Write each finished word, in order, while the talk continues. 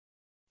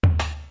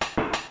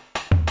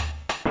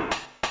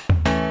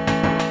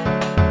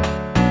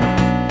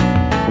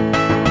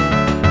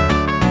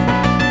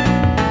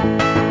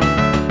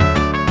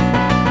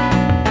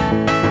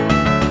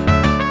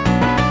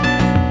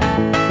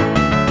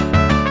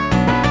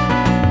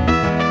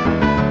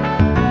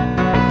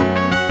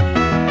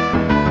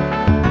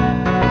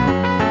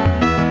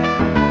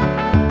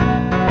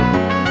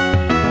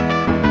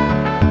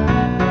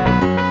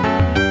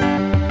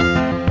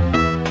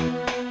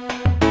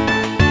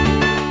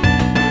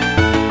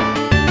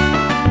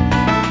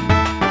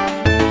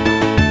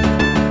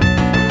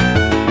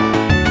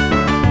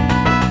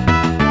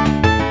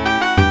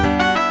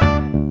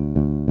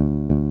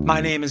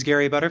is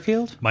Gary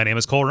Butterfield. My name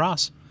is Cole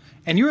Ross.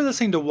 And you're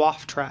listening to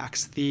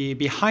WOFFTRAX, the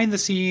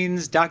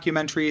behind-the-scenes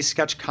documentary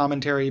sketch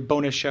commentary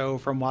bonus show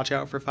from Watch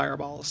Out for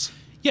Fireballs.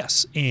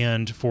 Yes,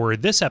 and for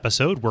this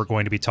episode, we're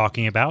going to be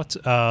talking about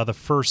the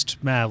first,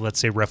 let's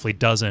say, roughly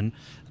dozen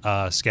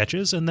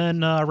sketches, and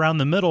then around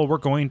the middle, we're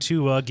going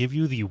to give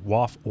you the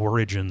WOFF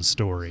origin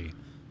story.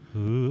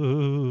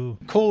 Ooh.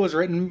 Cole was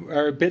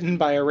bitten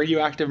by a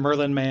radioactive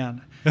Merlin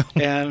man.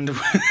 And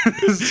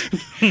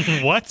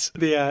what?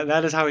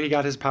 That is how he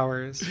got his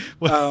powers.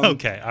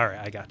 Okay, all right,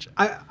 I gotcha.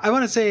 I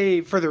want to say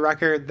for the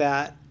record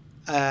that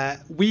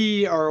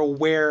we are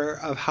aware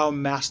of how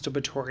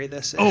masturbatory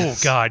this is. Oh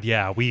God,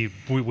 yeah, we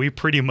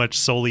pretty much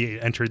solely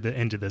entered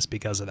into this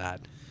because of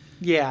that.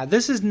 Yeah,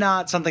 this is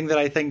not something that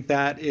I think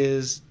that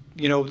is,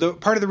 the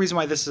part of the reason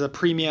why this is a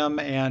premium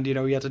and, you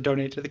have to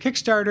donate to the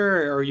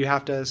Kickstarter or you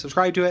have to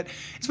subscribe to it.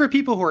 It's for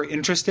people who are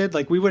interested.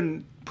 Like, we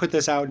wouldn't put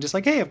this out and just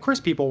like, hey, of course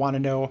people want to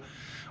know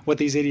what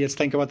these idiots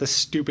think about this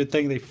stupid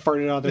thing they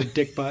farted out of their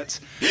dick butts.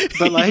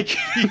 But like,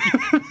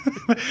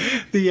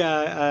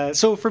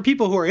 so for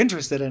people who are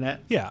interested in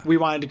it, yeah, we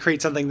wanted to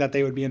create something that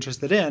they would be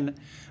interested in.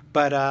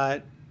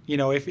 But,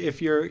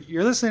 if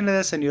you're listening to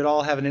this and you'd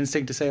all have an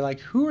instinct to say, like,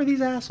 who are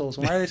these assholes?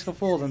 Why are they so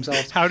full of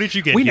themselves? How did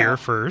you get here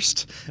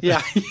first?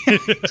 Yeah.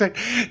 It's like,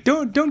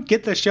 don't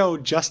get the show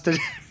just to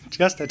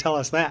tell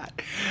us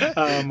that.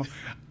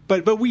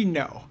 But we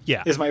know,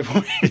 is my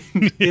point.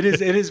 It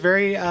is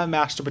very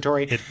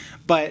masturbatory,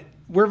 but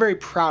we're very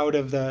proud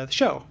of the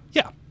show.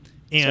 Yeah.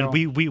 And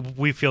so,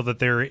 we feel that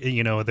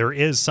there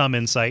is some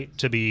insight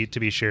to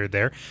be shared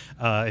there,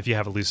 if you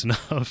have a loose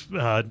enough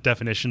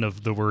definition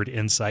of the word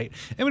insight,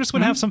 and we just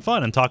want to have some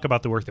fun and talk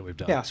about the work that we've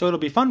done. Yeah, so it'll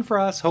be fun for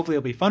us. Hopefully,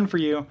 it'll be fun for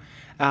you.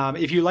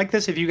 If you like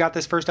this, if you got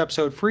this first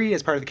episode free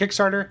as part of the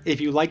Kickstarter, if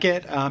you like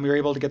it, you're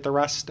able to get the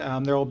rest.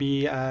 There will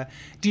be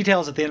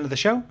details at the end of the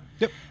show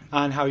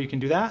on how you can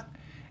do that.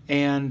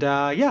 And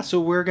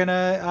so we're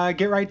gonna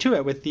get right to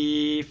it with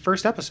the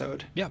first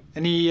episode. Yeah.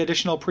 Any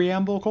additional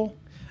preamble, Cole?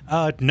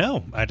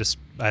 No, I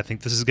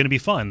think this is going to be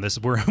fun.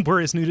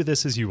 We're as new to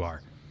this as you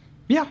are.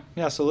 Yeah.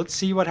 So let's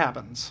see what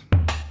happens.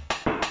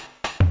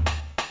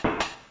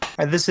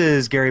 This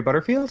is Gary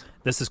Butterfield.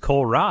 This is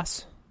Cole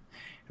Ross.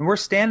 And we're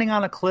standing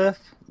on a cliff,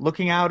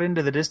 looking out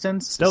into the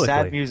distance. Stoically.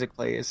 Sad music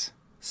plays.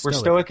 We're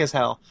stoic as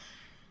hell.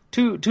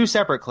 Two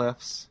separate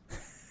cliffs,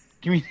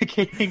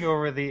 communicating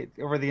over the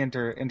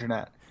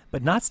internet,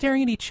 but not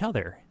staring at each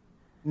other.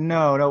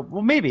 No.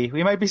 Well, maybe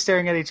we might be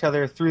staring at each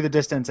other through the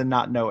distance and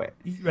not know it.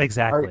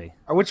 Exactly.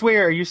 Which way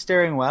are you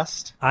staring?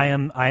 West. I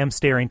am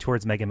staring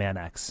towards Mega Man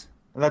X.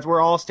 We're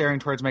all staring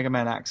towards Mega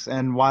Man X,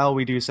 and while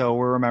we do so,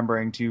 we're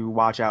remembering to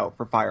watch out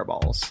for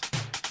fireballs.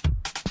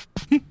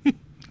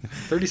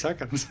 30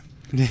 seconds.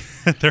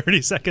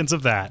 30 seconds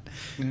of that.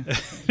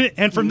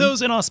 And from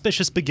those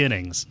inauspicious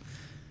beginnings.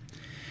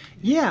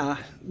 Yeah,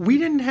 we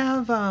didn't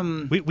have.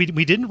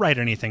 We didn't write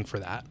anything for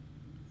that.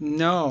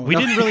 No, we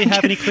didn't really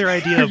have any clear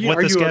idea of what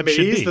the sketch should be.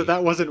 Are you amazed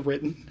that wasn't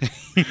written?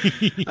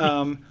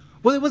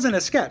 Well, it wasn't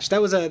a sketch.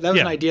 That was an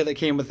idea that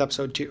came with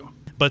episode 2.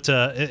 But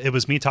it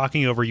was me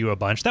talking over you a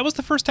bunch. That was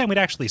the first time we'd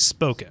actually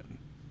spoken.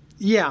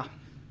 Yeah,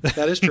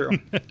 that is true.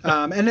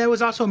 And it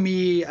was also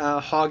me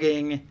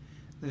hogging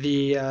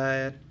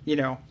the.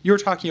 You were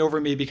talking over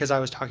me because I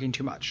was talking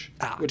too much,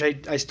 which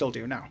I still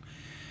do now.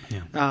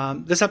 Yeah.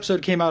 This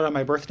episode came out on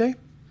my birthday,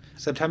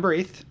 September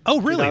 8th.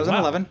 Oh, really?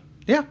 2011. Wow.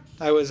 Yeah,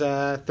 I was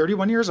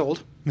 31 years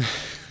old.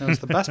 That was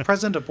the best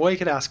present a boy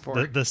could ask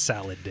for. The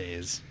salad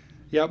days.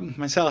 Yep,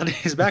 my salad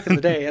days back in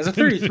the day. As a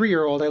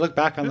 33-year-old, I look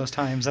back on those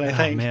times and I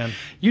think, man,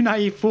 you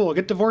naive fool,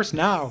 get divorced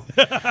now.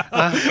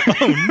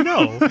 Oh,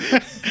 no.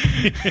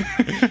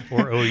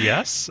 Or, oh,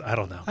 yes? I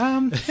don't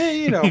know.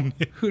 Hey,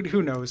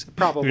 who knows?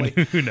 Probably.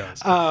 Who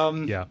knows?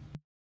 Yeah.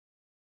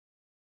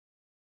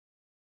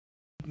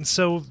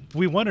 So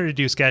we wanted to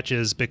do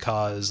sketches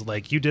because,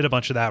 like, you did a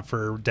bunch of that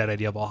for Dead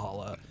Idea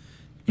Valhalla.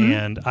 Mm-hmm.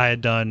 And I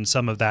had done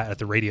some of that at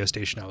the radio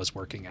station I was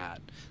working at,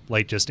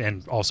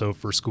 and also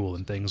for school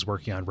and things,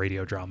 working on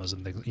radio dramas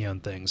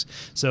and things.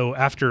 So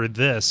after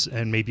this,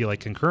 and maybe like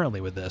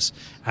concurrently with this,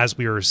 as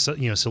we were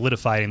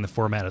solidifying the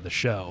format of the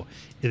show,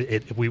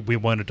 we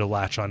wanted to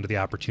latch onto the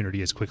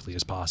opportunity as quickly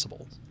as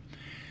possible.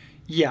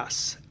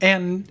 Yes,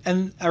 and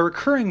a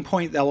recurring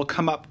point that will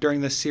come up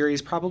during this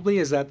series probably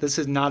is that this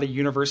is not a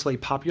universally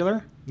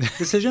popular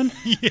decision.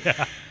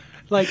 Yeah,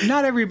 like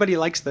not everybody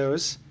likes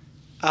those.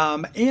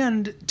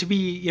 And to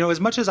be, as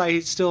much as I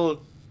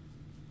still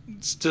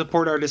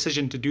support our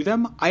decision to do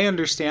them, I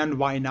understand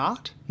why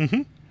not.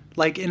 Mm-hmm.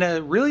 Like in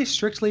a really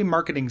strictly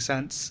marketing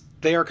sense,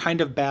 they are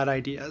kind of bad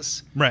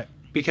ideas. Right.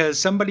 Because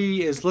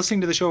somebody is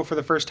listening to the show for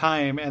the first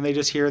time and they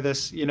just hear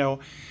this,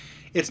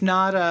 it's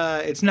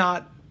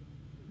not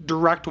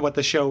direct what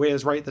the show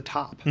is right at the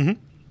top. Mm-hmm.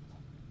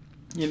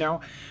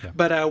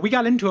 But we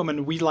got into them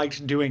and we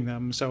liked doing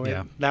them.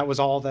 So that was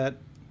all that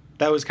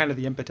was kind of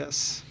the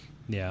impetus.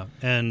 Yeah,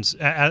 and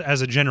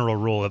as a general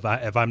rule,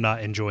 if I'm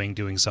not enjoying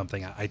doing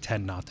something, I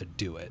tend not to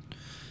do it.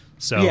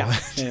 So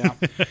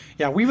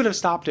yeah. We would have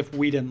stopped if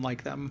we didn't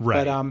like them.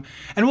 Right. But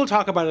and we'll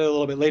talk about it a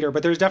little bit later.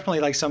 But there's definitely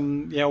like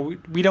some,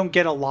 we don't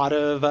get a lot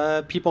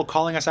of people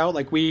calling us out.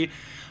 Like we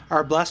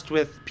are blessed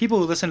with people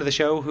who listen to the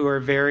show who are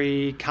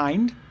very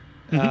kind,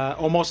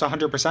 almost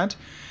 100%.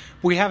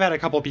 We have had a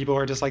couple people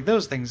who are just like,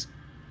 those things,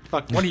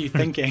 fuck, what are you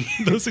thinking?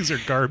 Those things are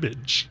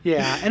garbage.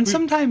 Yeah, and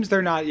sometimes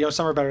they're not.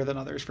 Some are better than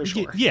others for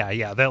sure.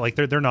 Yeah.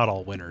 They're not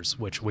all winners,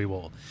 which we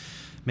will.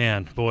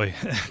 Man, boy,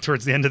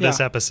 towards the end of this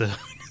episode.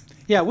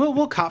 Yeah,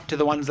 we'll cop to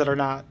the ones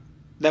that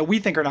we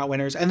think are not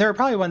winners, and there are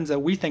probably ones that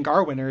we think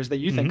are winners that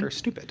you think are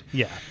stupid.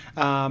 Yeah.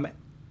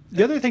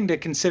 The other thing to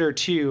consider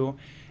too,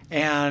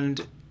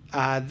 and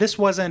this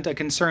wasn't a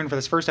concern for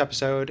this first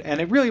episode, and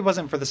it really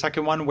wasn't for the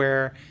second one,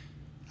 where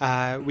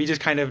we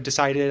just kind of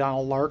decided on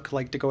a lark,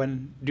 like to go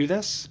and do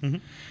this, to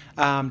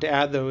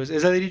add those,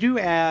 is that they do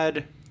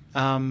add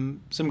some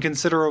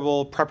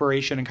considerable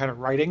preparation and kind of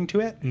writing to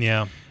it.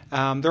 Yeah.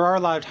 There are a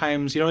lot of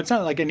times, it's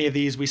not like any of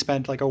these we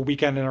spent like a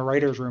weekend in a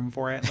writer's room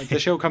for it. Like the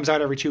show comes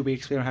out every 2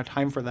 weeks. We don't have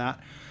time for that.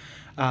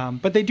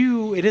 But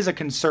it is a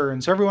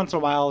concern. So every once in a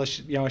while,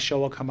 a show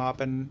will come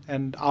up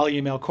and I'll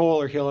email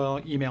Cole or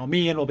he'll email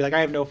me and we'll be like, I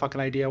have no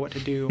fucking idea what to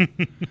do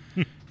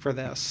for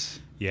this.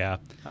 Yeah.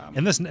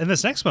 And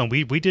this next one,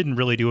 we didn't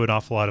really do an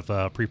awful lot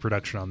of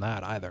pre-production on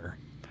that either.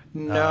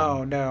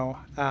 No.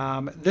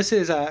 This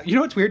is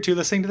what's weird too,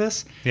 listening to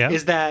this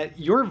is that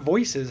your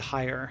voice is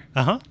higher.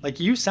 Like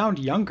you sound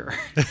younger.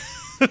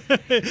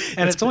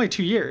 And it's only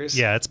 2 years.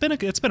 Yeah, it's been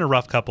a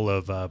rough couple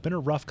of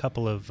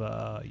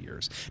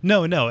years.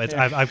 No,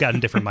 I've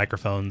gotten different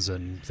microphones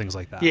and things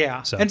like that.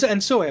 Yeah. So.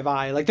 And so have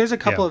I. Like there's a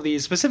couple of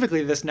these,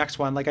 specifically this next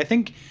one. Like I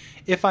think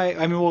if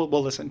we'll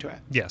listen to it.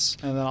 Yes.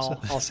 And then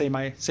I'll say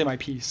my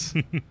piece.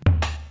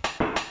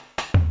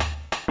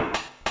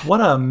 What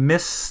a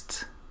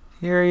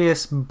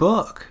mysterious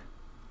book.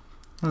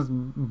 It was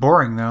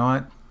boring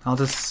though. I'll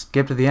just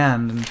skip to the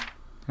end, and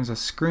there's a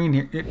screen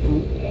here.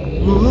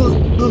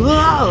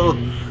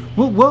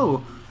 Whoa!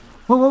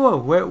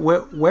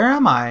 Where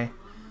am I?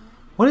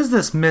 What is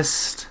this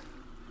mysterious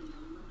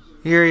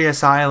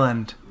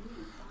island?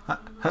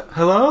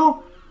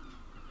 Hello?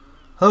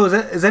 Hello?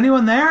 Is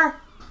anyone there?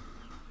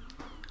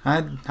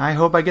 I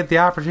hope I get the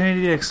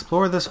opportunity to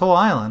explore this whole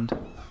island.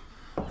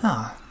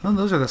 Well,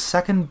 those are the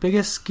second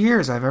biggest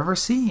skiers I've ever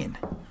seen.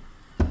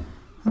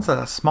 That's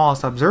the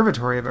smallest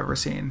observatory I've ever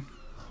seen.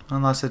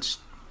 Unless it's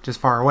just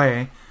far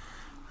away.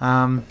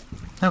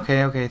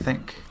 Okay,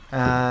 think.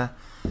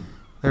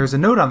 There's a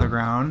note on the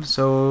ground,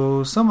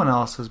 so someone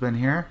else has been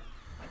here.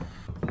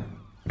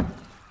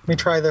 Let me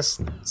try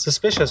this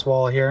suspicious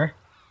wall here.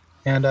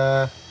 And,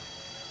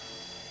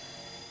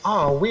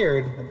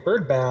 weird. A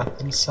bird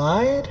bath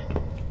inside.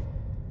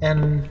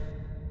 And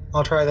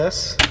I'll try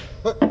this.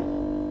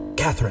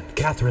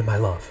 Catherine, my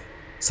love.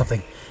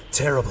 Something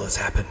terrible has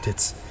happened.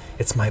 It's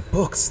my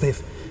books.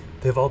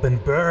 They've all been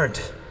burned.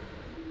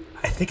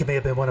 I think it may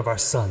have been one of our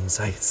sons.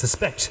 I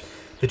suspect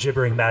the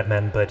gibbering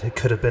madman, but it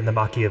could have been the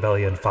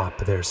Machiavellian fop.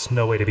 There's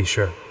no way to be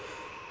sure.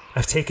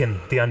 I've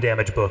taken the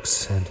undamaged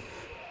books and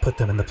put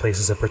them in the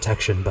places of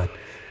protection, but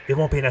it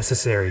won't be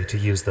necessary to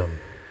use them,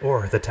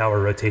 or the tower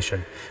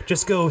rotation.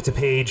 Just go to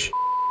page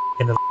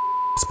in the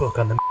book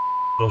on the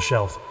little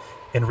shelf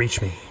and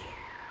reach me.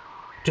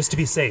 Just to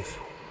be safe,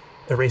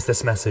 erase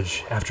this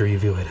message after you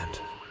view it, and,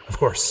 of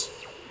course,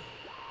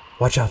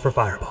 watch out for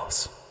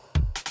fireballs.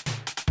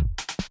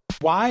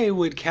 Why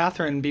would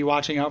Catherine be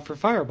watching out for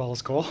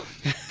fireballs, Cole?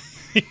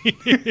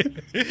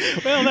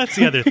 Well, that's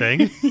the other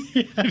thing.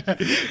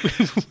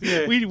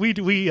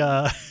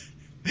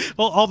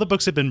 Well, all the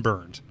books have been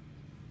burned.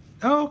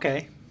 Oh,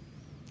 okay.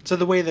 So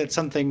the way that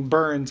something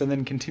burns and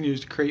then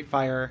continues to create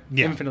fire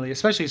infinitely,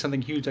 especially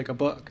something huge like a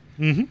book.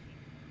 Mm-hmm.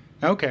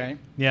 Okay.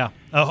 Yeah.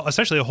 Oh,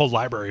 especially a whole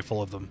library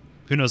full of them.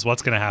 Who knows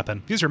what's going to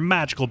happen? These are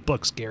magical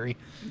books, Gary.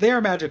 They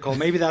are magical.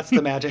 Maybe that's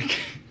the magic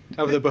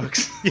of the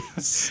books.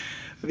 Yes.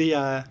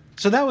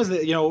 So that was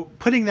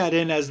putting that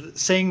in as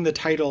saying the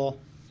title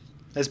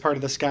as part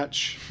of the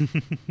sketch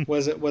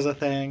was a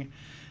thing.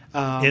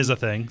 Is a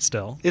thing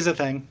still. Is a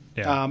thing.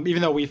 Yeah.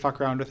 Even though we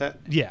fuck around with it.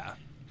 Yeah.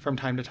 From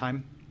time to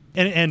time.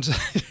 And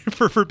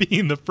for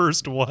being the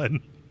first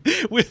one,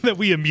 that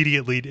we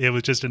immediately, it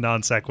was just a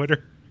non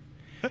sequitur.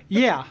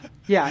 Yeah.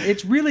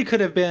 It really could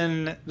have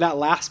been that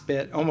last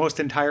bit almost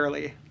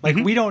entirely. Like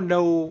we don't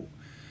know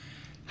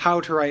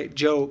how to write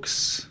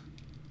jokes.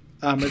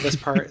 At this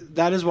part,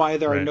 that is why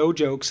there are no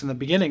jokes in the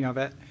beginning of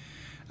it.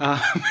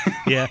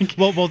 Yeah.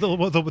 Well,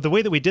 the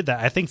way that we did that,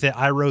 I think that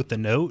I wrote the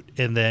note,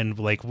 and then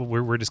like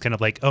we're just kind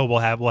of like, oh, we'll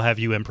have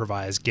you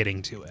improvise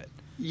getting to it.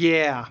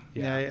 Yeah.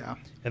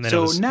 And then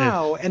so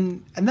now,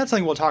 and that's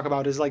something we'll talk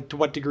about is like to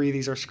what degree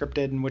these are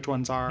scripted and which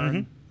ones are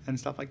and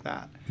stuff like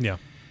that. Yeah.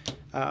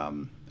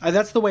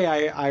 That's the way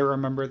I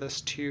remember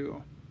this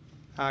too,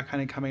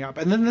 kind of coming up.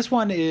 And then this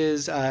one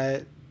is.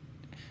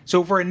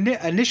 So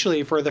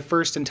initially for the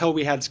first, until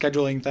we had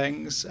scheduling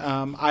things,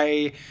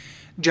 I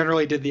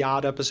generally did the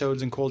odd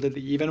episodes and Cole did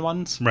the even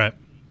ones. Right.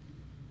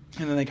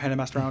 and then they kind of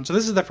messed around. So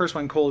this is the first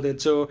one Cole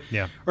did. So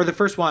Yeah. or the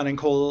first one, and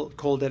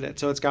Cole did it.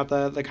 So it's got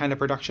the kind of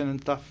production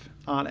and stuff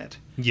on it.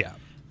 Yeah.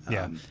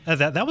 Yeah,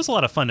 that was a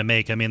lot of fun to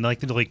make. I mean,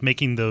 like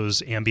making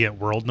those ambient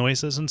world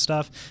noises and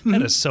stuff.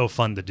 That is so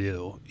fun to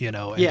do, and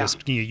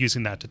just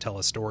using that to tell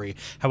a story.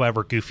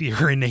 However goofy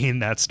or inane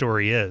that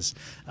story is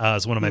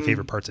one of my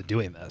favorite parts of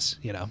doing this.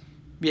 Yeah,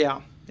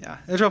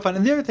 it's real fun.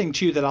 And the other thing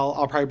too that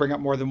I'll probably bring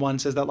up more than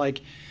once is that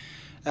like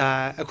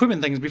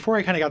equipment things. Before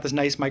I kind of got this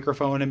nice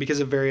microphone, and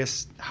because of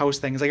various house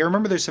things, like I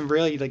remember there's some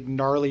really like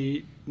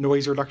gnarly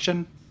noise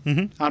reduction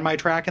on my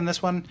track in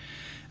this one.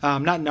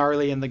 Not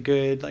gnarly in the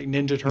good like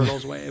Ninja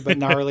Turtles way, but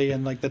gnarly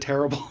in like the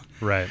terrible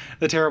way.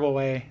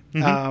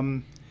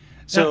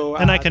 So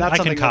and I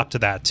can cop to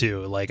that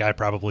too. Like I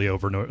probably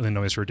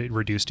noise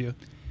reduced you.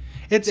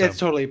 It's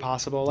totally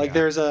possible. Like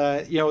there's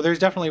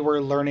definitely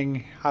we're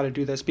learning how to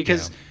do this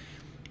because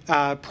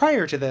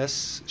prior to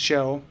this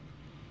show,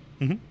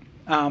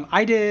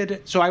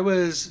 I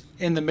was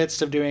in the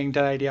midst of doing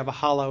Dead Idea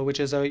Valhalla, which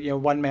is a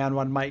one man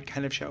one mic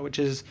kind of show, which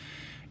is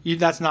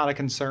that's not a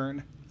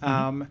concern.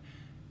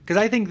 Because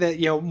I think that,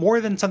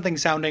 more than something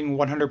sounding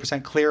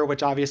 100% clear,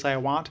 which obviously I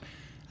want,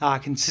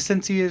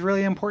 consistency is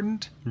really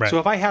important. Right. So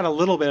if I had a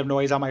little bit of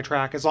noise on my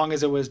track, as long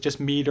as it was just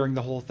me during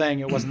the whole thing,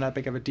 it wasn't that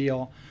big of a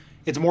deal.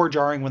 It's more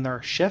jarring when there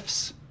are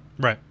shifts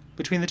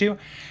between the two.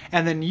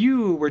 And then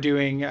you were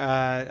doing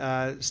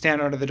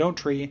Stand Under the Don't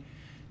Tree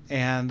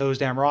and Those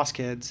Damn Ross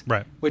Kids,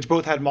 which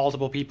both had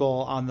multiple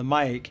people on the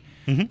mic.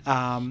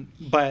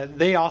 But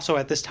they also,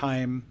 at this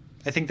time...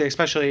 I think they,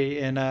 especially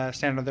in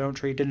Stand Under the Don't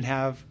Tree, didn't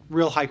have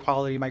real high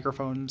quality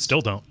microphones. Still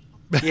don't.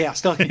 Yeah,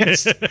 still.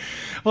 Yes.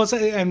 Well, it's,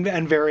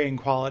 and varying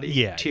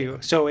quality too.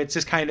 So it's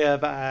just kind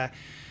of,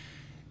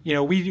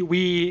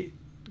 we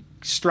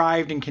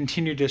strived and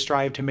continue to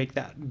strive to make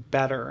that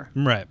better.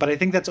 Right. But I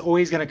think that's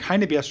always going to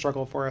kind of be a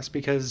struggle for us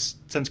because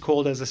since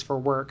Cole does this for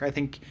work, I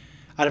think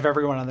out of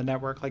everyone on the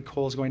network, like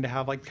Cole's going to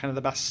have like kind of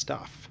the best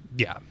stuff.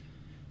 Yeah.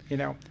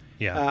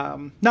 Yeah.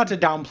 Not to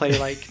downplay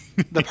like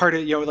the part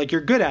of like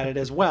you're good at it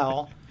as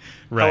well.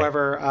 Right.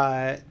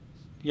 However,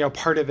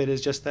 part of it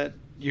is just that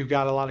you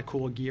got a lot of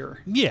cool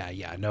gear.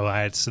 Yeah.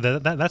 No, so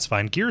that's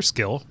fine. Gear is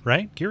skill,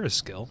 right? Gear is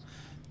skill.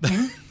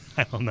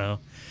 I don't know,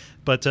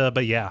 but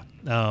yeah,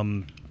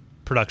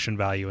 production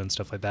value and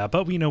stuff like that.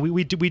 But we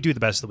do the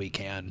best that we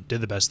can. Did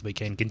the best that we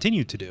can.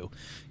 Continue to do,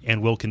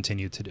 and will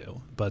continue to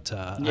do. But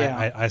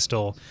I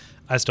still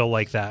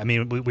like that. I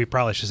mean, we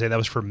probably should say that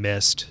was for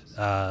Myst.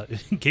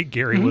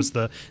 Gary was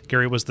the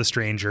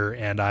stranger,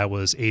 and I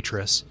was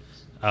Atris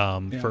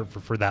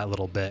for that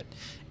little bit.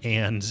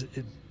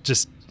 And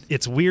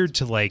it's weird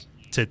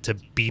to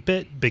beep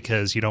it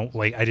because you don't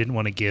I didn't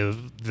want to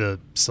give the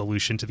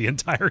solution to the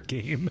entire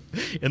game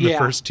in the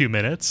first 2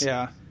 minutes.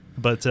 Yeah.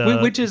 But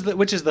which is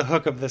the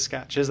hook of the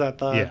sketch is that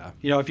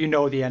if you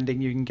know the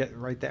ending you can get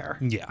right there.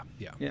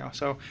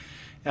 So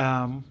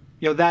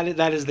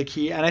that is the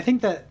key, and I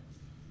think that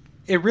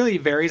it really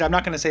varies. I'm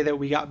not going to say that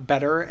we got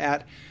better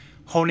at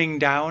honing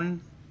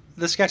down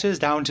the sketches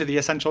down to the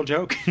essential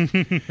joke.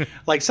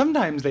 Like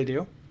sometimes they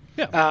do,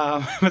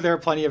 but there are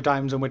plenty of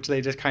times in which they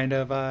just kind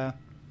of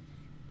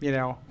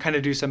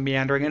do some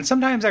meandering, and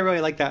sometimes I really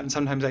like that and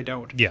sometimes I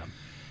don't.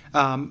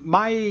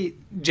 My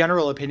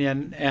general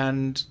opinion,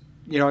 and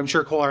I'm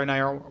sure Cole and I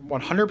are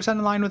 100%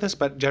 in line with this,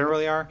 but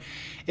generally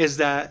is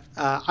that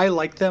I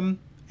like them.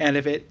 And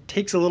if it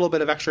takes a little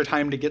bit of extra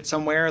time to get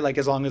somewhere, like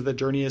as long as the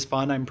journey is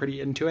fun, I'm pretty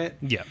into it.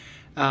 Yeah.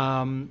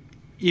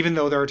 Even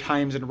though there are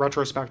times in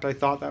retrospect I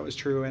thought that was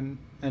true, and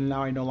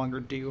now I no longer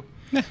do.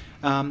 This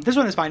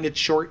one is fine. It's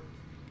short.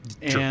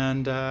 Sure.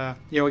 And,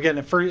 again,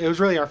 it was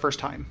really our first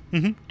time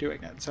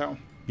doing it. So.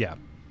 Yeah.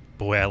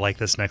 Boy, I like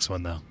this next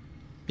one, though.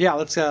 Yeah,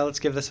 let's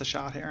give this a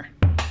shot here.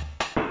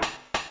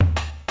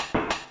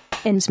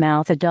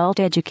 Innsmouth Adult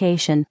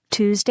Education,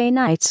 Tuesday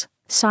nights,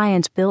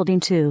 Science Building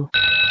 2.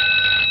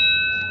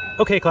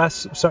 Okay,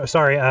 class.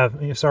 Sorry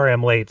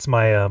I'm late. It's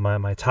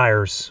my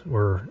tires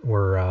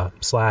were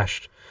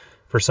slashed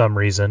for some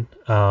reason.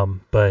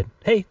 But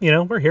hey,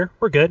 we're here.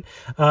 We're good.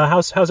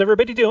 How's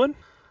everybody doing?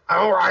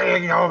 Oh, I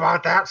didn't know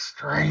about that,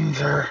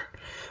 stranger.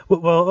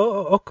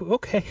 Well,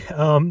 okay.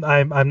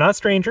 I'm not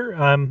stranger.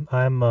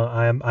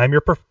 I'm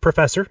your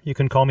professor. You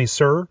can call me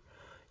sir.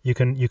 You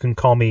can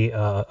call me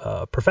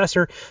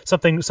professor.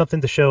 Something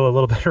to show a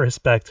little bit of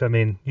respect. I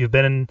mean, you've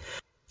been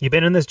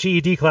in this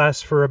GED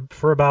class for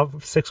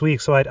about 6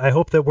 weeks, so I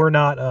hope that we're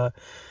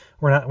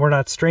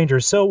not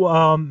strangers. So,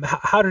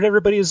 how did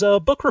everybody's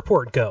book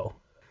report go?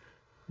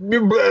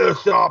 You better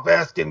stop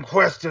asking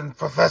questions,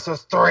 Professor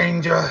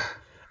Stranger.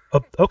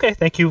 Okay,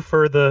 thank you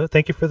for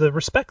the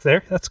respect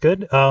there. That's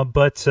good.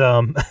 But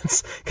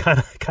it's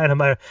kind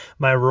of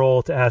my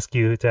role to ask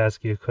you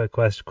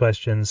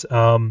questions.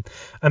 I'm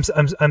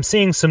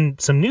seeing some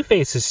new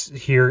faces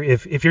here.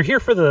 If you're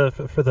here for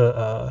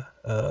the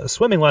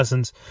swimming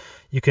lessons,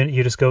 you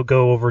just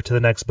go over to the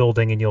next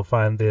building and you'll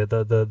find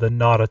the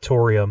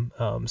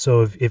nauditorium.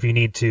 So if you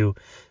need to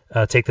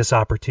take this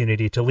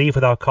opportunity to leave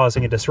without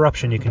causing a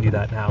disruption, you can do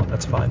that now.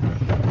 That's fine.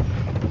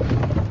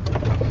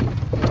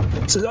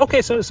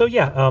 So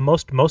yeah,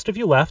 most of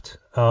you left.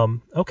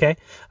 Okay.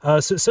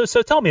 So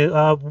tell me,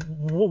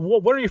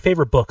 what are your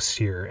favorite books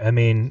here? I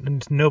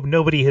mean,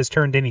 nobody has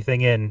turned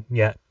anything in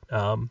yet.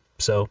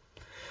 So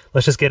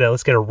let's get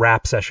a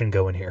rap session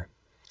going here.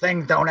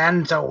 Things don't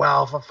end so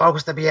well for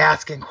folks to be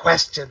asking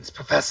questions,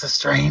 Professor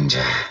Strange.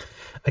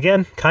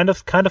 Again, kind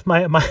of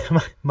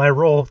my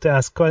role to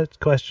ask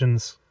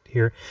questions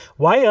here.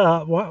 Why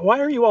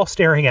are you all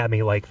staring at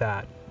me like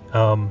that?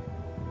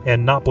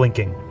 And not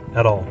blinking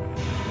at all.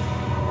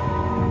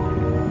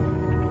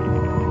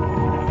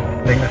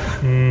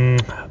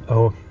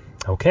 Oh,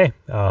 okay.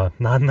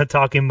 Not in the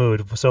talking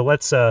mood. So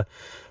let's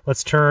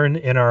turn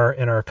in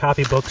our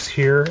copybooks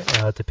here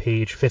to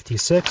page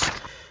 56,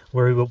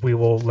 where we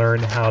will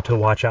learn how to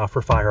watch out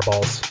for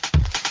fireballs.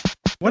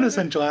 One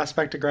essential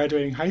aspect of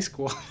graduating high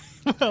school.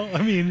 Well,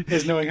 I mean,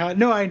 is knowing how.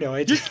 No, I know.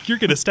 You're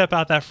going to step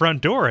out that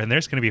front door, and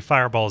there's going to be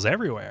fireballs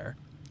everywhere.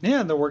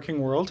 Yeah, in the working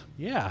world.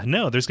 Yeah,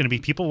 no, there's going to be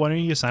people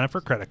wanting you to sign up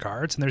for credit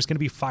cards, and there's going to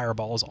be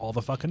fireballs all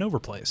the fucking over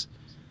place.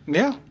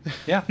 Yeah.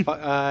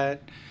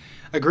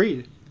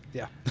 Agreed.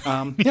 Yeah.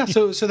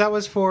 So that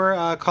was for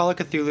Call of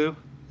Cthulhu,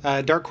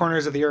 Dark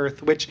Corners of the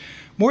Earth, which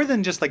more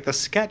than just like the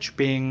sketch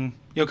being,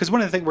 because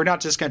one of the things, we're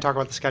not just going to talk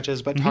about the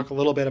sketches, but talk a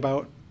little bit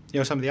about,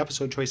 some of the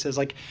episode choices.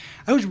 Like,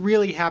 I was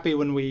really happy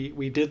when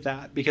we did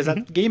that, because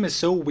that game is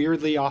so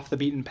weirdly off the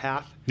beaten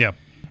path. Yeah.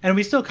 And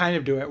we still kind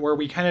of do it, where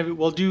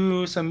we'll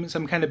do some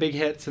kind of big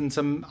hits and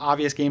some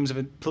obvious games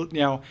of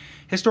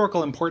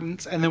historical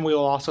importance, and then we'll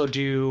also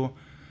do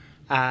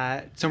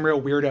some real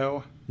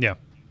weirdo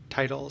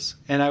titles.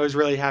 And I was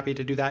really happy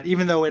to do that,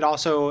 even though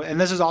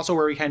and this is also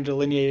where we kind of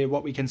delineated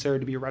what we consider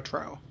to be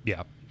retro.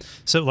 Yeah.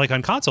 So like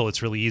on console,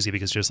 it's really easy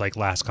because just like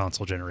last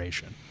console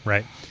generation,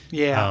 right?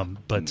 Yeah.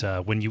 But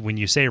when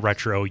you say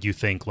retro, you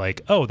think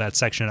like, oh, that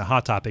section at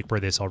Hot Topic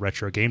where they sell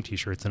retro game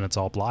T-shirts and it's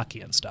all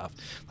blocky and stuff.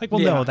 Like, well,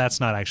 no, that's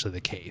not actually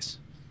the case.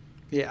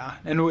 Yeah,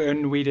 and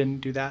we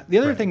didn't do that. The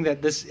other thing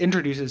that this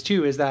introduces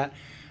too is that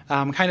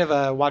kind of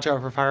a watch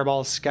out for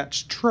fireballs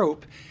sketch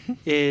trope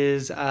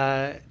is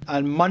a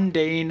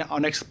mundane,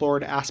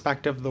 unexplored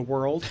aspect of the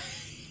world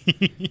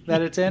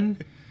that it's in.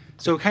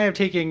 So kind of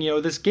taking,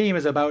 this game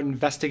is about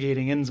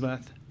investigating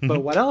Innsmouth,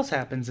 but what else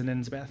happens in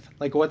Innsmouth?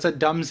 Like, what's a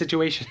dumb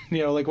situation?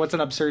 Like, what's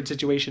an absurd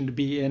situation to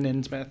be in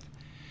Innsmouth?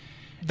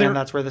 And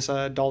that's where this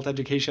adult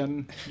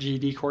education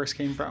GED course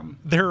came from.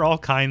 There are all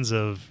kinds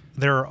of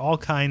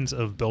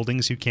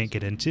buildings you can't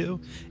get into,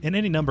 and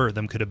any number of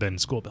them could have been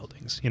school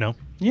buildings.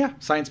 Yeah,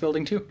 science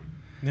building too.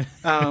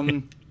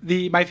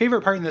 My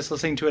favorite part in this,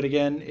 listening to it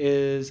again,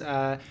 is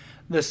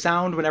the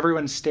sound when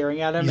everyone's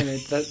staring at him and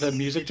the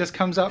music just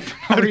comes up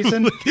for no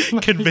reason.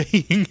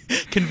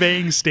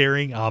 conveying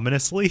staring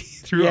ominously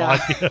through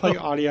audio.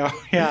 Like audio.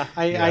 Yeah,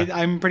 I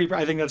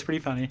think that's pretty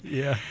funny.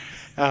 Yeah.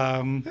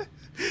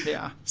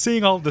 Yeah.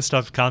 Seeing all of the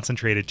stuff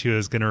concentrated too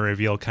is going to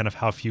reveal kind of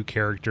how few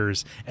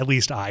characters at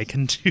least I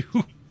can do.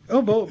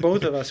 Oh,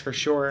 both of us for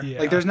sure. Yeah.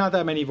 Like, there's not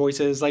that many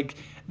voices. Like,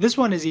 this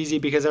one is easy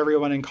because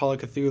everyone in Call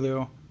of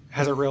Cthulhu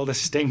has a real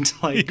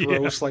distinct, like,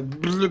 gross, like,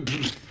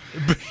 voice.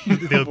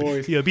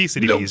 The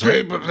obesity piece,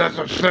 right? That's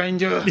a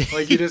stranger.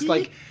 Like, you just,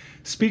 like,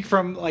 speak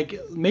from, like,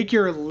 make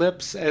your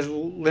lips as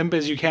limp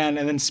as you can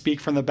and then speak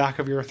from the back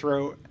of your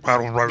throat. I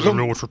don't really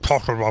know what you're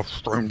talking about,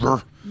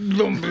 stranger.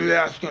 Don't be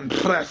asking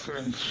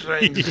questions,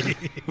 stranger.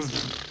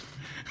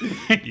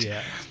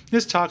 Yeah.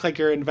 Just talk like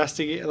you're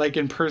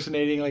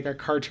impersonating like a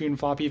cartoon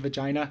floppy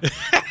vagina.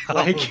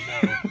 Like,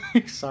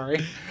 sorry.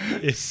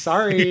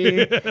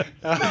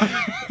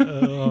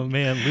 Oh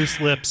man, loose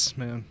lips,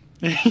 man.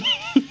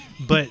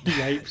 But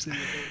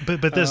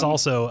this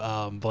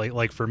also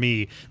like for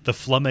me, the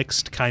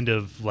flummoxed kind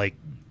of like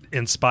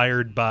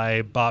inspired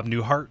by Bob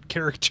Newhart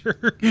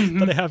character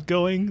that I have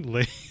going,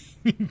 like,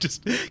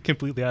 just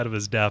completely out of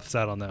his depths.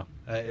 I don't know.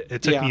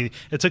 It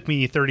took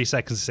me 30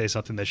 seconds to say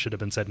something that should have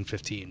been said in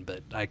 15,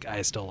 but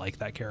I still like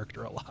that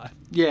character a lot.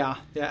 Yeah.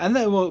 And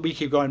then we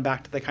keep going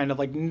back to the kind of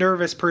like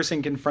nervous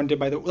person confronted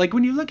by like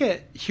when you look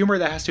at humor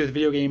that has to do with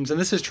video games, and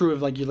this is true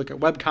of like you look at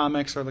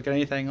webcomics or look at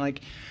anything,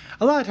 like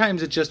a lot of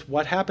times it's just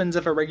what happens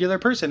if a regular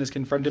person is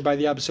confronted by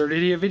the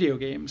absurdity of video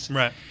games.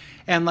 Right.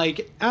 And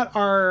like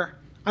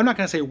I'm not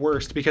going to say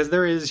worst because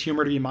there is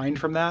humor to be mined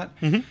from that.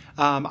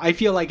 I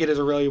feel like it is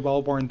a really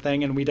well-born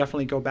thing, and we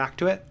definitely go back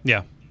to it.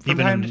 Yeah. From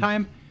time to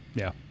time.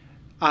 Yeah.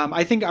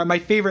 I think my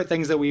favorite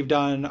things that we've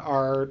done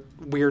are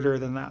weirder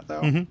than that,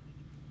 though.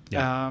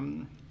 Yeah.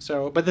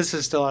 But this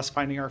is still us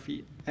finding our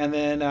feet. And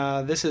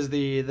then this is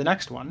the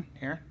next one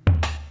here.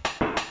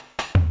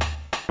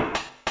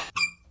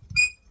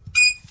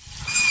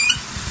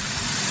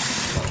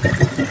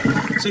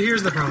 So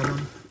here's the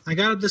problem. I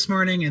got up this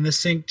morning and the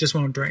sink just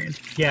won't drain.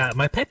 Yeah,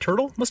 my pet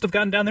turtle must have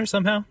gotten down there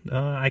somehow.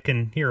 I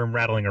can hear him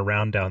rattling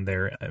around down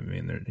there. I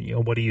mean,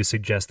 what do you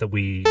suggest that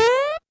we...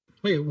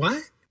 Wait,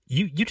 what?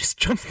 You just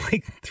jumped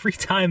like 3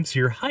 times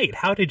your height.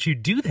 How did you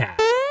do that?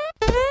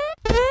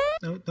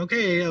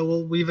 Okay,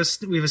 well, we've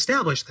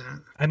established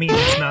that. I mean,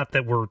 it's not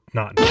that we're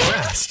not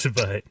impressed,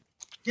 but...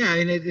 Yeah,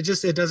 and it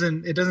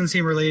doesn't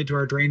seem related to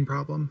our drain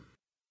problem.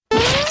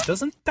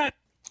 Doesn't that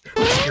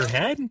hurt your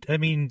head? I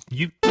mean,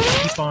 you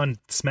keep on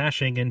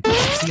smashing into the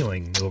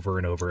ceiling over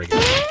and over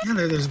again. Yeah,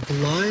 there's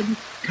blood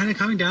kind of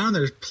coming down.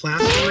 There's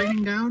plaster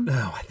raining down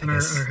Oh, I think on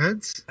our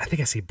heads. I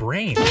think I see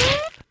brain.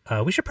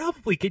 We should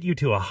probably get you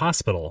to a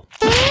hospital.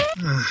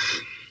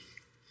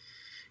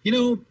 You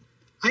know,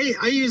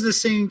 I use this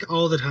sink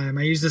all the time.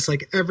 I use this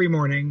like every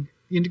morning.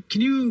 Can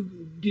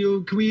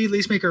we at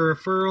least make a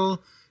referral?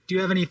 Do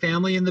you have any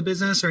family in the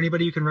business or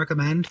anybody you can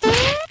recommend?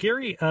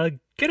 Gary,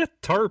 get a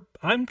tarp.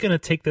 I'm going to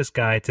take this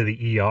guy to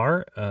the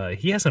ER.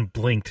 He hasn't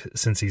blinked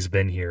since he's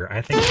been here.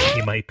 I think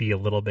he might be a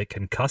little bit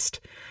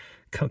concussed.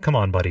 Come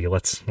on, buddy.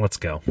 Let's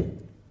go.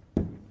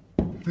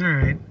 All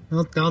right.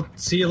 Well, I'll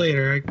see you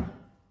later.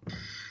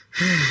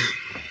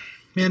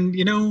 And,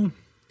 you know,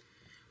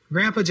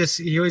 Grandpa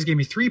he always gave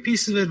me 3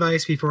 pieces of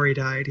advice before he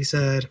died. He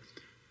said,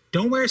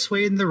 don't wear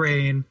suede in the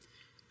rain.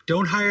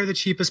 Don't hire the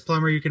cheapest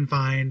plumber you can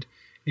find.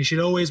 You should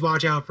always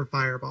watch out for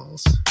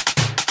fireballs.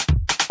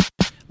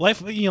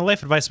 Life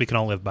advice we can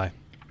all live by.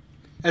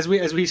 As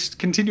we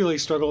continually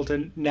struggle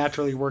to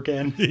naturally work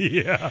in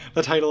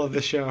the title of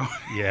the show.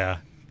 Yeah.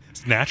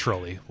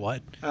 Naturally.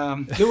 What?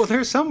 Well,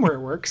 there's some where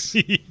it works.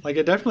 Like,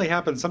 it definitely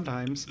happens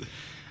sometimes.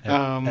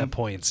 At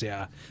points,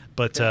 yeah.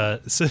 But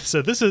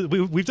so this is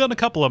we've done a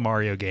couple of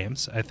Mario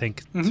games. I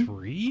think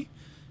 3,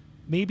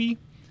 maybe.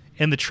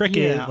 And the trick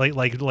is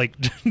like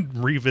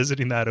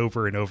revisiting that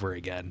over and over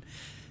again.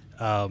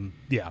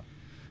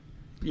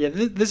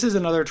 This is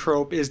another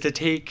trope, is to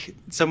take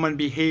someone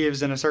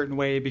behaves in a certain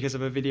way because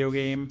of a video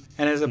game,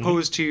 and as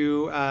opposed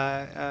to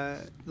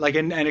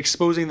and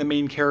exposing the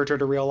main character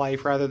to real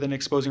life rather than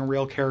exposing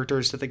real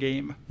characters to the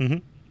game.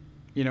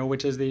 You know,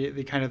 which is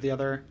the kind of the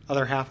other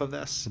half of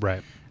this.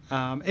 Right.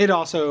 It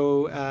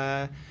also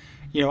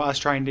us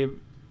trying to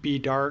be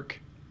dark.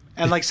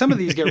 And like some of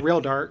these get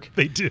real dark.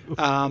 They do.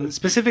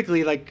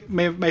 Specifically, like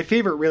my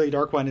favorite really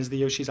dark one is the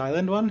Yoshi's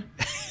Island one.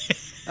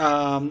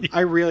 I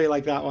really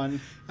like that one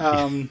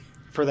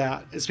for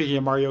that. Speaking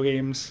of Mario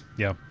games,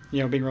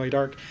 being really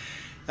dark.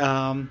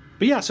 But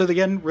yeah, so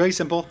again, really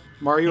simple.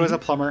 Mario is a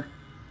plumber.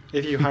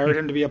 If you hired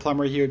him to be a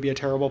plumber, he would be a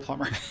terrible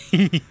plumber.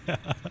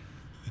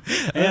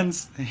 And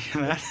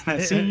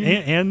that scene.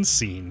 And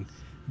scene.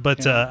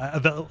 But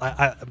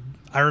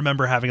I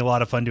remember having a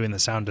lot of fun doing the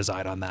sound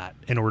design on that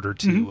in order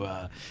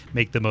to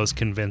make the most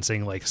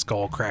convincing, like,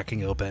 skull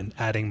cracking open,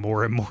 adding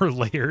more and more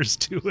layers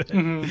to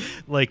it.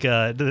 Like,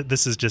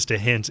 this is just a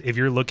hint. If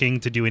you're looking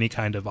to do any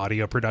kind of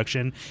audio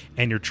production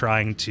and you're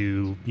trying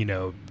to,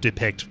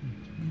 depict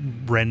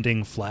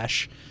rending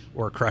flesh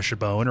or crush a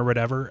bone or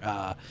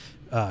whatever,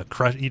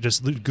 you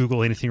just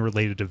Google anything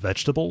related to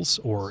vegetables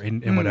or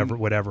in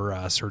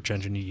whatever search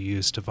engine you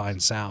use to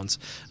find sounds.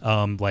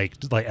 Like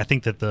I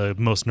think that the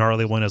most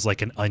gnarly one is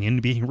like an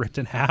onion being ripped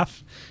in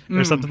half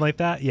or something like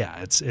that. Yeah,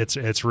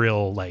 it's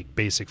real, like,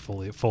 basic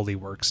Foley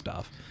work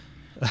stuff.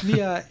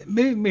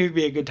 Maybe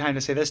be a good time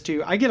to say this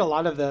too. I get a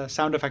lot of the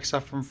sound effect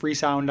stuff from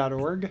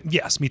freesound.org.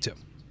 Yes, me too.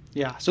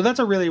 Yeah, so that's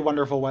a really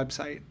wonderful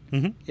website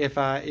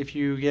if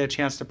you get a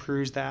chance to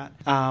peruse that.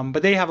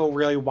 But they have a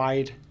really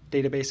wide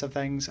database of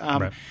things.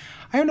 Right.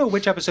 I don't know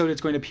which episode it's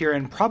going to appear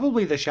in.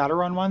 Probably the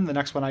Shadowrun one, the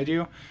next one I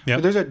do. Yep.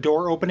 But there's a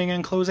door opening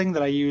and closing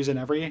that I use in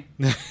every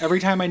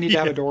time I need to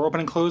have a door open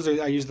and close.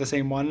 I use the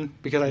same one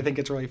because I think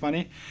it's really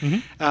funny.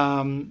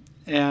 And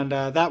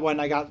that one,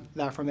 I got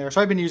that from there.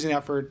 So I've been using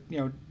that for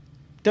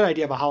Dead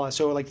Idea Valhalla,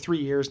 so like 3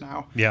 years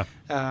now. Yeah.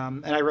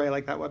 And I really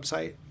like that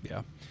website.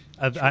 Yeah.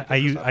 I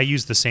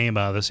use the same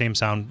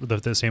sound,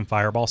 the same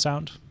fireball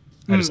sound.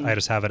 I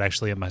just have it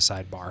actually in my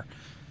sidebar.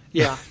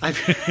 Yeah,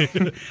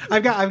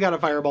 I've got a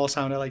fireball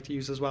sound I like to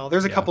use as well.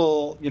 There's a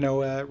couple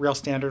real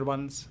standard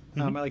ones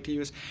I like to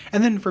use,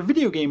 and then for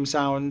video game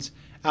sounds,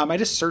 I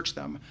just search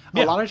them.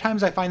 A lot of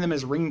times I find them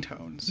as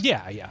ringtones.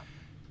 Yeah.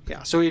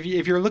 So if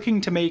you're looking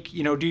to make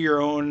do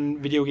your own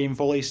video game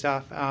Foley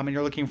stuff, and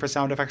you're looking for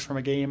sound effects from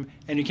a game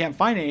and you can't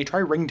find any,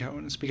 try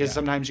ringtones because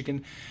sometimes you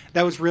can.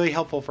 That was really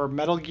helpful for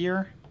Metal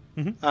Gear.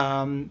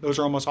 Those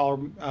are almost all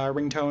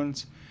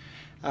ringtones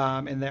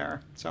in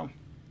there. So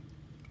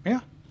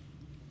yeah.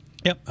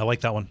 Yep, I like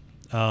that one.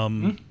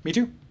 Me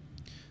too.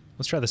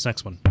 Let's try this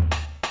next one.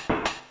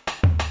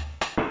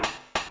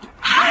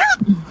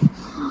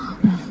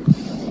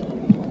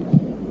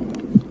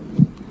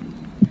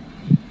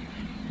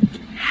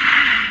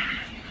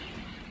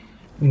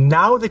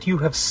 Now that you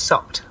have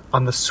supped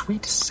on the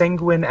sweet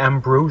sanguine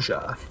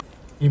ambrosia,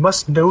 you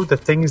must know the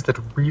things that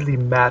really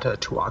matter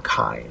to our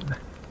kind,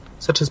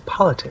 such as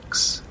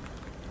politics.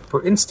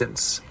 For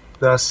instance,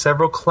 there are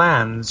several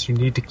clans you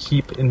need to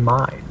keep in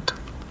mind.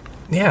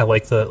 Yeah,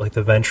 like the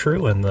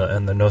Ventru and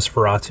the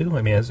Nosferatu.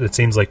 I mean, it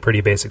seems like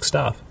pretty basic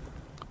stuff.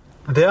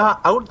 There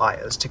are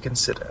outliers to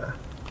consider,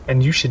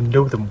 and you should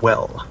know them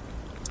well,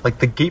 like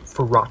the Gape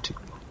Ferratu.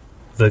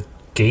 The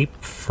Gape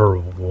for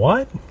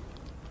what?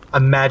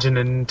 Imagine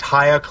an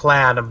entire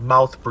clan of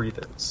mouth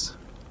breathers.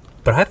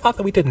 But I thought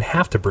that we didn't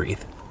have to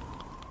breathe.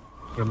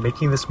 You're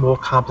making this more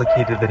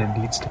complicated than it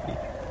needs to be.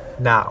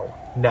 Now,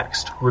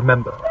 next,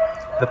 remember,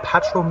 the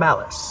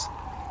Patromalis.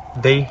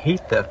 They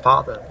hate their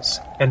fathers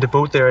and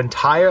devote their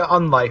entire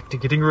unlife to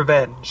getting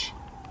revenge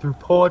through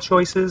poor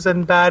choices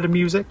and bad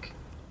music.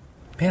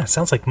 Man, it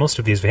sounds like most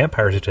of these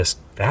vampires are just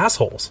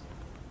assholes.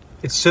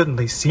 It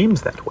certainly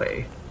seems that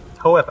way.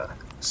 However,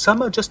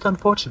 some are just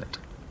unfortunate,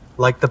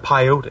 like the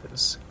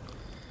Pyotas.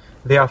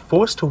 They are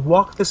forced to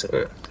walk this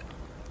earth,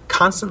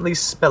 constantly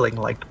smelling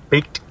like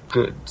baked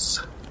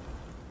goods.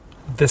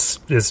 This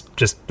is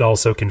just all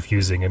so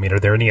confusing. I mean, are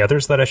there any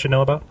others that I should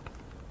know about?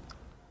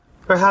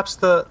 Perhaps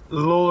the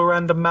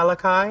Luluranda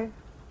Malachi?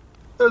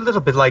 They're a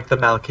little bit like the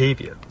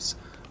Malkavians,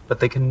 but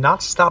they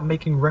cannot stop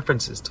making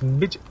references to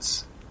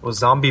midgets, or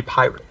zombie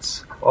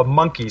pirates, or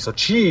monkeys, or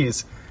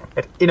cheese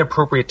at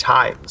inappropriate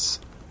times.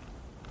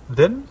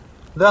 Then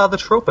there are the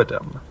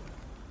Tropadum.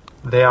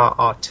 They are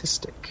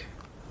autistic.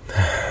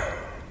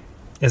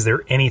 Is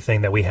there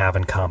anything that we have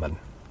in common?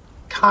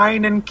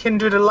 Kind and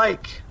kindred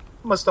alike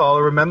must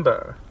all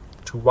remember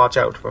to watch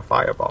out for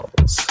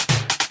fireballs.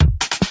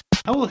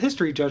 How will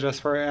history judge us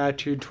for our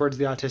attitude towards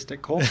the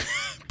autistic, Cole?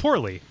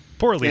 Poorly,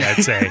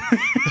 I'd say.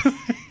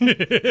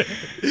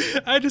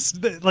 I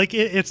just like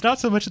it's not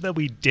so much that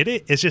we did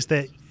it; it's just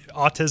that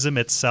autism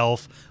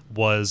itself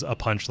was a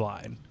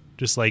punchline,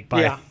 just like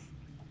by,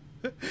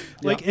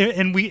 like, Yeah.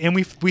 and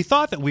we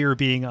thought that we were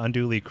being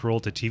unduly cruel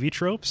to TV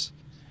tropes.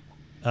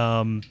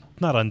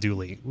 Not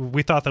unduly.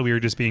 We thought that we were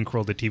just being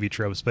cruel to TV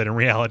tropes, but in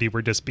reality,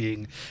 we're just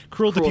being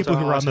cruel to people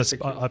who are on this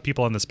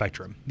people on the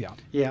spectrum. Yeah.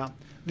 Yeah.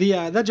 The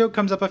that joke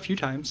comes up a few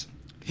times.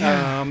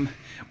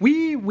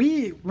 We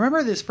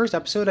remember this first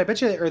episode. I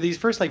bet you, or these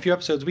first few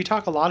episodes, we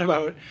talk a lot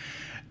about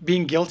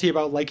being guilty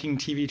about liking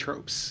TV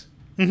tropes.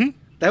 Mm-hmm.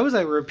 That was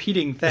a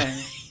repeating thing.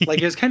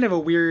 Like it was kind of a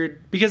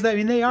weird because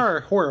they are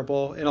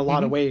horrible in a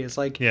lot of ways.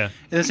 Like in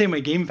the same way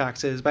Game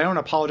Facts is. But I don't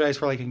apologize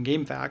for liking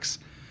Game Facts.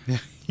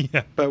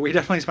 Yeah, but we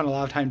definitely spent a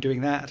lot of time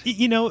doing that.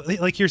 You know,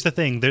 like here's the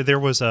thing: there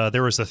was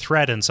a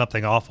thread in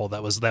Something Awful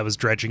that was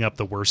dredging up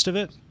the worst of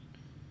it.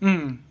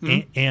 Mm-hmm.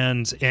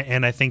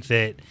 And I think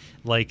that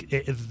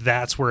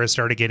that's where it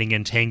started getting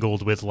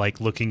entangled with like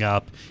looking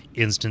up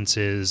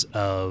instances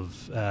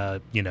of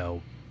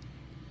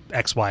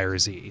X, Y, or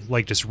Z,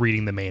 like just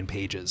reading the main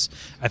pages.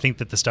 I think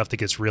that the stuff that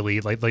gets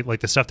really like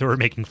the stuff that we're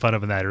making fun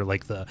of in that are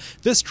like the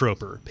this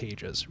troper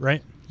pages,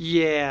 right?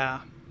 Yeah.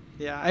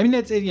 I mean,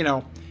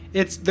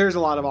 it's there's a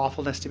lot of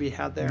awfulness to be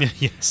had there.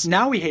 Yes.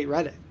 Now we hate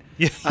Reddit.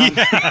 Yeah.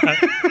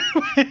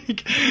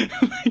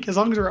 Like as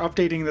long as we're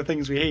updating the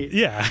things we hate.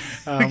 Yeah.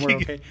 We're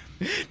okay.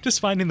 Just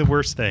finding the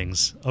worst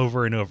things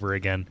over and over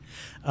again.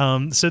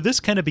 So this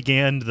kind of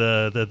began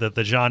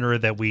the genre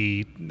that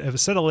we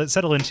settle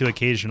into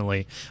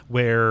occasionally,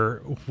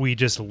 where we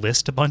just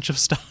list a bunch of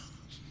stuff.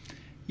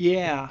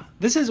 Yeah.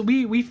 This is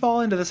we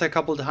fall into this a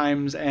couple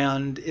times,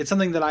 and it's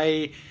something that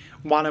I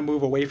want to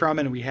move away from,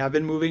 and we have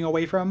been moving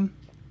away from.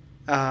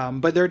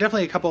 But there are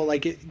definitely a couple,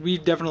 we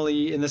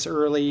definitely, in this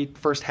early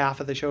first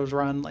half of the show's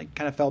run,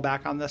 kind of fell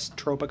back on this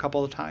trope a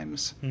couple of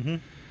times.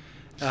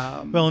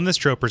 Mm-hmm. Well, in this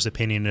troper's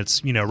opinion,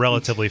 it's,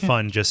 relatively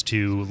fun just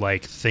to,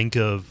 think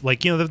of,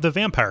 the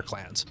vampire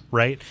clans,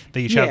 right?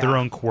 They each have their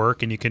own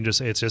quirk, and you can it's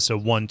just a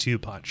 1-2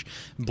 punch.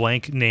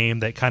 Blank name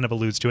that kind of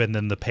alludes to it, and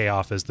then the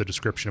payoff is the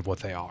description of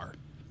what they are.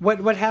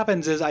 What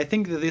happens is I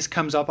think that this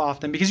comes up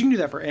often because you can do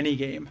that for any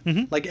game.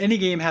 Mm-hmm. Like any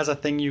game has a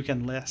thing you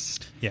can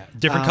list. Yeah,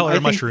 different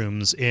color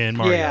mushrooms in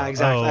Mario. Yeah,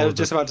 exactly. I was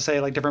just about to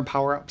say different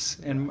power-ups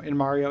in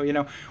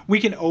Mario. We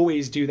can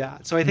always do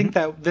that. So I think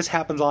that this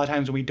happens a lot of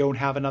times when we don't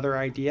have another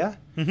idea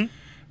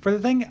for the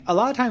thing. A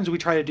lot of times we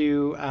try to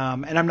do,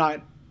 and I'm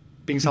not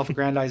being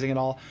self-aggrandizing at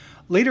all.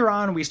 Later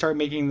on, we start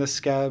making the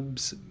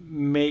scubs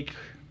make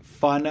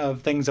fun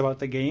of things about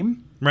the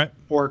game. Right.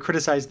 Or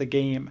criticize the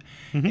game.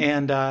 Mm-hmm.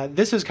 And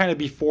this was kind of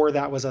before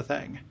that was a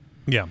thing.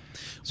 Yeah.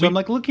 So I'm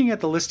looking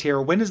at the list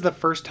here. When is the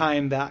first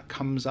time that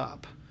comes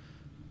up?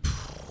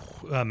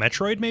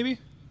 Metroid, maybe?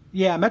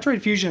 Yeah,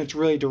 Metroid Fusion, it's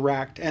really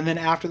direct. And then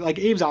after,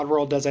 Abe's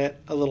Oddworld does it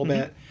a little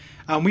bit.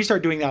 We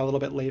start doing that a little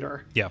bit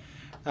later. Yeah.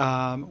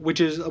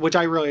 Which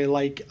I really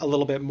like a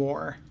little bit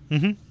more.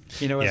 Mm-hmm.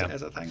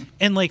 As a thing.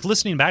 And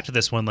listening back to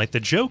this one, the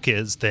joke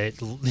is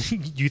that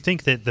you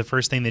think that the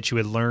first thing that you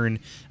would learn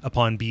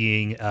upon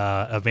being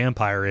a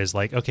vampire is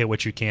okay,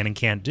 what you can and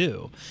can't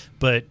do.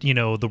 But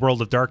the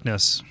world of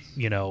darkness,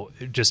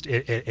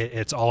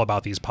 it's all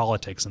about these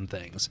politics and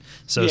things.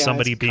 So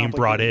somebody being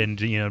brought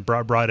in,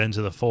 brought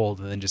into the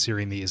fold, and then just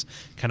hearing these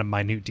kind of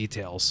minute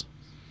details.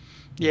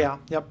 Yeah.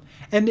 Yep.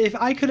 And if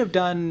I could have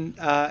done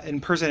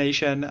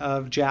impersonation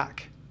of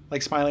Jack,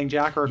 Smiling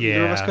Jack, or if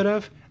either of us could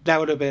have. That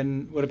would have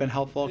been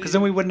helpful because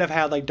then we wouldn't have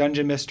had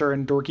Dungeon Mister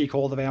and Dorky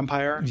Cole the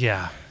Vampire.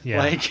 Yeah.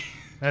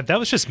 That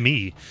was just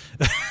me.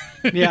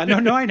 Yeah,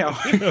 no, I know.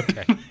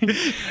 Okay,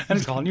 I'm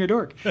just calling you a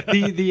dork. Or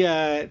you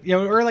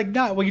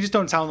just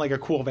don't sound like a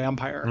cool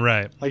vampire,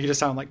 right? You just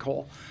sound like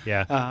Cole.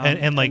 Yeah,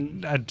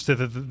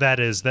 that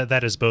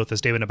is both a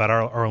statement about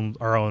our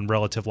own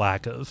relative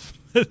lack of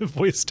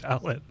voice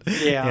talent.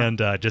 Yeah,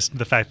 and just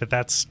the fact that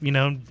that's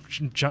John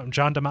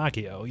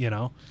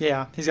DiMaggio.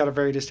 Yeah, he's got a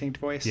very distinct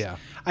voice. Yeah,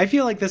 I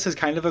feel like this is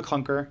kind of a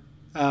clunker.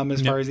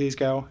 as far as these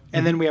go.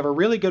 And then we have a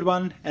really good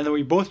one, and then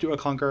we both do a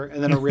clunker,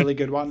 and then a really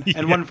good one,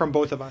 and one from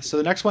both of us. So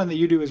the next one that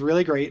you do is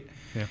really great,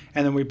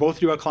 and then we both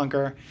do a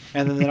clunker,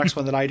 and then the next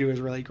one that I do is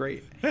really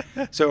great.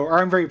 So, or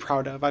I'm very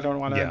proud of. I don't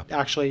want to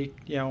actually,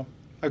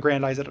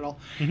 aggrandize it at all.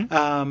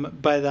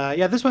 But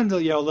this one's a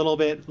little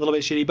bit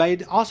shitty.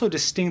 But I also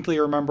distinctly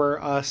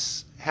remember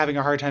us having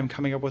a hard time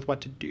coming up with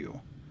what to do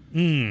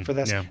for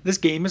this. Yeah. This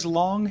game is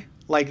long.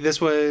 Like,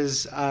 this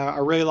was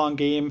a really long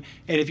game,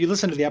 and if you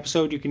listen to the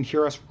episode, you can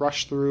hear us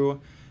rush through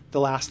the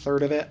last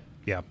third of it.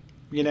 Yeah.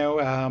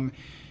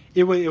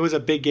 It was a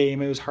big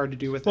game. It was hard to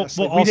do with this.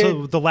 Well,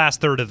 also, the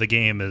last third of the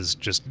game is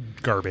just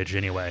garbage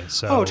anyway.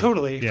 So. Oh,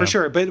 totally, for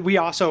sure. But we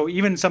also,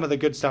 even some of the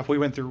good stuff, we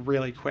went through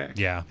really quick.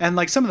 Yeah. And,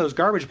 like, some of those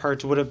garbage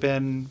parts would have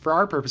been, for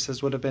our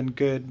purposes, would have been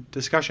good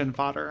discussion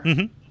fodder.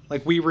 Mm-hmm.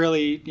 Like, we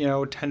really,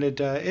 tended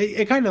to...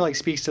 It kind of, like,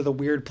 speaks to the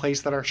weird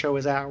place that our show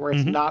is at, where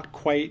it's not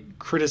quite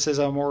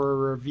criticism or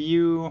a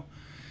review.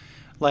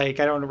 Like,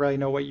 I don't really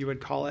know what you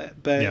would call it.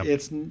 But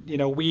it's,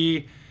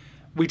 we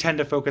tend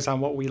to focus on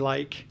what we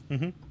like.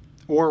 Mm-hmm.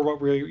 Or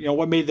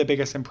what made the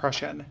biggest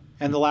impression.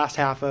 And the last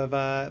half of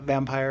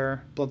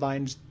Vampire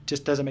Bloodlines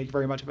just doesn't make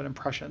very much of an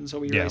impression, so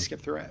we really skip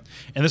through it.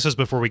 And this was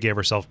before we gave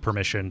ourselves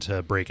permission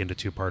to break into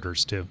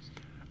two-parters, too.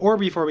 Or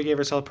before we gave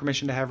ourselves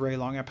permission to have really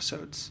long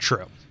episodes.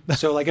 True.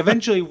 So, like,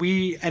 eventually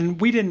we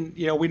didn't,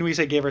 when we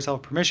say gave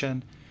ourselves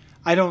permission,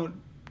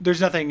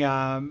 there's nothing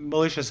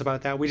malicious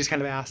about that. We just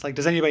kind of asked, like,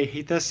 does anybody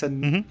hate this?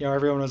 And,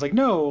 everyone was like,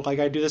 no, like,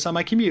 I do this on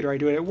my commute, or I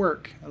do it at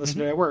work. I listen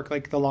to it at work.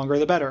 Like, the longer,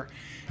 the better.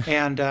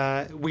 And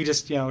we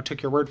just,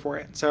 took your word for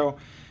it. So,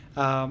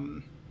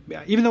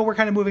 even though we're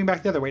kind of moving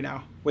back the other way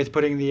now with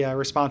putting the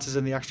responses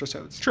in the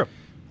extrasodes. True.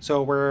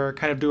 So we're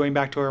kind of doing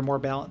back to a more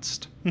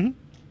balanced thing.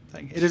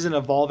 It is an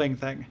evolving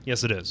thing.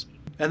 Yes, it is.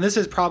 And this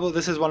is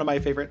one of my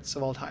favorites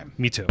of all time.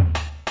 Me too.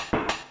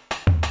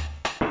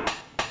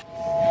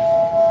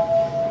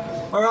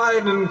 All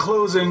right, in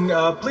closing,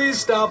 please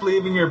stop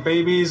leaving your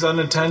babies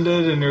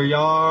unattended in your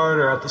yard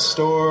or at the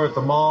store, at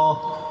the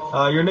mall.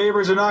 Your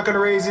neighbors are not going to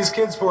raise these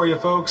kids for you,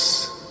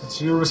 folks.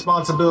 It's your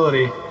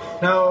responsibility.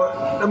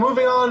 Now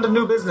moving on to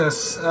new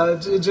business.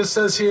 It just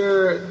says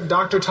here,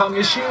 Dr. Tongue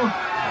issue.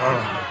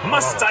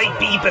 Must I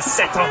be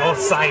beset on all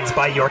sides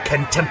by your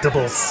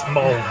contemptible,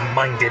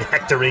 small-minded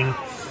hectoring?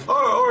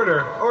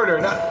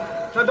 Order.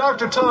 Now,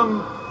 Dr.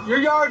 Tongue, your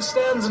yard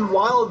stands in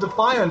wild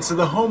defiance of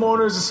the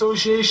Homeowners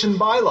Association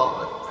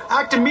bylaw.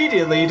 Act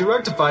immediately to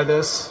rectify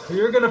this, or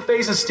you're going to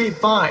face a steep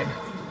fine.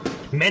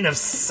 Men of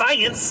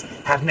science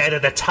have neither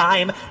the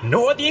time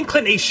nor the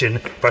inclination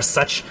for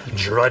such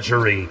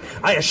drudgery.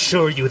 I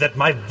assure you that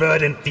my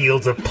verdant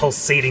fields of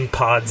pulsating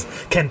pods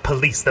can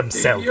police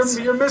themselves.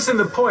 You're missing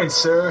the point,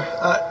 sir.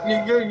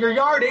 Your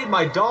yard ate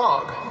my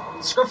dog.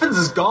 Scruffins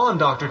is gone,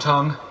 Dr.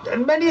 Tongue,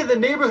 and many of the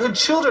neighborhood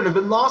children have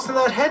been lost in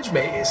that hedge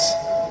maze.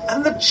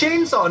 And the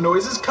chainsaw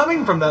noises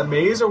coming from that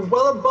maze are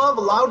well above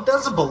allowed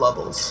decibel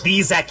levels.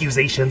 These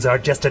accusations are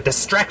just a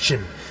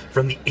distraction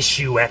from the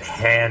issue at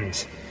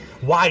hand.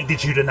 Why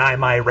did you deny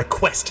my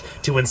request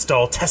to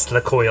install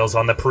Tesla coils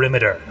on the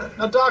perimeter?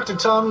 Now, Dr.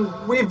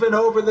 Tongue, we've been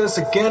over this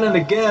again and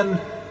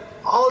again.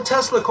 All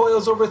Tesla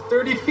coils over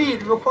 30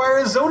 feet require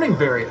a zoning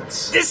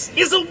variance. This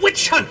is a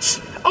witch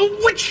hunt! A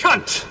witch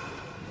hunt!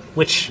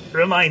 Which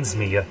reminds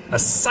me, a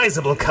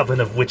sizable coven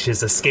of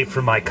witches escaped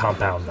from my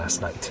compound last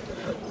night.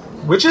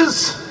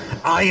 Witches?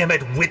 I am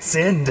at wit's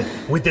end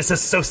with this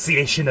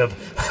association of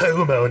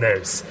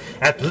homeowners.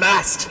 At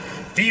last,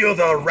 feel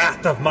the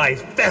wrath of my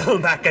fell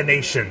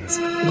machinations.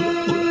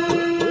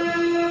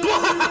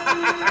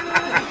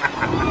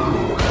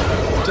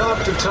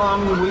 Dr.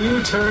 Tongue, will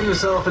you turn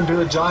yourself into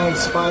a giant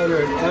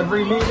spider at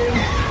every meeting?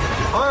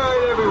 All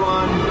right,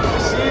 everyone.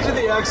 See to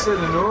the exit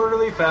in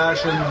orderly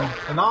fashion,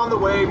 and on the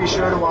way, be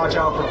sure to watch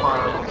out for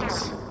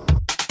fireworks.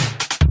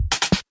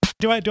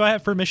 Do I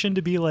have permission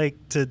to be like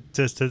to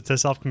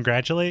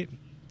self-congratulate?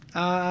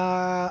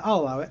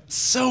 I'll allow it.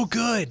 So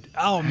good.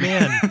 Oh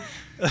man.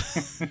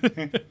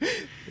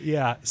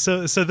 Yeah.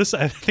 So this,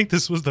 I think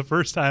this was the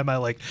first time I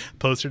like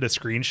posted a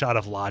screenshot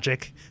of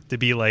Logic to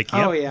be like,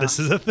 yep, this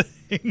is a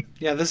thing.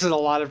 Yeah, this is a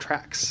lot of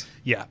tracks.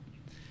 Yeah.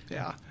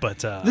 Yeah. But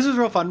this is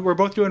real fun. We're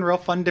both doing real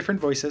fun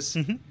different voices.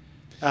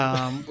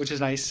 Which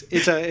is nice.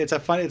 It's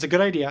a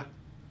good idea.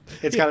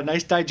 It's got a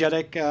nice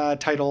diegetic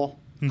title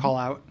call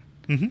out.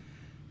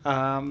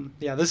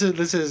 This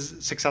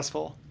is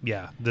successful.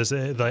 Yeah,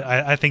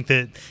 I think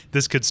that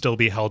this could still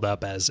be held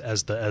up as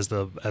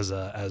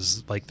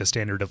like the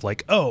standard of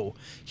like, oh,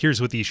 here's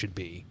what these should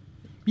be.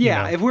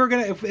 Yeah,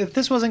 if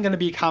this wasn't gonna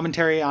be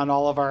commentary on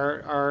all of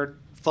our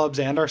flubs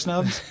and our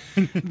snubs,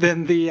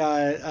 then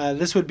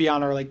this would be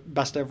on our like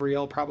best of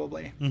reel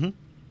probably.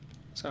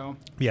 So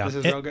yeah, this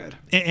is real good.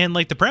 And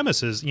like the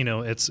premise is,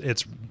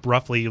 it's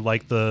roughly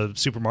like the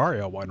Super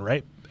Mario one,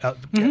 right?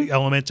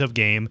 Element of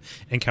game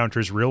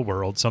encounters real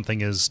world,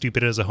 something as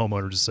stupid as a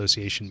homeowners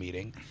association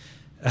meeting.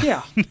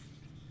 Yeah.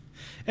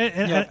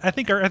 and I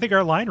think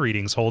our line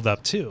readings hold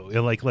up too.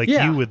 Like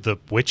you with the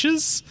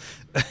witches.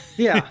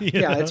 Yeah.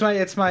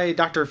 It's my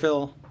Dr.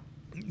 Phil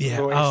Yeah.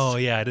 voice. Oh,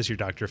 yeah. It is your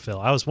Dr. Phil.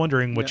 I was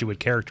wondering what you would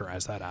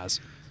characterize that as.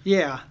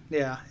 Yeah.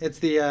 It's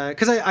the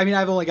because I mean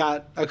I've only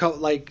got a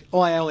couple I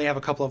only have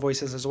a couple of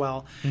voices as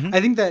well. I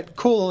think that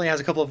Cole only has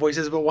a couple of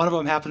voices, but one of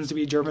them happens to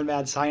be German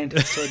mad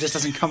scientist, so it just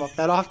doesn't come up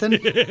that often.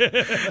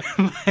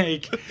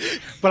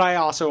 But I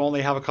also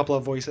only have a couple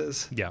of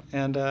voices. Yeah,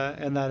 and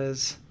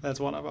that's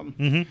one of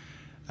them.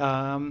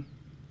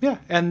 Yeah,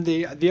 and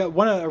the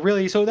one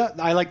really that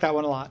I like that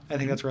one a lot. I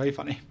think that's really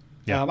funny.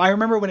 Yeah, I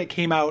remember when it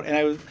came out, and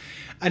I was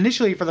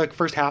initially for the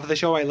first half of the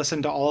show I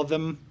listened to all of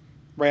them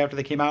right after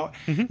they came out.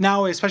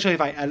 Now, especially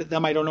if I edit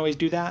them, I don't always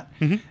do that.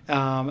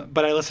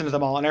 But I listen to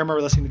them all, and I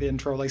remember listening to the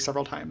intro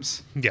several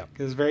times. Yeah,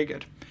 it was very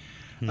good.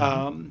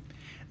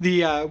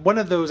 The one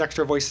of those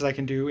extra voices I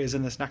can do is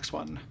in this next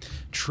one.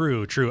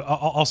 True.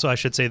 Also, I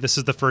should say this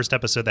is the first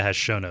episode that has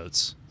show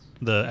notes.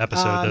 The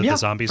episode, the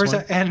zombies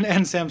one, and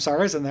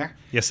Samsara's in there.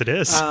 Yes, it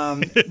is.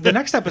 The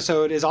next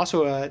episode is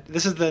also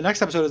the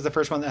next episode is the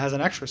first one that has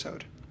an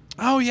extra-sode.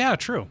 Oh yeah,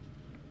 true.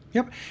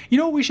 Yep. You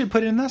know what we should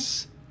put in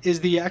this is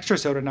the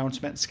extra-sode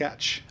announcement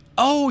sketch.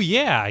 Oh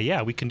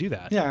yeah, we can do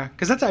that. Yeah,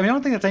 because I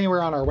don't think that's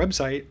anywhere on our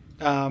website,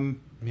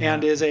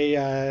 and is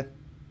a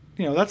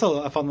that's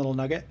a fun little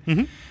nugget.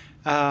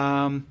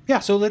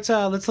 So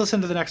let's listen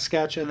to the next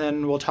sketch, and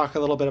then we'll talk a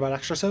little bit about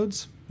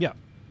extra-sodes. Yeah.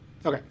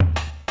 Okay.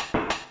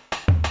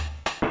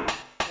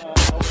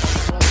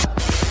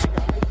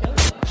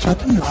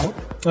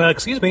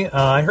 Excuse me,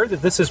 I heard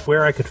that this is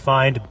where I could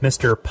find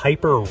Mr.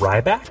 Piper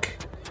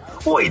Ryback.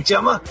 Wait,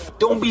 Gemma,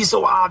 don't be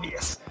so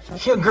obvious.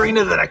 You're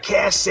greener than a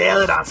cash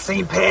salad on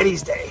St.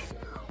 Patty's Day.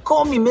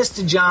 Call me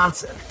Mr.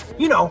 Johnson.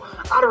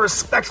 Out of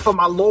respect for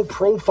my low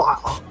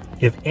profile.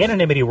 If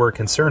anonymity were a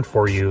concern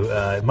for you,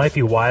 it might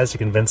be wise to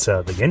convince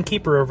the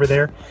innkeeper over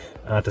there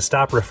to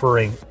stop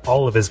referring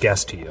all of his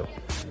guests to you.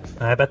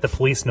 I bet the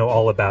police know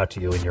all about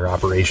you and your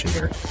operation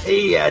here.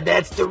 Hey,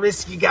 that's the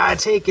risk you gotta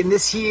take in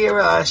this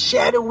here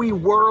shadowy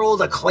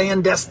world of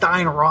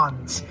clandestine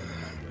runs.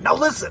 Now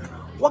listen,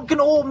 what can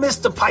old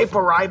Mr.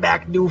 Piper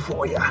Ryback do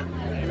for you?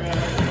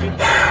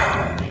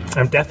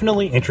 I'm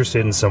definitely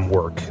interested in some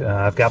work.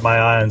 I've got my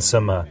eye on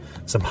some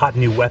hot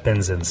new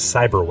weapons and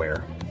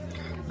cyberware.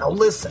 Now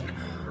listen,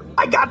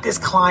 I got this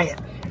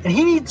client, and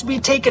he needs to be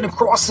taken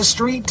across the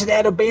street to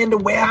that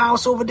abandoned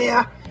warehouse over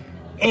there.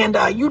 And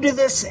you do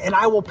this, and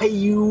I will pay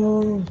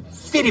you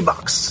 $50.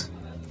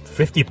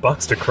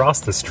 $50 to cross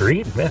the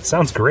street? That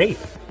sounds great.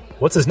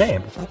 What's his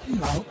name?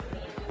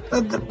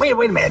 Wait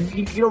a minute.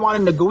 You don't want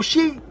to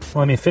negotiate?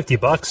 Well, I mean,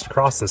 $50 to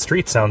cross the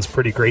street sounds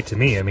pretty great to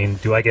me. I mean,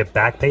 do I get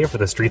back pay for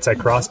the streets I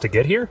crossed to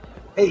get here?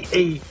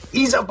 Hey,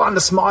 ease up on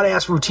the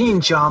smart-ass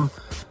routine, chum.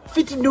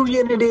 50 new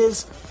yen it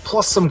is,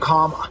 plus some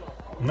karma.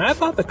 I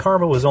thought the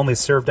karma was only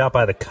served out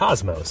by the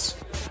Cosmos.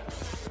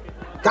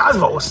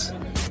 Cosmos?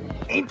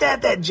 Ain't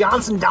that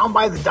Johnson down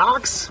by the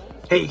docks?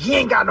 Hey, he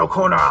ain't got no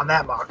corner on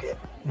that market.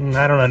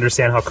 I don't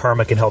understand how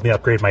karma can help me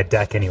upgrade my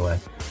deck anyway.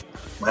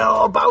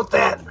 Well, about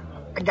that,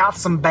 I got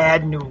some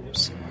bad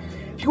news.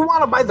 If you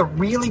want to buy the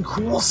really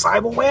cool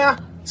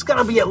cyberware, it's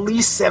gonna be at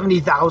least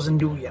 70,000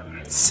 new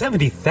yen.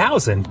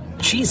 70,000?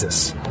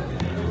 Jesus.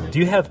 Do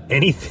you have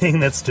anything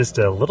that's just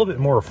a little bit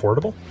more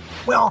affordable?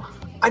 Well,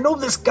 I know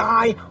this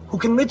guy who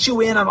can let you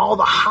in on all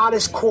the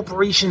hottest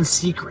corporation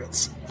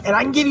secrets. And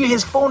I can give you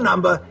his phone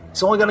number.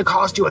 It's only going to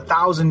cost you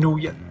 1,000 new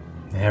yen.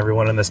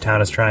 Everyone in this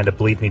town is trying to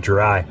bleed me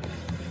dry.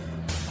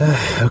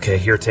 Okay,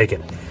 here, take it.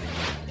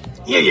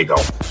 Here you go.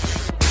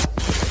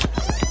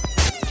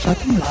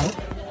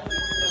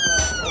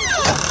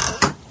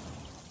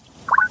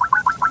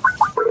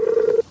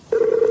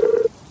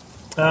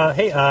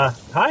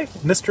 Hi,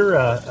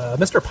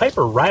 Mr.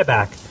 Piper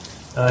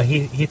Ryback.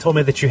 He told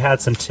me that you had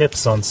some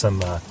tips on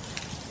some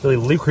really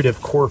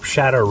lucrative corp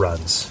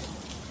Shadowruns.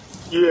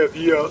 Yeah,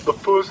 the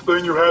first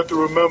thing you have to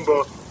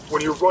remember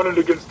when you're running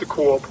against the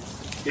corp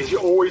is you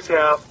always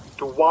have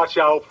to watch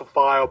out for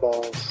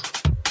fireballs.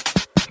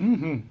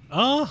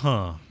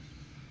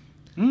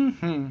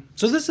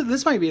 So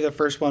this might be the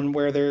first one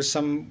where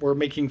we're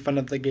making fun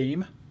of the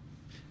game.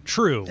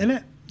 True. In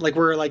it,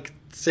 we're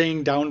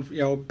saying down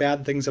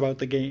bad things about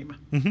the game.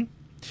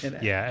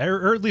 Yeah,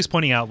 or at least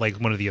pointing out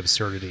one of the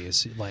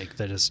absurdities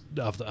that is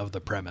of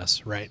the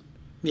premise, right?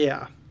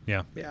 Yeah.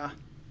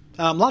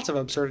 Lots of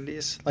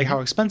absurdities,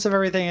 how expensive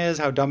everything is,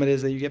 how dumb it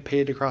is that you get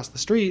paid to cross the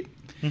street,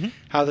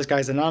 how this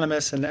guy's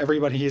anonymous and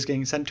everybody is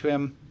getting sent to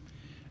him.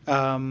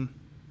 Piper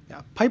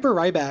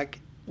Ryback.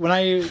 When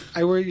I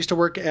used to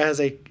work as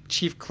a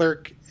chief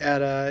clerk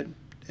at a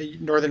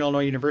Northern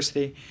Illinois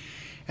University,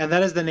 and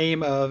that is the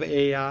name of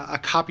a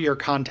copier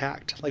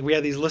contact. We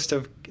had these list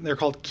of, they're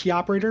called key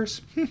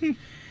operators,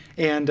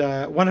 and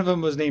one of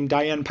them was named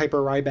Diane Piper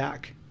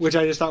Ryback, which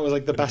I just thought was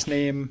the best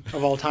name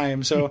of all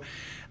time. So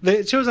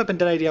it shows up in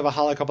Dead Idea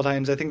Valhalla a couple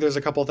times. I think there's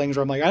a couple things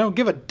where I'm I don't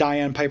give a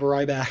Diane Piper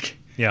Ryback.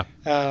 Yeah.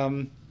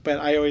 But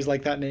I always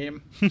like that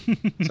name.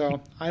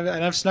 So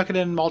I've snuck it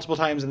in multiple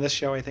times in this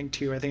show, I think,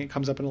 too. I think it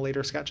comes up in a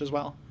later sketch as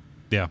well.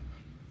 Yeah.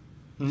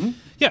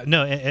 Yeah,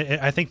 no,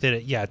 I think that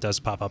it does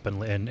pop up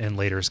in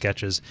later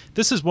sketches.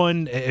 This is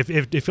one. If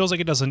it feels like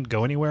it doesn't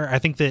go anywhere, I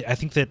think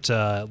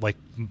that like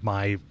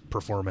my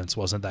performance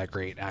wasn't that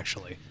great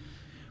actually.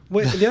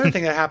 Well, the other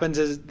thing that happens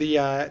is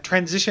the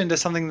transition to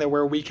something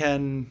where we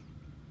can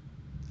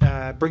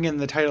bring in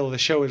the title of the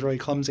show is really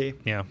clumsy.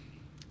 Yeah.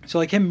 So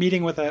like him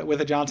meeting with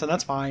a Johnson,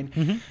 that's fine.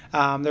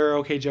 Mm-hmm. There are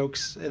okay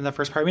jokes in the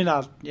first part. I mean,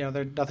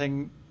 there's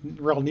nothing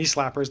real knee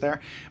slappers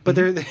there, but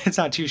it's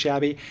not too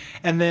shabby.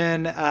 And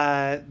then,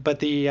 but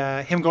the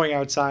him going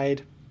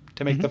outside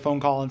to make the phone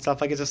call and stuff,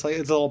 like it's a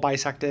little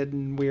bisected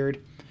and weird.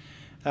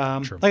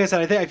 Sure. Like I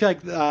said, I feel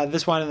like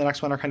this one and the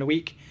next one are kind of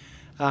weak,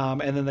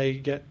 and then they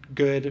get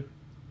good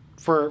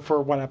for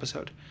one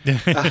episode.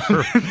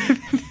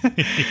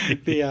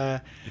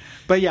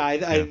 But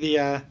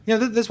yeah,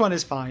 this one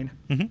is fine.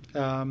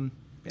 Mm-hmm.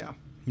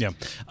 Yeah.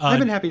 I've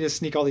been happy to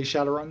sneak all these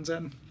Shadowruns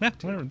in. Yeah,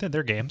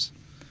 they're games.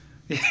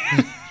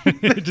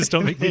 They just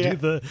don't make me do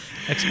the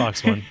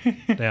Xbox one.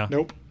 Yeah.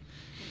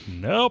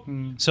 Nope.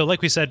 So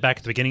like we said back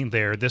at the beginning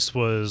there, this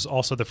was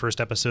also the first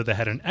episode that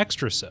had an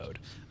extra-sode,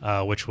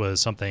 which was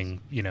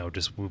something,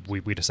 just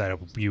we decided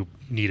you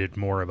needed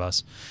more of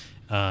us.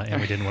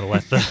 And we didn't want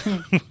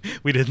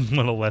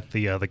to let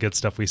the good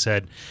stuff we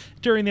said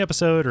during the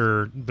episode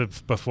or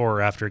before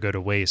or after go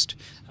to waste.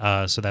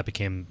 So that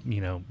became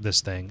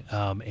this thing.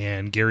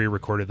 And Gary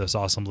recorded this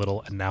awesome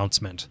little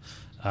announcement,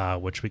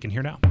 which we can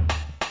hear now.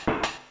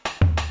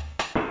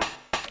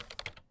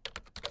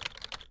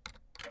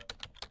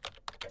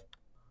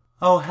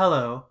 Oh,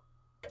 hello.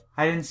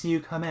 I didn't see you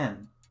come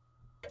in.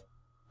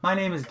 My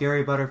name is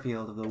Gary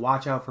Butterfield of the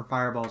Watch Out for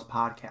Fireballs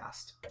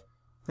podcast.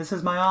 This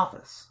is my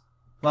office.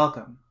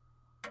 Welcome.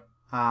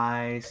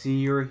 I see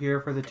you're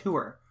here for the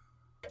tour.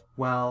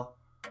 Well,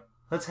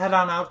 let's head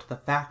on out to the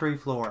factory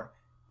floor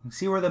and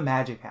see where the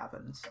magic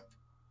happens.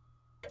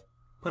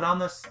 Put on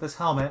this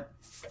helmet,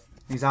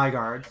 these eye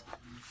guards.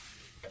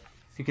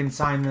 If you can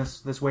sign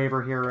this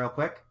waiver here real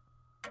quick.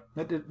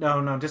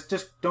 No,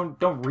 just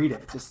don't read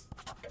it. Just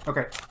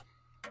okay.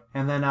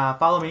 And then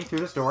follow me through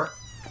this door.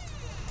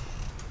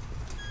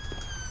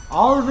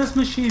 All of this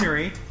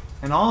machinery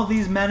and all of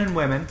these men and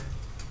women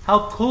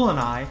help Cole and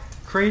I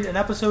create an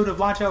episode of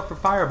Watch Out for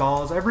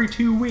Fireballs every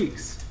 2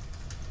 weeks.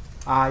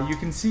 You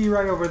can see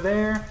right over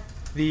there,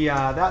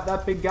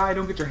 that big guy.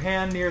 Don't get your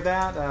hand near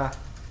that.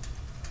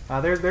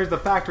 There's the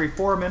factory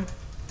foreman,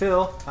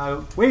 Phil.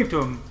 Wave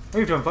to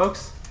him,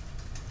 folks.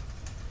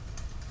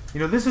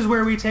 This is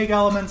where we take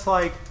elements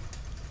like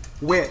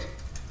wit,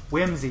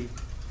 whimsy,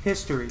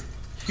 history,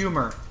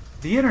 humor,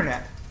 the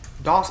internet,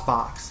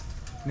 DOSBox,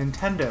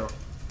 Nintendo,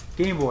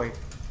 Game Boy,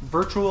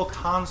 virtual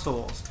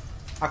consoles,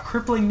 a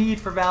crippling need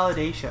for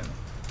validation,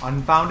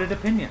 unfounded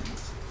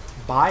opinions,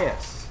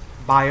 bias,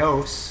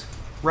 BIOS,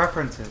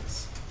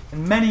 references,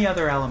 and many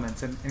other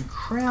elements, and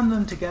cram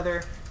them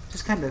together,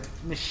 just kind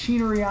of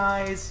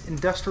machinery-eyes,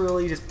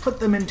 industrially, just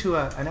put them into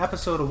an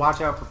episode of Watch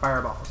Out for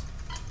Fireballs.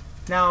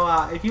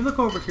 Now, if you look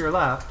over to your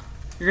left,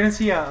 you're going to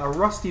see a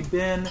rusty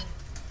bin.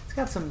 It's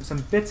got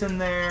some bits in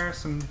there,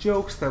 some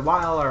jokes that,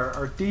 while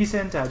are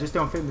decent, just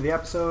don't fit into the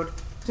episode.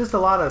 Just a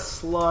lot of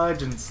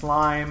sludge and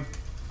slime,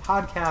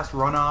 podcast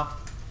runoff.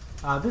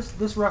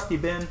 This rusty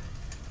bin,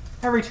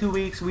 every 2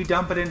 weeks we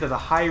dump it into the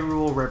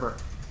Hyrule River.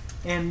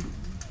 And,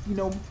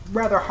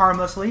 rather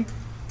harmlessly,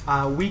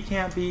 we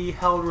can't be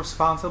held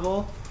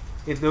responsible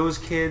if those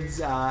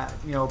kids,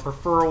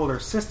 prefer older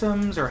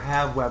systems or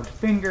have webbed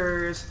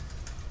fingers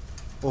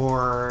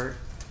or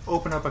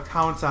open up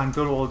accounts on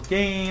good old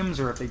games,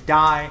 or if they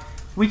die.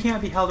 We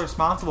can't be held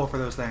responsible for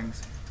those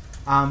things.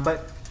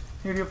 But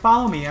if you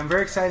follow me, I'm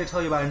very excited to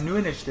tell you about a new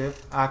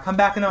initiative. Come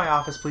back into my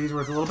office, please,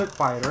 where it's a little bit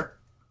quieter.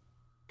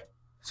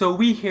 So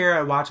we here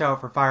at Watch Out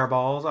for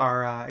Fireballs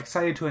are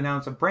excited to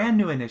announce a brand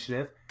new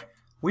initiative.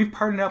 We've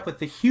partnered up with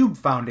the Hube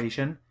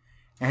Foundation,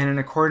 and in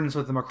accordance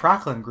with the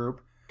McCracklin Group,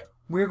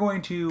 we're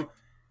going to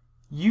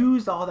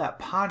use all that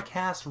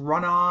podcast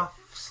runoff,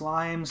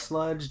 slime,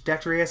 sludge,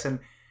 detritus, and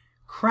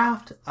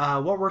craft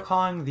what we're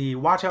calling the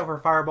Watch Out for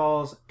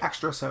Fireballs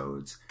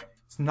Extrasodes.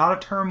 It's not a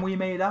term we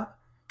made up,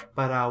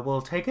 but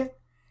we'll take it.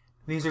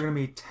 These are going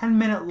to be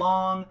 10-minute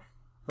long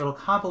little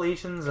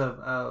compilations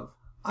of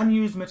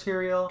unused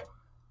material,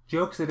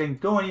 jokes that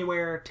didn't go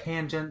anywhere,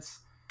 tangents,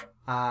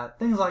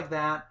 things like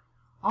that.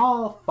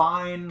 All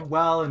fine,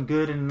 well, and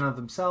good in and of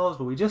themselves,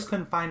 but we just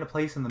couldn't find a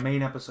place in the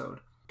main episode.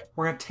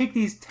 We're going to take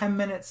these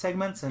 10-minute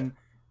segments and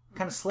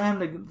kind of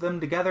slam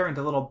them together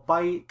into little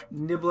bite,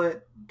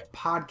 niblet,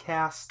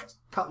 podcast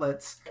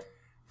cutlets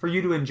for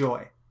you to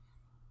enjoy.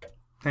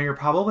 Now you're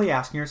probably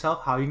asking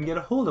yourself how you can get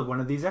a hold of one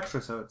of these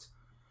extrasodes.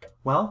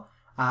 Well,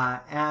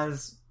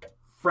 as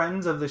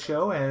friends of the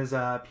show, as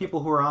people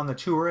who are on the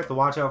tour at the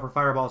Watch Out for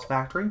Fireballs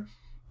factory,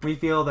 we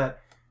feel that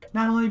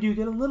not only do you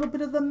get a little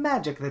bit of the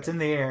magic that's in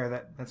the air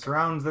that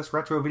surrounds this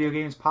Retro Video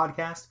Games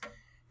podcast,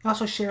 you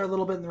also share a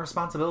little bit in the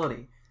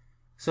responsibility.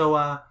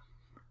 So,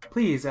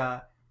 please,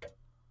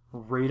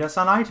 rate us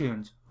on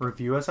iTunes,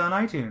 review us on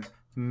iTunes,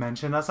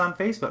 mention us on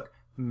Facebook,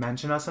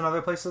 mention us on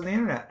other places on the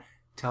internet.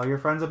 Tell your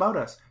friends about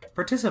us.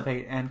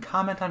 Participate and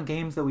comment on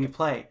games that we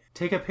play.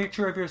 Take a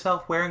picture of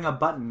yourself wearing a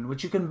button,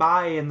 which you can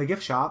buy in the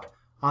gift shop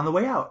on the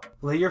way out.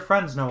 Let your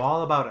friends know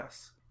all about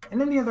us.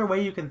 And any other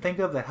way you can think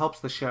of that helps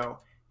the show.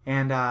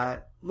 And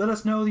let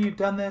us know that you've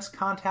done this,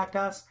 contact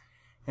us,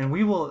 and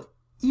we will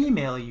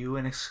email you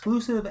an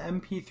exclusive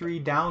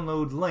MP3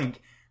 download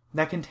link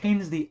that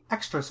contains the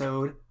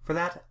extrasode for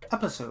that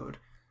episode.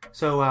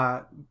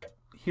 So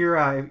here,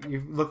 if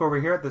you look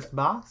over here at this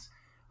box,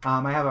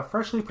 I have a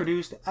freshly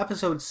produced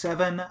episode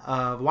 7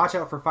 of Watch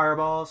Out for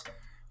Fireballs.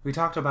 We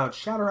talked about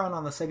Shadowrun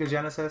on the Sega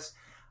Genesis.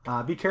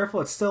 Be careful,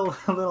 it's still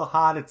a little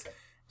hot. It's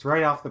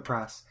right off the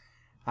press.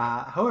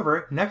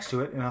 However, next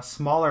to it, in a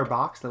smaller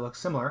box that looks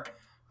similar,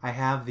 I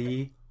have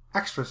the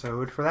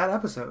extrasode for that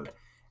episode.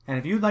 And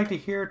if you'd like to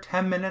hear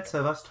 10 minutes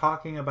of us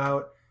talking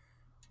about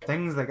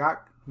things that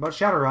got about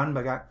Shadowrun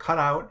but got cut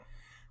out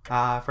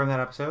from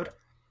that episode,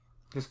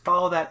 just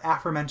follow that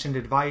aforementioned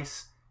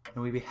advice,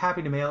 and we'd be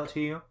happy to mail it to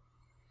you.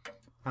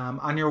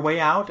 On your way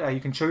out, you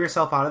can show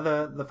yourself out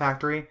of the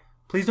factory.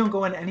 Please don't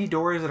go in any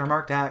doors that are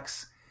marked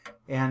X,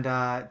 and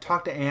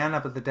talk to Anne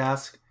up at the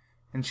desk,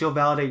 and she'll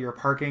validate your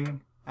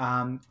parking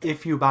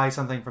if you buy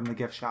something from the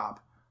gift shop.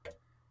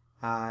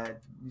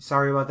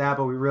 Sorry about that,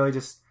 but we really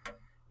just,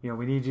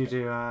 we need you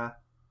to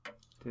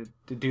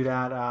do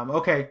that.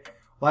 Okay,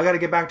 well, I got to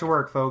get back to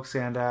work, folks,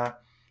 and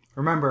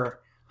remember,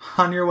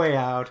 on your way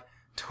out,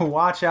 to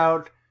watch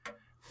out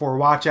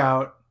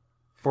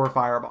for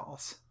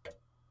fireballs.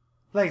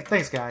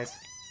 Thanks, guys.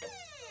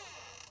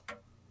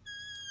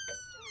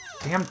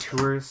 Damn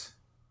tours.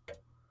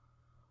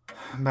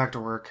 I'm back to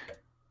work.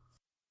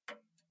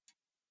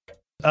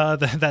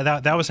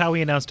 That was how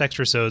we announced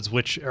extrasodes,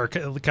 which are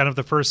kind of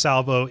the first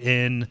salvo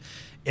in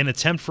an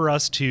attempt for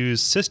us to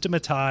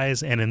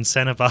systematize and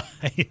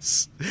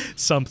incentivize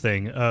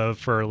something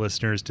for our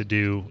listeners to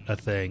do a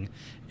thing.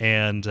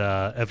 And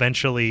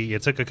eventually,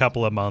 it took a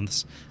couple of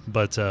months,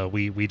 but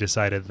we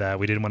decided that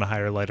we didn't want to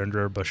hire light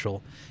under a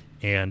bushel,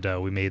 and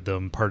we made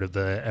them part of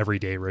the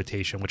everyday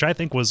rotation, which I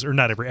think was, or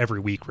not every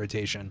week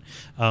rotation,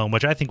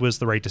 which I think was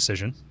the right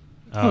decision.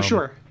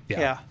 Sure.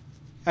 Yeah.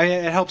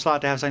 It helps a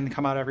lot to have something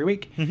come out every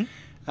week.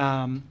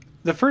 Mm-hmm.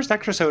 The first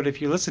extrasode, if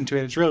you listen to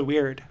it, it's really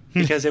weird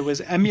because it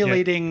was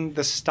emulating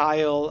the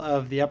style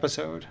of the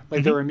episode.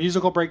 Like there were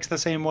musical breaks the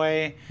same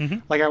way. Mm-hmm.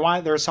 Like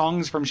there were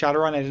songs from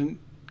Shadowrun I didn't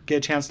get a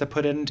chance to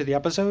put into the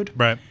episode.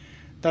 Right.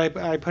 That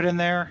I put in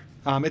there.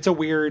 It's a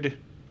weird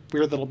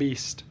little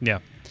beast. Yeah.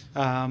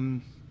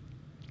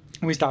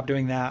 We stopped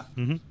doing that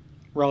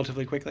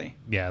relatively quickly.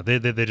 Yeah,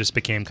 they just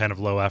became kind of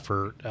low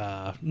effort.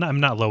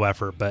 Not low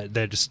effort, but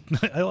they just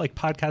I like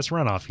podcast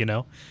runoff,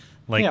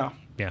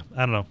 Yeah, I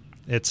don't know.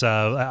 It's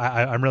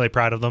I'm really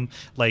proud of them.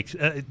 Like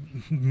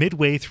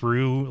midway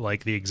through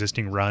like the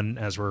existing run,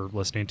 as we're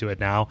listening to it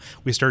now,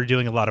 we started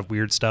doing a lot of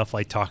weird stuff,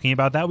 like talking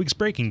about that week's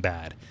Breaking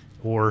Bad,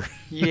 or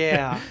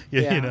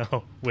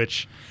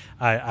which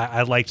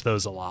I liked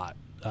those a lot.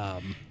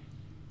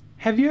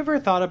 Have you ever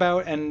thought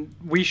about, and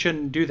we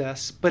shouldn't do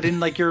this, but in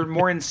like your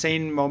more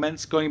insane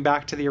moments, going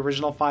back to the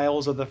original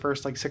files of the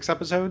first like 6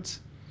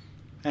 episodes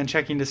and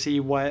checking to see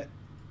what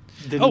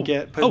didn't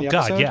get put in the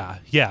episode? Oh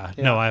God, yeah.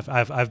 No,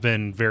 I've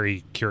been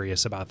very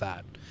curious about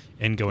that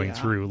and going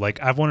through.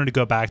 Like I've wanted to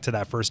go back to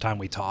that first time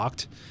we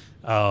talked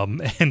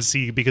and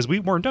see, because we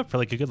warmed up for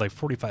like a good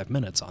 45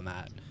 minutes on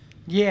that.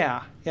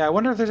 Yeah. I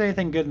wonder if there's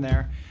anything good in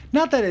there.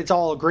 Not that it's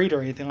all great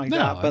or anything like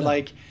that, but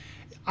like.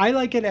 I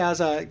like it as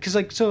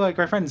because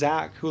my friend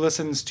Zach,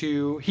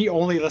 he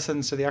only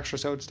listens to the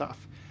extrasode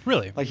stuff.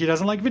 Really? Like he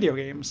doesn't like video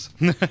games.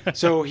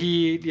 So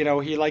he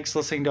likes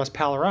listening to us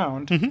pal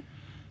around.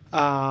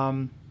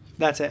 Mm-hmm.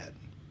 That's it,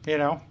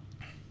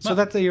 So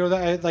that's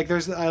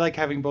I like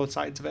having both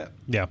sides of it.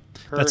 Yeah.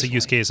 Personally. That's a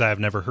use case I've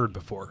never heard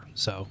before.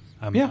 So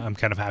I'm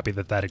kind of happy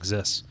that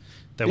exists.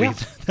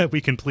 That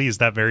we can please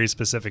that very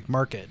specific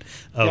market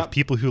of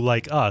people who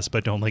like us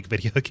but don't like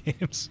video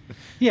games.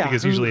 Yeah,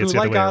 because usually it's the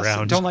other way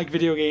around. Don't like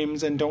video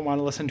games and don't want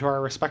to listen to our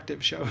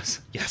respective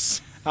shows.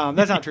 Yes,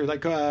 that's not true.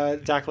 Like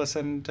Zach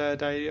listened to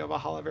Day of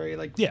Valhalla very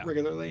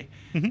regularly,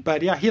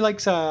 but he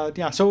likes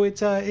So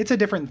it's a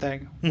different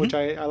thing, which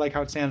I like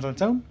how it stands on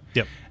its own.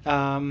 Yep.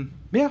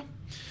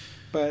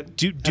 But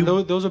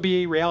those will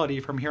be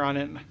reality from here on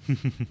in.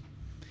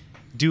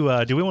 Do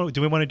we want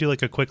to do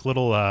like a quick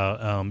little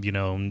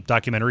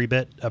documentary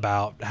bit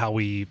about how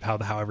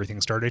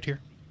everything started here?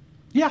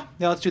 Yeah,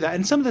 let's do that.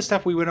 And some of the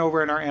stuff we went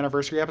over in our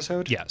anniversary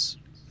episode. Yes.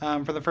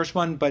 For the first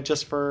one, but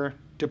just to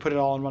put it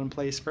all in one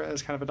place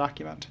as kind of a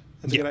document.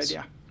 That's a good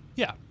idea.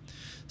 Yeah.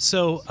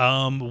 So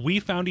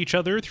we found each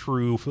other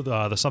through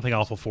the Something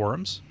Awful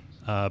forums.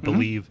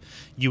 Believe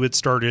you had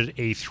started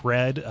a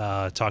thread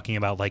talking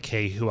about like,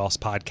 hey, who else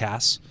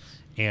podcasts?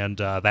 And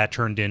that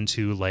turned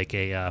into like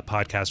a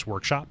podcast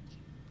workshop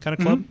kind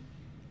of club.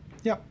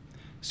 Yep.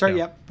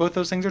 Both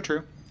those things are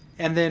true.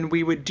 And then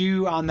we would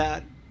do on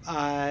that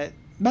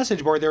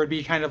message board, there would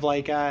be kind of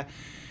like agree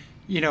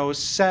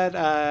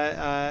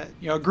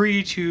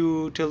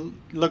to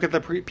look at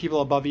the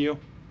people above you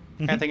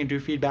kind of thing and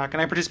do feedback.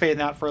 And I participated in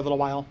that for a little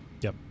while.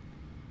 Yep.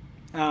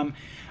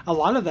 A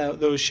lot of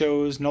those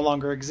shows no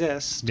longer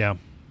exist. Yeah.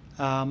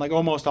 Like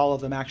almost all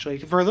of them, actually.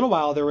 For a little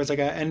while, there was like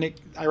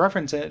I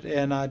reference it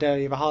in Dead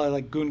Idea Valhalla,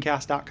 like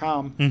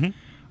gooncast.com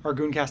or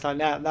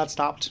gooncast.net, and that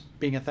stopped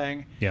being a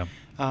thing. Yeah.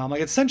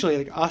 Like it's essentially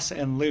like us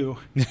and Lou,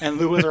 and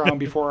Lou was around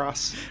before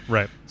us.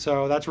 Right.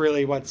 So that's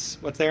really what's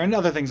there, and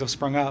other things have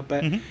sprung up.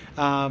 But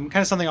kind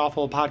of something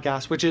awful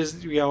podcast, which is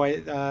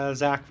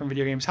Zach from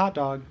Video Games Hot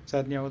Dog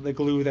said the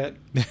glue that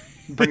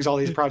brings all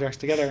these projects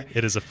together.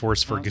 It is a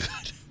force for good.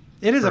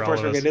 It is a force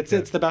for good.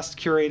 It's the best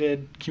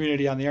curated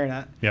community on the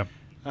internet. Yeah.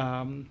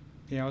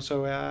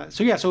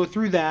 So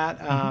through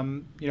that,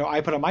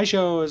 I put up my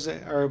shows,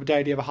 or Dead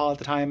Idea Valhalla at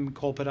the time.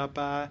 Cole put up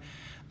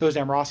Those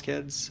Damn Ross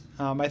Kids.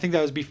 I think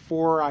that was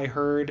before I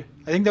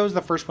think that was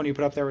the first one you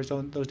put up there was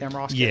Those Damn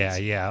Ross Kids.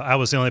 Yeah. I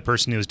was the only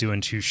person who was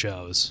doing 2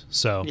 shows.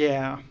 So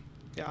yeah.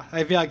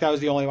 I feel like that was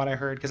the only one I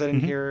heard because I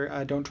didn't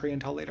hear Don't Tree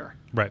until later.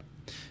 Right.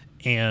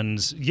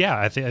 And yeah,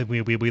 I think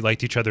we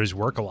liked each other's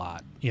work a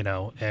lot,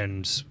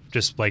 and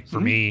just like for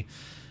me,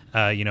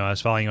 I was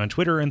following you on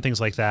Twitter and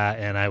things like that,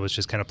 and I was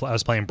just I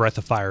was playing Breath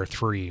of Fire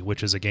 3,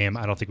 which is a game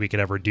I don't think we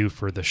could ever do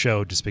for the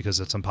show just because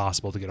it's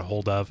impossible to get a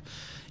hold of.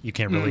 You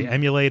can't really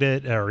emulate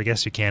it, or I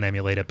guess you can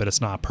emulate it, but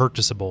it's not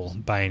purchasable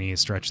by any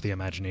stretch of the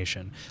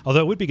imagination. Although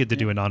it would be good to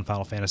do a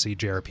non-Final Fantasy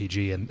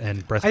JRPG,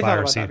 and Breath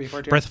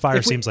of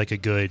Fire seems like a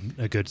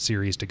good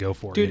series to go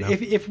for. Dude,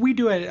 if we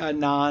do a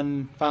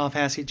non-Final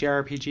Fantasy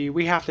JRPG,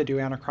 we have to do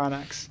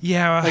Anachronix.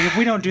 Yeah. Like if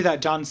we don't do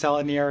that, John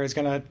Selenier is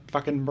gonna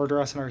fucking murder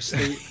us in our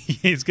sleep.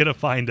 He's gonna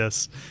find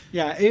us.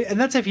 Yeah, and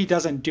that's if he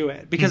doesn't do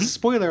it. Because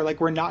spoiler,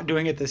 like we're not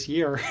doing it this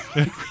year.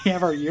 We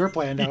have our year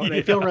planned out, and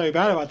I feel really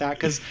bad about that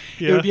because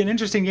it would be an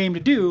interesting game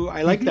to do.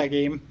 I like that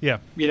game. Yeah.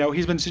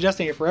 He's been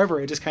suggesting it forever.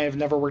 It just kind of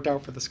never worked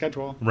out for the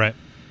schedule. Right.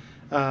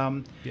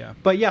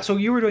 But yeah, so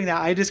you were doing that.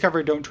 I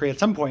discovered Don't Tree at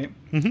some point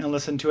and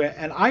listened to it.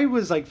 And I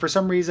was like, for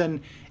some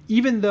reason,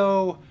 even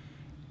though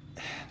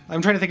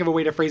I'm trying to think of a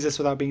way to phrase this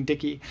without being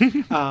dicky,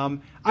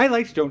 I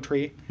liked Don't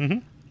Tree.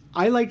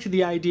 I liked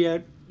the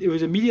idea. It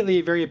was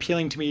immediately very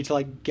appealing to me to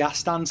like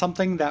guest on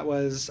something that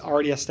was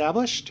already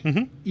established,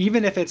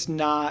 even if it's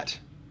not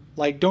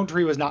like Don't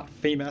Tree was not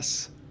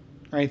famous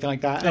or anything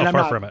like that. And I'm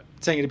far not from it.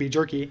 saying it to be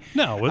jerky.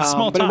 No, it was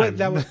small but time.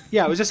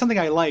 It was just something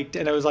I liked,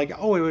 and it was like, it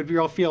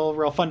would feel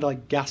real fun to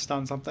like guest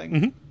on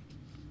something.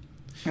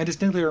 I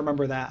distinctly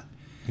remember that.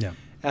 Yeah.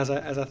 As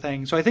a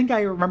thing. So I think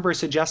I remember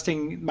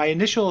my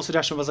initial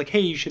suggestion was like,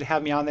 hey, you should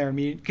have me on there and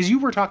meet, because you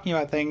were talking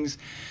about things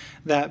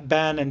that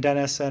Ben and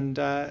Dennis and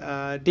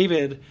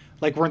David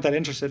like weren't that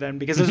interested in,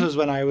 because this was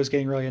when I was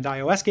getting really into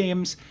iOS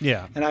games.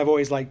 Yeah. And I've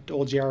always liked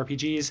old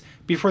JRPGs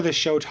before this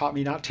show taught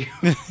me not to.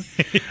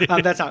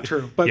 That's not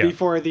true. But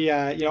before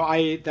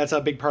that's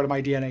a big part of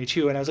my DNA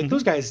too. And I was like,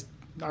 those guys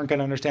aren't going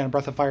to understand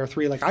Breath of Fire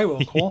 3 like I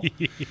will, Cole.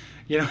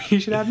 You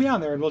should have me on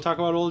there and we'll talk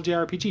about old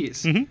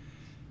JRPGs.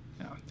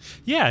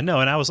 Yeah, no,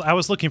 and I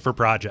was looking for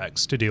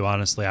projects to do,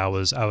 honestly. I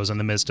was in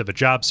the midst of a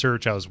job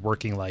search. I was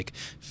working like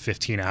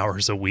 15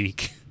 hours a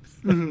week.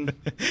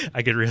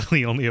 I could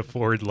really only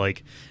afford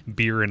like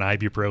beer and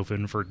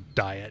ibuprofen for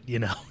diet,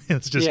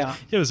 It's just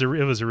it was a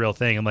real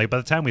thing. And like by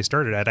the time we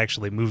started, I'd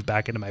actually moved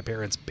back into my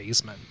parents'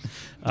 basement.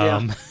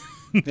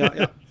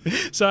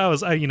 So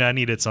I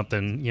needed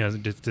something,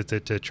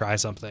 to try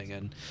something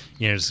and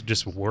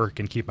just work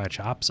and keep my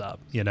chops up,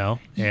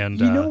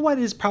 And what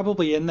is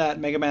probably in that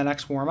Mega Man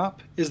X warm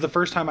up is the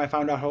first time I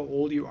found out how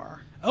old you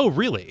are. Oh,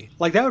 really?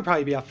 Like that would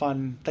probably be a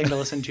fun thing to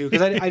listen to,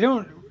 because I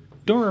don't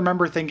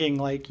remember thinking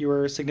like you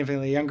were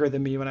significantly younger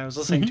than me when I was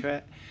listening to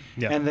it.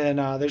 Yeah. And then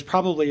there's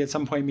probably at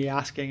some point me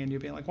asking and you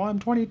being like, well, I'm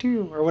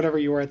 22 or whatever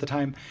you were at the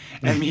time.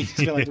 And me just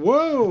being like,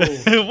 whoa.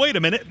 Wait a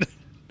minute.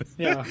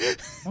 Yeah.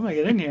 I'm going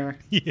to get in here.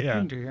 Yeah. Get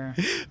into here.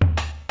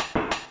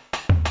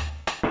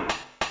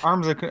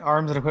 Arms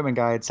and Equipment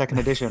Guide, 2nd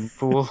edition,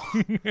 fool.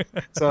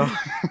 So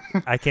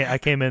I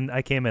came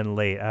in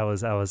late. I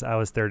was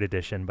 3rd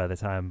edition by the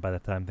time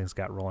things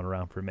got rolling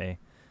around for me.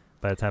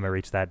 By the time I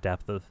reached that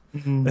depth of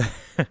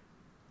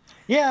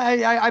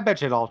Yeah, I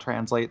bet you it all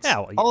translates.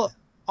 Yeah,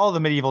 all the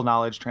medieval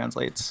knowledge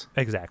translates.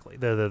 Exactly.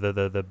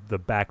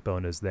 The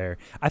backbone is there.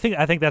 I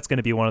think that's going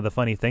to be one of the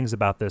funny things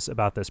about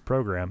this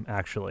program,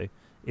 actually,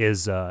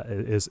 is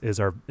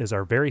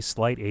our very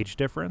slight age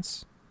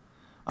difference.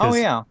 Oh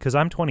yeah, because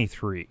I'm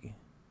 23.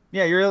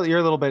 Yeah, you're a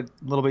little bit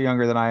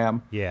younger than I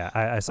am. Yeah,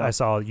 I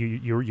saw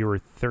you were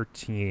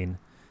 13.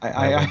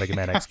 When Mega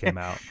Man X came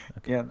out.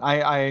 Okay. Yeah,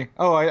 I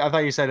thought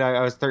you said I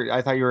was 30.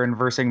 I thought you were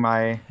inversing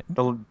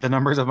the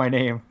numbers of my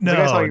name. No,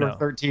 I saw you were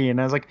 13.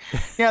 I was like,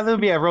 yeah, that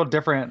would be a real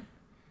different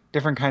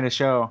kind of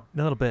show.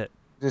 A little bit.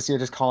 You're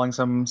just calling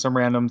some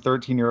random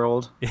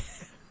 13-year-old.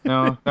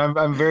 No,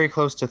 I'm very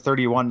close to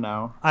 31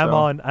 now. So.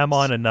 I'm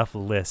on enough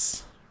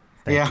lists.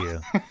 Thank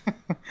you.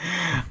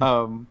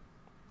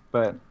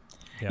 But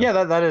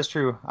yeah, that is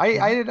true.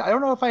 I don't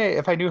know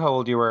if I knew how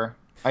old you were.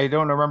 I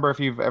don't remember if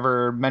you've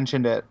ever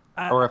mentioned it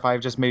or if I've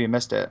just maybe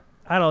missed it.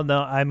 I don't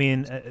know. I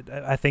mean,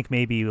 I think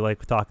maybe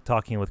like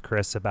talking with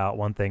Chris about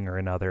one thing or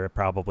another, it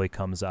probably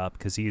comes up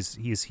because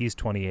he's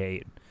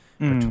 28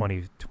 or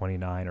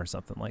 29 or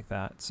something like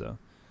that. So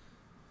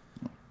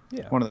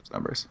Yeah. One of those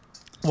numbers.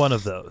 One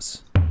of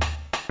those.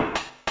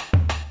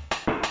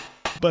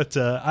 But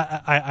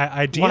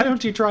I Why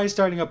don't you try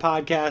starting a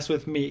podcast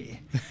with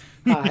me?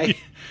 Hi,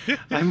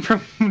 I'm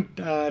from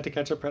To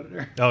Catch a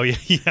Predator. Oh yeah,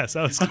 yes,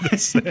 I was going to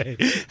say,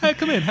 hey,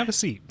 come in, have a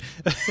seat.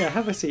 Yeah,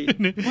 have a seat.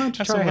 Why don't you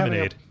Have some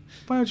lemonade.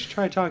 Why don't you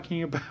try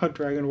talking about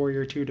Dragon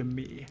Warrior 2 to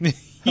me?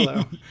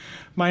 Hello,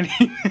 my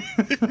name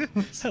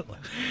is Hello.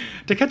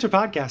 To Catch a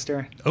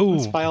Podcaster. Oh.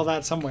 Let's file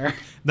that somewhere.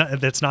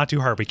 That's not too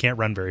hard. We can't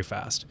run very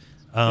fast.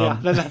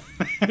 I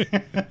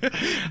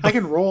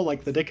can roll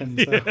like the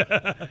Dickens. Though.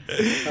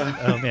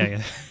 Oh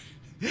man.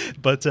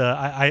 But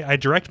I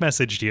direct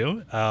messaged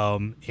you,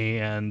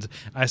 and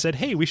I said,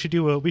 "Hey, we should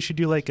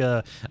do like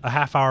a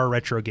half-hour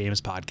retro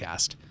games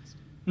podcast."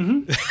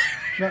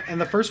 Mm-hmm.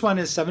 And the first one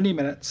is 70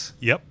 minutes.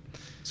 Yep.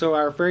 So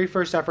our very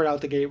first effort out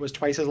the gate was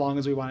twice as long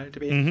as we wanted it to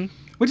be, Mm-hmm.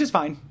 which is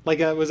fine. Like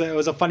it was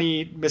a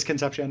funny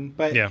misconception,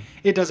 but Yeah.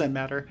 it doesn't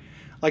matter.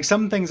 Like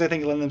some things I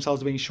think lend themselves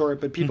to being short,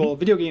 but people,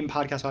 video game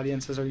podcast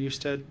audiences are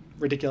used to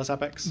ridiculous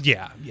epics.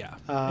 Yeah. Yeah.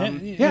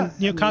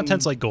 And,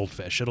 content's like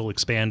goldfish; it'll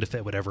expand to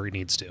fit whatever it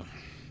needs to.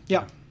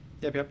 Yeah.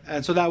 Yep.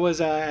 And so that was,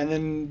 and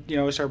then,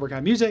 we started working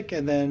on music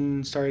and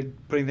then started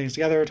putting things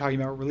together, talking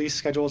about release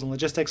schedules and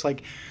logistics.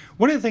 Like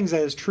one of the things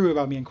that is true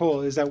about me and Cole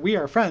is that we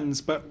are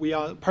friends, but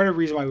part of the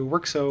reason why we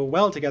work so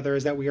well together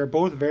is that we are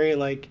both very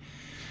like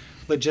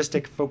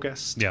logistic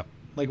focused. Yeah.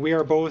 Like we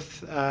are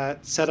both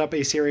set up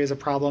a series of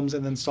problems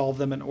and then solve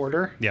them in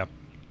order. Yeah.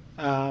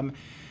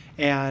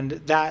 And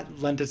that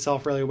lent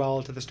itself really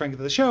well to the strength of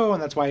the show.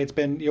 And that's why it's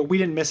been, we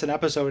didn't miss an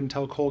episode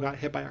until Cole got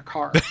hit by a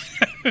car.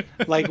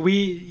 Like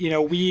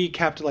we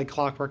kept like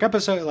clockwork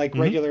episode, like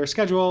regular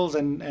schedules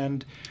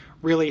and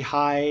really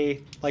high,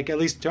 like at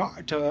least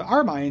to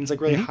our minds, like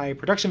really high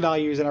production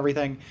values and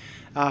everything.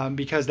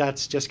 Because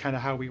that's just kind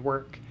of how we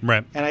work.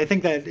 Right. And I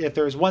think that if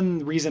there's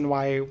one reason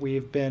why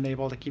we've been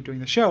able to keep doing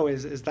the show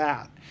is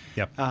that.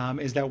 Yep.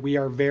 Is that we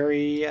are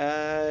very,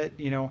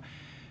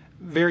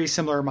 very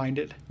similar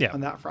minded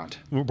on that front.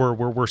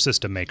 We're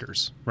system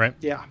makers, right?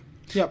 Yeah.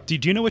 Yep. Do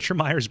you know what your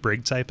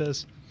Myers-Briggs type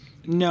is?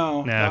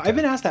 No. Nah, okay. I've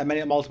been asked that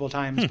multiple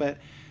times, but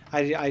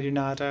I do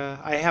not.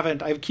 I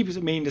haven't. I keep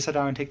meaning to sit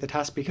down and take the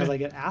test because I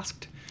get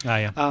asked.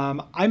 Yeah.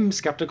 I'm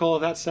skeptical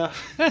of that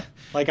stuff.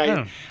 Like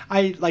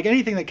I like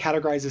anything that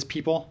categorizes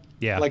people.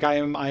 Yeah. Like I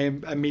am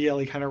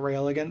immediately kind of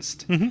rail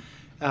against.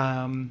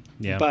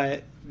 Yeah.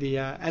 But the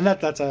and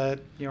that's a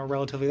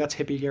relatively that's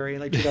hippie Gary,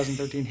 like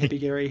 2013 hippie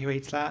Gary who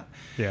hates that.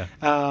 Yeah.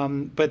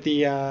 But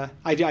the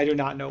I do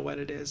not know what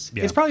it is.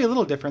 Yeah. It's probably a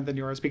little different than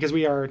yours because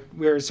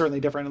we're certainly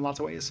different in lots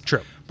of ways.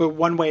 True. But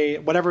one way,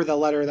 whatever the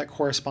letter that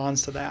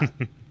corresponds to that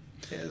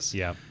is.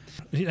 Yeah.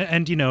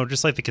 And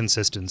just like the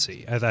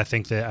consistency, I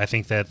think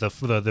that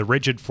the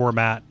rigid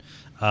format,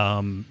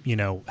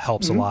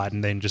 helps a lot,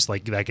 and then just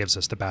like that gives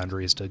us the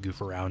boundaries to goof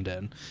around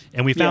in,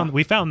 and we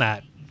found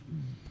that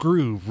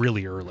groove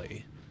really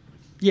early.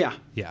 Yeah.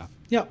 Yeah.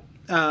 Yep.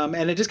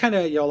 And it just kind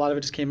of a lot of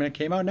it just came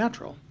out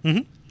natural,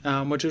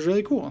 which was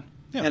really cool.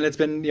 Yeah. And it's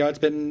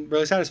been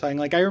really satisfying.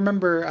 Like I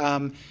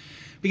remember.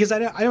 Because I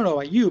don't know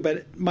about you,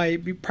 but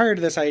prior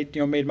to this, I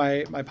made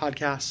my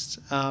podcast,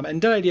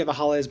 and Dead Idea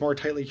Valhalla is more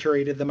tightly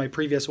curated than my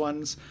previous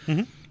ones.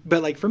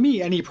 But like for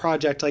me, any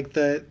project, like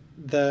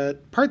the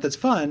part that's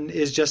fun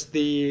is just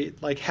the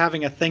like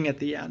having a thing at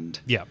the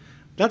end. Yeah,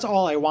 that's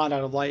all I want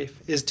out of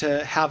life is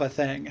to have a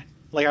thing.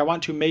 Like I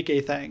want to make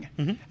a thing,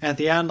 and at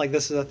the end, like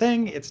this is a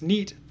thing. It's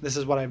neat. This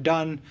is what I've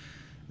done.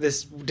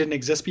 This didn't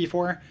exist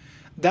before.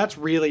 That's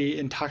really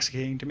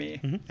intoxicating to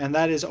me. And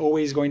that is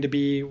always going to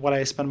be what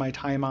I spend my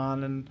time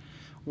on and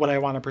what I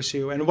want to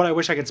pursue and what I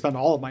wish I could spend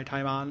all of my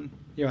time on,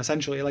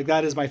 essentially. Like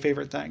that is my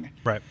favorite thing.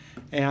 Right.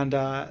 And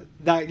I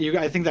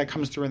think that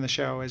comes through in the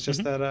show is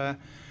just that,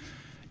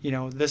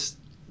 this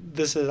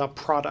is a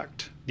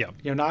product. Yeah.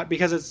 Not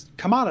because it's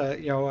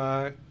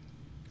a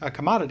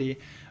commodity,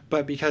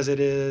 but because it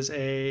is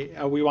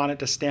we want it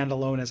to stand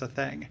alone as a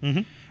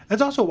thing.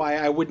 That's also why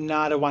I would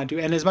not have wanted to.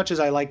 And as much as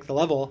I like the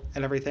level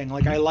and everything,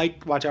 like I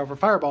like Watch Out for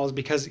Fireballs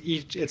because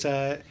it's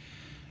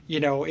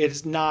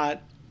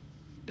not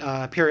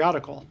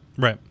periodical.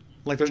 Right.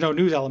 Like there's no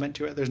news element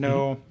to it. There's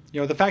no,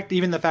 the fact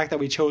that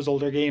we chose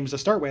older games to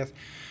start with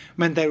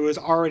meant that it was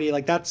already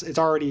like it's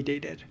already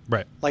dated.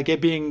 Right. Like it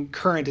being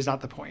current is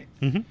not the point.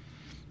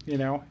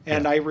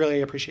 And I really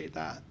appreciate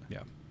that. Yeah.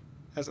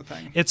 As a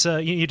thing. It's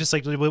you just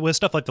like with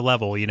stuff like the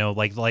level,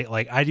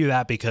 like I do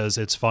that because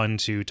it's fun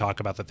to talk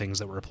about the things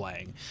that we're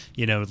playing.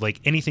 Like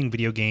anything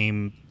video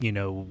game,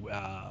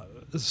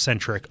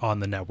 centric on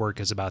the network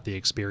is about the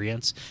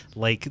experience.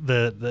 Like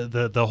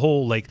the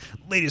whole like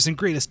latest and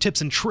greatest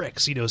tips and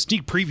tricks,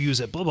 sneak previews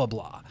at blah blah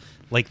blah.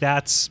 Like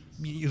that's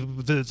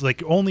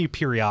like only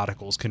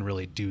periodicals can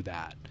really do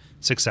that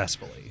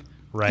successfully,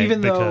 right?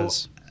 Even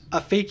because a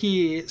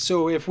fakie,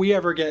 so if we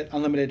ever get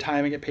unlimited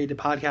time and get paid to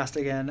podcast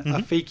again, a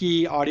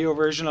fakie audio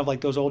version of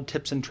like those old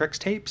tips and tricks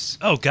tapes.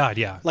 Oh God,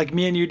 yeah. Like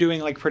me and you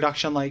doing like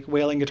production, like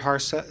wailing guitar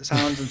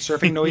sounds and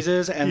surfing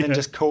noises, and then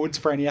just codes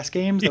for NES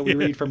games that we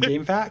read from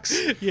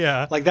GameFAQs.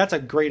 Yeah. Like that's a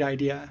great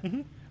idea.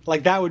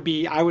 Like that would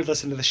be, I would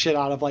listen to the shit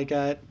out of like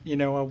a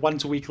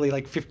once weekly,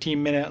 like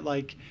 15-minute,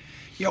 like,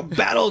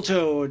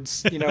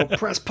 Battletoads,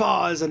 press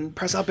pause and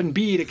press up and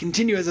B to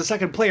continue as a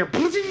second player.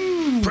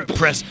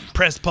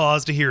 Press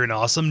pause to hear an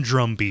awesome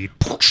drum beat.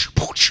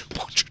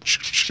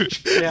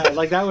 Yeah,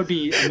 like that would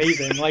be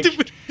amazing. Like,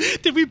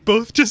 did we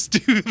both just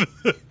do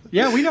the...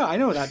 Yeah, I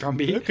know that drum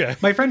beat. Okay.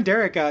 My friend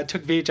Derek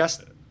took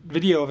VHS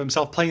video of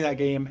himself playing that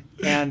game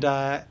and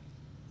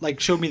like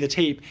showed me the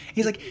tape.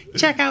 He's like,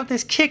 check out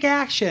this kick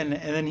action,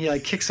 and then he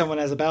like kicks someone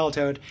as a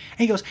Battletoad, and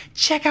he goes,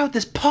 check out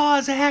this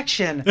pause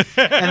action, and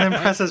then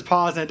presses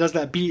pause and it does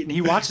that beat, and he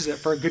watches it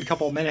for a good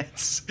couple of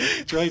minutes.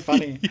 It's really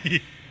funny.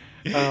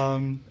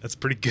 That's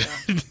pretty good.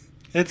 Yeah.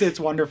 It's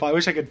wonderful. I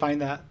wish I could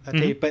find that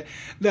tape, but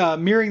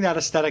mirroring that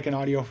aesthetic in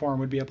audio form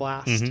would be a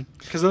blast.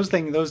 Because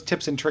those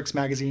tips and tricks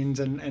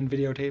magazines and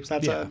videotapes,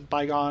 that's a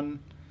bygone.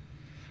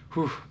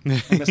 Whew,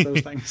 I miss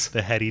those things.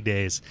 The heady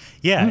days.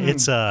 Yeah,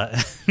 it's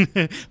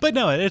but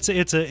no, it's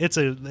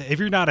if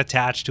you're not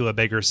attached to a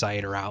bigger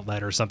site or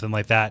outlet or something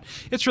like that,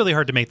 it's really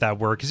hard to make that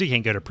work because you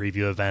can't go to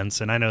preview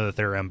events. And I know that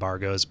there are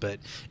embargoes,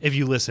 but if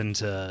you listen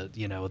to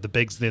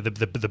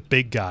the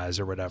big guys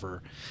or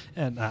whatever,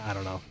 and I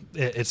don't know,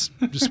 it's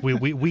just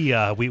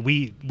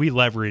we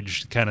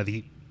leverage kind of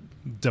the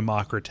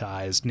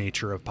democratized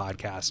nature of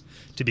podcasts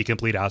to be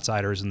complete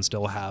outsiders and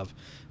still have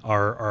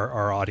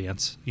our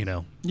audience.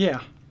 Yeah.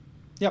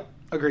 Yep,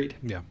 agreed.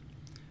 Yeah.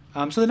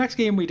 So the next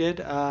game we did,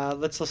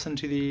 let's listen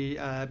to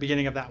the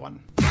beginning of that one.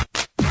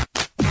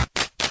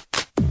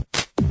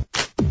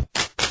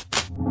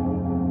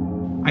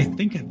 I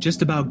think I've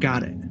just about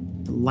got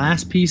it. The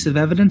last piece of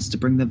evidence to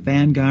bring the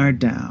Vanguard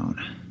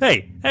down.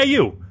 Hey,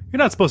 you! You're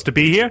not supposed to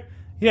be here.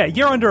 Yeah,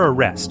 you're under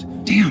arrest.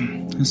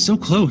 Damn, I was so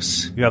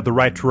close. You have the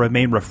right to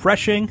remain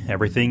refreshing.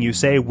 Everything you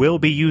say will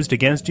be used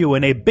against you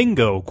in a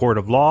bingo court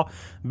of law.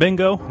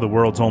 Bingo, the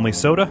world's only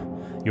soda.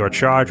 You are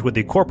charged with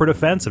the corporate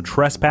offense of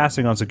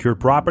trespassing on secured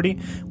property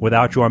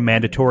without your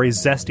mandatory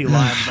zesty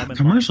lime lemon.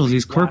 Commercials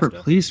these corporate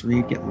police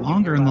read get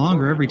longer and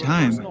longer every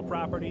time.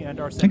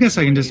 I guess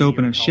I can just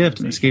open a shift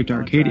and escape to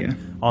Arcadia.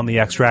 On the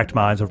extract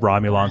mines of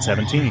Romulan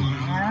 17.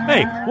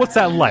 Hey, what's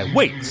that light?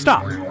 Wait,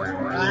 stop.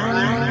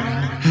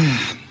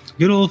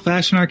 Good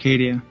old-fashioned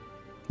Arcadia.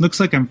 Looks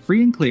like I'm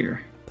free and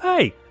clear.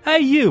 Hey,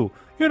 you!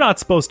 You're not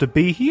supposed to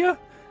be here.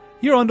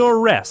 You're under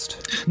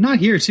arrest. Not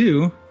here,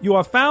 too. You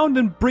are found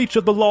in breach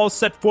of the laws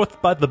set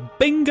forth by the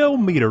Bingo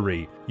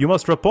Meadery. You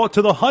must report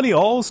to the Honey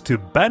Halls to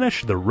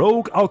banish the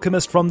rogue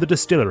alchemist from the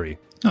distillery.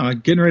 Oh,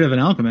 getting rid of an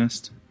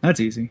alchemist. That's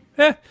easy.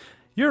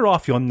 You're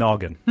off your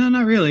noggin. No,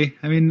 not really.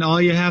 I mean,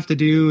 all you have to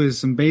do is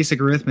some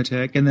basic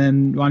arithmetic, and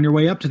then on your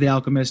way up to the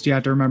alchemist, you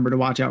have to remember to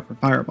watch out for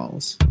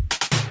fireballs.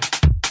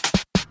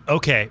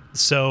 Okay,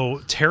 so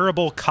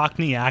terrible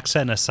Cockney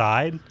accent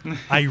aside,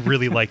 I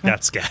really like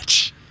that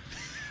sketch.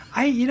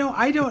 I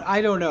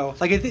don't know.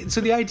 Like, so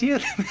the idea,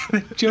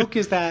 the joke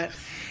is that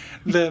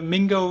the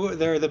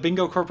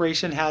Bingo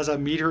Corporation has a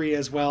meadery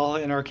as well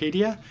in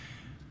Arcadia.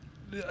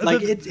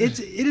 Like it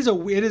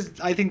is.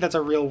 I think that's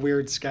a real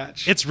weird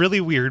sketch. It's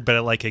really weird, but I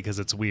like it because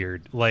it's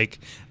weird. Like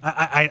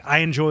I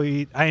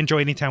enjoy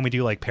anytime we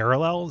do like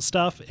parallel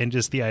stuff and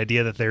just the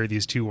idea that there are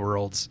these two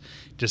worlds.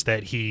 Just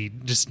that he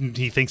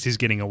thinks he's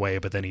getting away,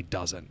 but then he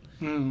doesn't.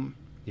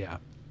 Yeah.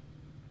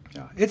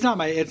 Yeah, it's not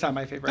my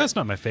favorite. That's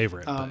not my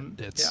favorite, but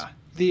it's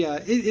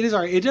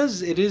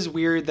it is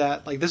weird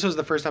that like this was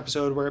the first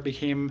episode where it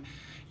became,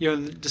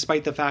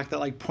 despite the fact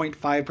that like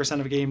 0.5%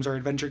 of games are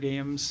adventure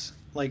games,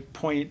 like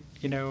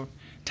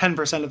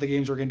 10% of the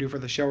games we're going to do for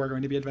the show are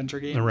going to be adventure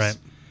games. Right.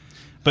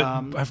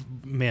 But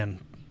man,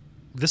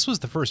 this was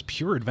the first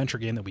pure adventure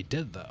game that we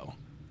did though.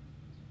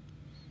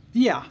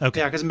 Yeah.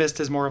 Okay. Yeah, because Myst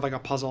is more of like a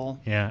puzzle.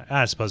 Yeah,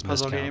 I suppose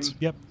Myst counts. Game.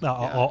 Yep.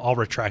 I'll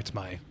retract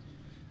my.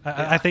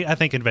 I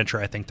think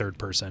adventure. I think third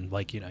person.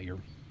 Like you're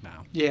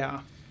now. Yeah,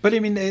 but I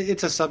mean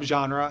it's a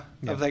subgenre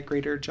of that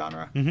greater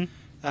genre.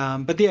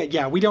 Mm-hmm. But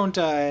we don't.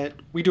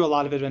 We do a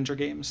lot of adventure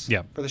games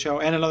for the show,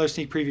 and another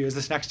sneak preview is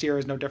this next year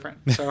is no different.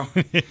 So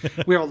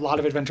we have a lot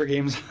of adventure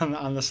games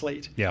on the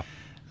slate. Yeah.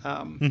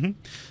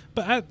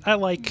 But I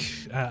like.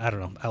 I don't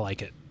know. I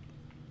like it.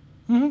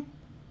 Mm-hmm.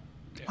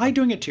 Yeah. I like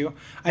doing it too.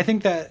 I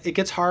think that it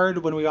gets hard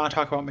when we want to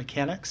talk about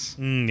mechanics.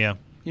 Yeah.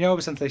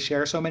 Since they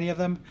share so many of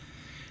them.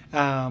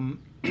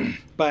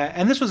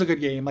 And this was a good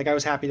game. Like I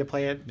was happy to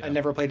play it. Yeah. I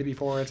never played it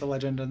before. It's a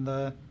legend in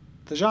the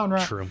genre.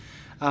 True.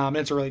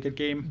 It's a really good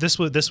game. This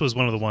was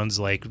one of the ones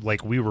like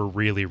we were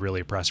really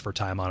really pressed for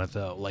time on it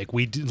though. Like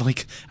we did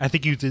I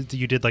think you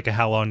did like a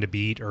how long to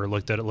beat or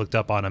looked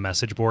up on a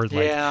message board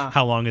like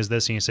how long is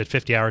this and you said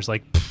 50 hours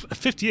like a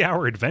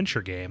 50-hour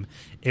adventure game.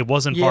 It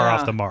wasn't far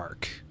off the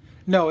mark.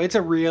 No, it's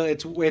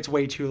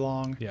way too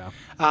long. Yeah.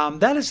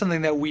 That is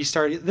something that we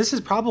started. This is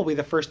probably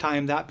the first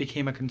time that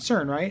became a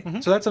concern, right?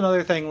 Mm-hmm. So that's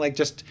another thing, like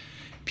just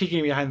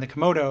peeking behind the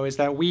kimono, is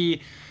that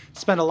we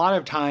spend a lot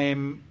of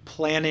time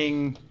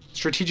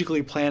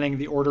strategically planning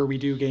the order we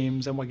do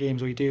games and what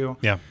games we do.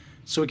 Yeah.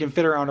 So we can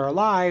fit around our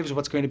lives,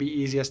 what's going to be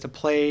easiest to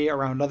play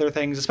around other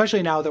things,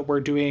 especially now that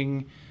we're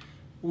doing,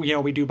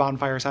 we do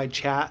Bonfireside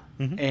Chat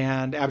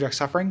and Abject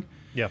Suffering.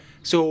 Yeah.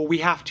 So we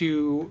have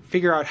to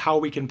figure out how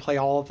we can play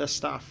all of this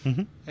stuff.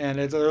 Mm-hmm. And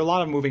there are a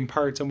lot of moving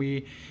parts, and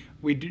we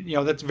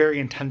do, that's very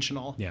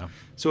intentional. Yeah.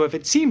 So if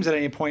it seems at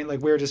any point like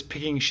we're just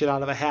picking shit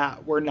out of a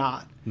hat, we're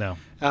not. No.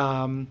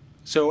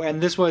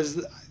 And this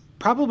was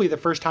probably the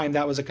first time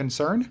that was a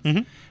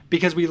concern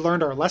because we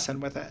learned our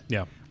lesson with it.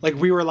 Yeah. Like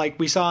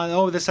we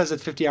saw, this says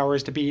it's 50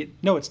 hours to beat.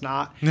 No, it's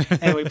not.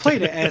 And we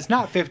played it, and it's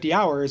not 50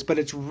 hours, but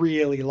it's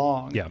really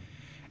long. Yeah.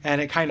 And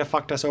it kind of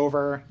fucked us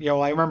over.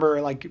 I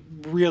remember like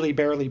really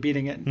barely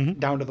beating it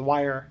down to the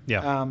wire.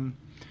 Yeah.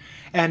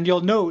 And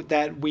you'll note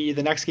that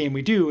the next game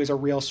we do is a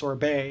real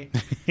sorbet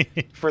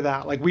for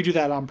that. Like we do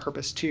that on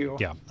purpose too.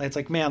 Yeah. It's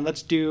like, man,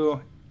 let's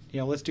do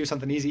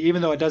something easy,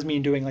 even though it does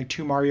mean doing like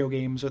 2 Mario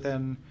games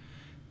within,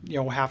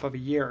 half of a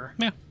year.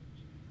 Yeah.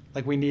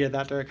 Like we needed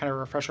that to kind of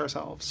refresh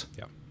ourselves.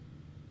 Yeah.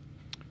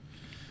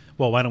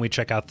 Well, why don't we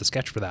check out the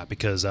sketch for that,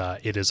 because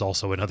it is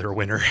also another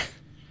winner.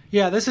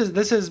 Yeah, this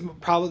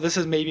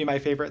is maybe my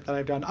favorite that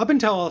I've done up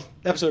until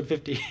episode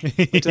 50.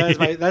 Which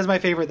that is my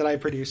favorite that I've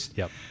produced.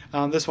 Yep.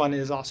 This one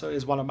is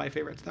one of my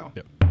favorites though.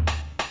 Yep.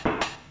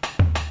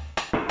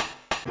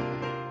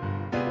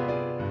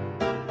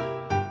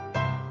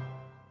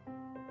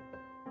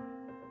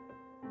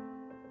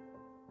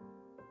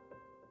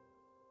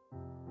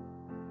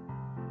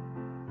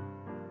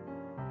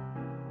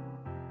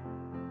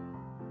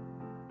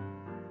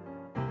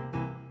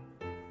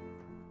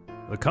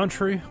 The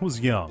country was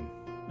young,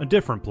 a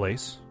different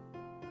place.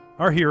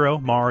 Our hero,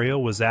 Mario,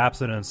 was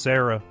absent in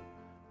some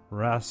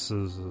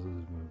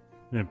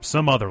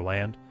other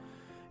land.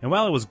 And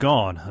while he was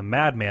gone, a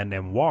madman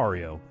named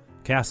Wario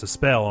cast a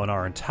spell on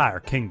our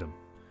entire kingdom.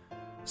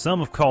 Some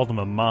have called him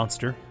a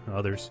monster,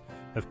 others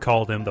have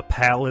called him the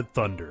Pallid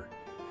Thunder.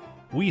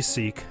 We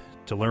seek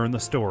to learn the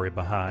story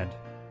behind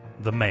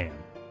the man.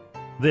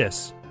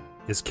 This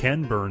is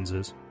Ken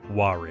Burns'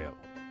 Wario.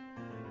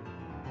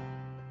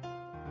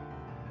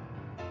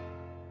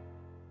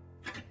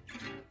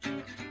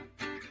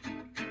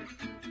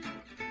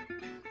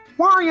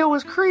 Wario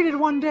was created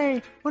one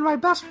day when my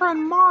best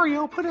friend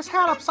Mario put his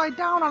hat upside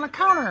down on a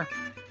counter.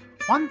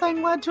 One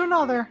thing led to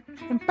another,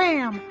 and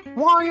bam,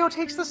 Wario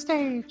takes the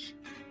stage.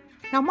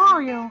 Now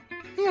Mario,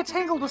 he had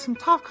tangled with some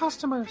tough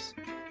customers.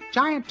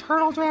 Giant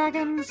turtle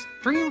dragons,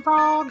 dream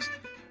frogs,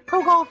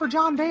 pro golfer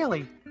John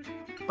Daly.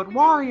 But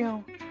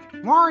Wario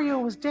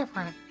was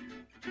different.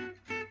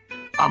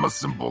 I'm a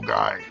simple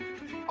guy.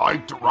 I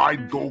like to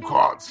ride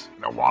go-karts,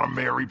 and I want to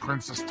marry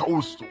Princess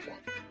Toadstool.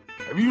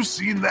 Have you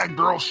seen that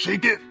girl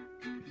shake it?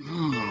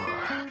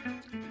 Ugh.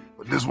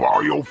 But this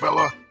Wario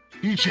fella,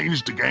 he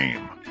changed the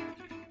game.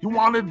 He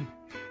wanted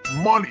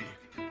money.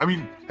 I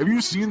mean, have you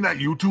seen that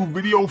YouTube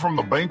video from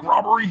the bank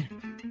robbery?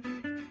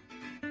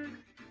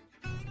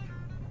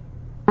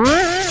 I'm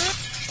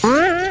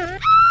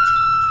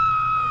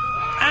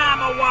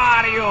a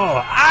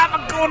Wario.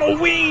 I'm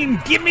gonna win.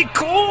 Give me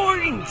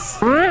coins.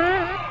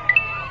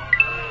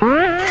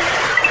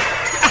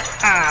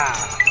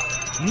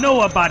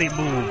 Nobody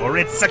move or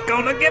it's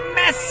gonna get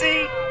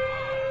messy.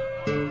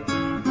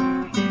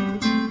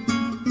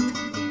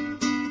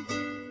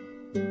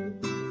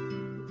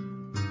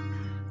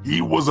 He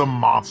was a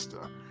monster.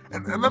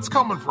 And that's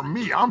coming from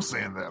me. I'm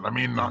saying that. I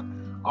mean,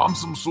 I'm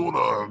some sort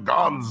of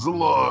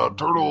Godzilla,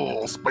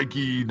 turtle,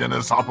 spiky,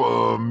 Dennis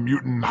Hopper,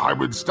 mutant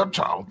hybrid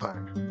stepchild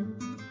thing.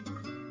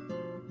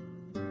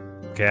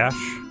 Cash,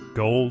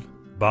 gold,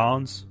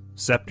 bonds,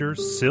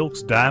 scepters,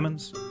 silks,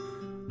 diamonds.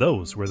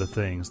 Those were the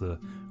things the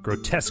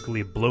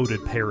grotesquely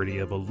bloated parody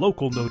of a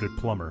local noted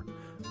plumber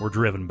were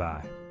driven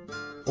by.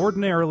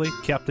 Ordinarily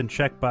kept in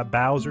check by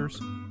Bowser's,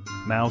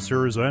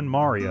 Mouser's, and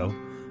Mario,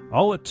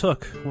 all it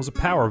took was a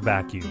power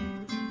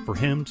vacuum for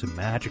him to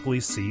magically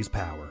seize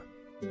power.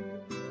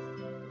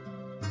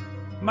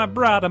 My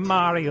brother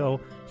Mario,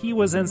 he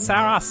was in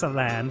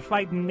Sarasaland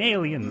fighting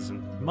aliens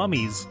and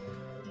mummies,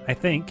 I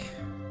think.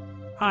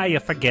 I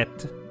forget.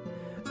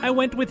 I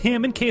went with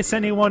him in case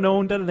anyone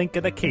owned a link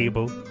of the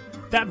cable.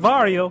 That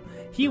Wario,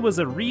 he was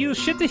a real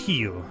shit to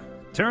heel.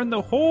 Turned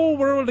the whole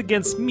world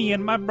against me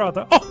and my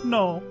brother. Oh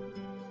no!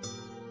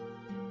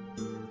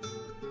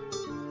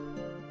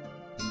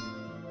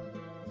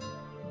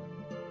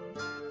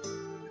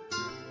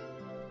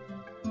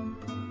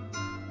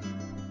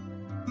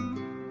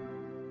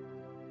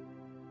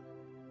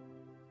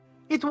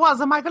 It was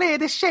my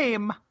greatest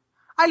shame.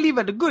 I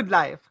lived a good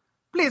life.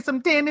 Play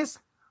some tennis,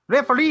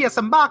 referee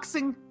some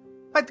boxing,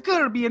 fight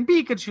Kirby and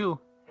Pikachu,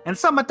 and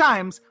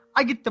sometimes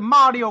I get the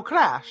Mario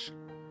Crash.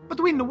 But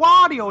when the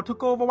Wario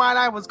took over while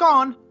I was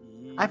gone,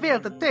 I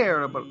felt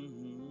terrible.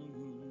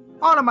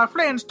 All of my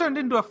friends turned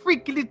into a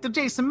freaky little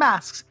Jason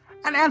masks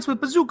and ants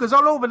with bazookas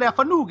all over their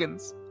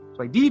fanugans.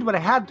 So I did what I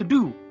had to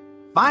do.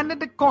 Find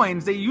the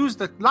coins they used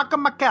to lock up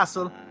my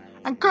castle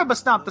and curb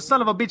stomp the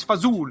son of a bitch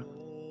Fazul.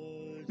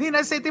 Then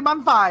I set him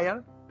on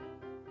fire.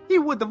 He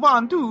would have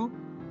won too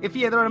if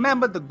he had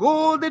remembered the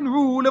golden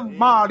rule of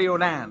Mario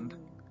Land.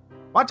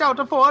 Watch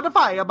out for the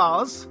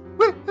fireballs.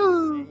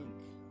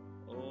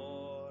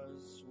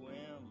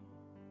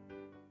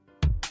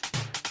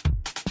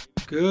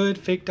 Good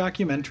fake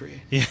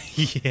documentary. Yeah.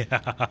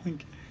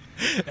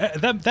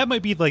 That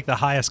might be like the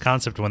highest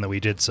concept one that we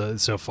did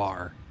so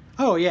far.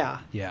 Oh, yeah.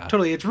 Yeah.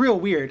 Totally. It's real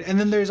weird. And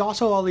then there's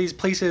also all these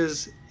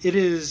places. It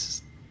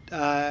is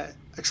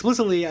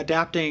explicitly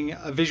adapting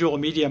a visual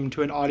medium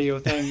to an audio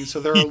thing. So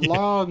there are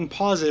long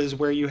pauses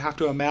where you have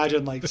to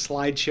imagine like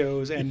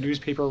slideshows and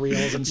newspaper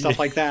reels and stuff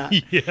like that.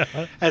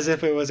 Yeah. As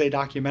if it was a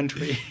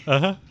documentary.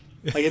 Uh-huh.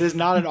 Like, it is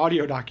not an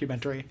audio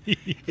documentary.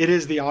 It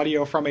is the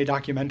audio from a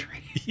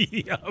documentary.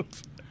 Yep.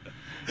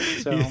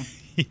 So...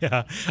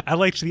 Yeah, I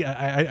liked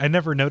I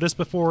never noticed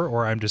before,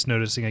 or I'm just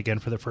noticing again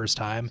for the first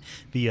time,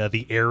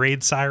 the air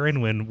raid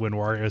siren when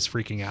Wario's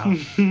freaking out.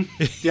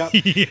 Yep.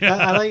 Yeah.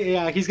 I like.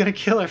 Yeah, he's gonna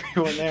kill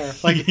everyone there.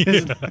 Like, it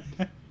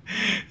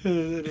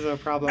is a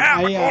problem.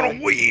 I'm gonna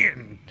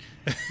win.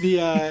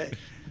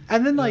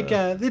 And then like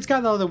it's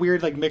got all the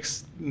weird like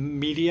mixed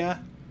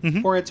media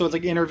for it. So it's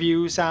like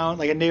interview sound,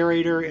 like a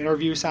narrator,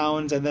 interview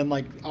sounds, and then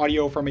like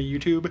audio from a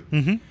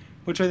YouTube,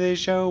 which they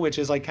show, which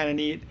is like kind of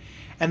neat.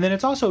 And then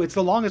it's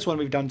the longest one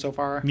we've done so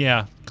far.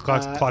 Yeah,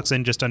 clocks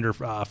in just under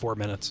 4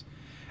 minutes.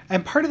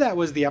 And part of that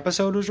was the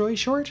episode was really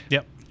short.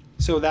 Yep.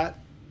 So that,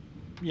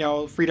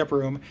 freed up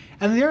room.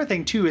 And the other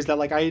thing too is that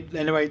like I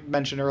know I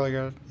mentioned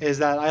earlier is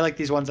that I like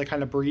these ones that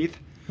kind of breathe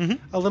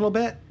a little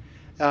bit.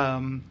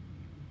 And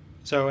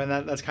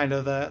that's kind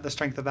of the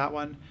strength of that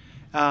one.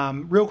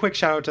 Real quick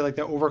shout out to like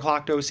the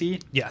Overclocked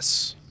OC.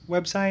 Yes.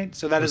 Website.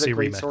 So that is a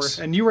great source.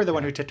 And you were the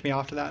one who tipped me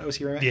off to that OC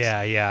Remix.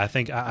 Yeah. I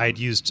think I'd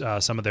used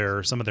some of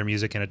their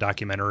music in a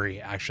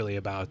documentary actually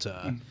about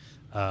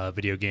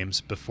video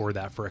games before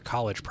that for a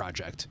college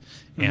project,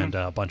 and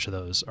a bunch of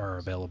those are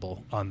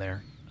available on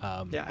there.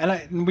 And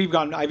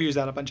I've used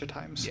that a bunch of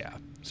times. Yeah.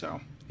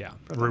 So yeah,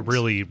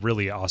 really,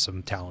 really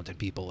awesome, talented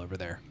people over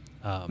there.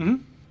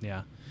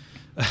 Yeah.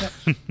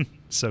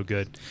 So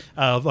good.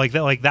 Like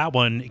that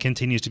one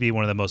continues to be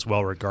one of the most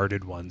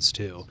well-regarded ones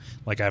too.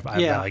 Like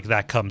like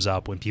that comes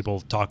up when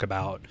people talk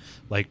about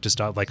like just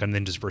like on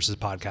Ninjas Versus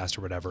podcast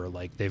or whatever.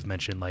 Like they've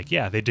mentioned like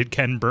they did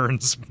Ken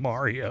Burns'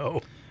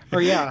 Mario.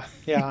 Or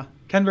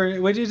Ken Burns,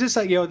 which is just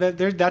like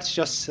that's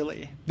just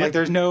silly. Like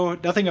there's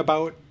nothing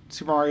about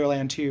Super Mario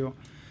Land 2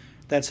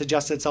 that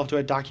suggests itself to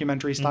a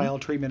documentary style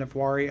treatment of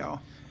Wario.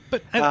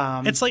 But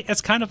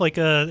it's kind of like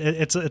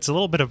it's a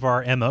little bit of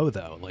our MO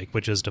though, like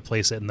which is to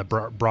place it in the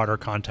broader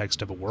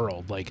context of a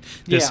world, like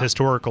this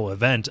historical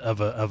event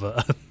of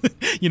a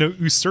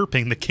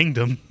usurping the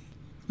kingdom,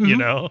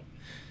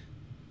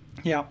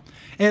 Yeah,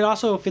 and it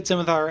also fits in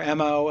with our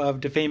MO of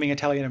defaming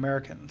Italian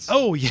Americans.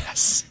 Oh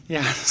yes,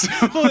 yeah. So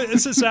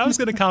I was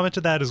going to comment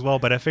to that as well,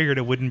 but I figured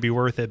it wouldn't be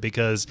worth it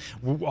because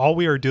all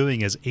we are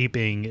doing is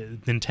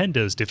aping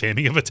Nintendo's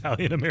defaming of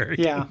Italian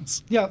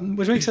Americans. Yeah,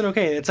 which makes it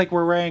okay. It's like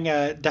we're wearing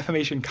a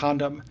defamation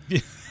condom.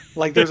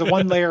 Like there's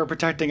one layer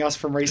protecting us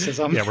from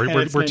racism. Yeah, we're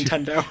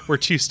Nintendo. We're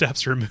 2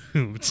 steps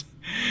removed.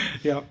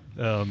 Yep.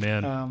 Oh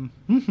man.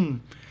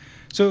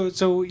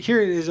 So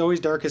here it is always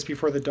darkest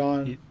before the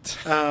dawn.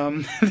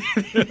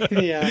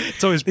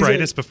 It's always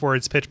brightest before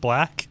it's pitch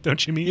black.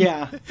 Don't you mean?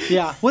 Yeah.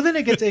 Well, then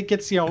it gets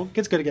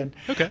good again.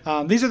 Okay.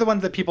 These are the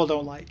ones that people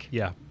don't like.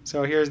 Yeah.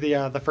 So here's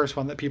the first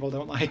one that people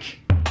don't like.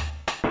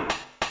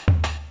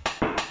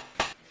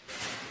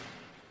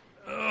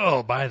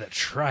 Oh, by the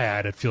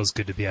triad, it feels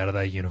good to be out of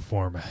that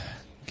uniform.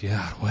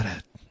 God,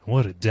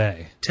 what a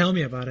day. Tell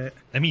me about it.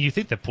 I mean, you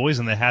think the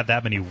poison that had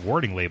that many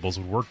warning labels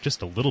would work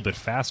just a little bit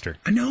faster.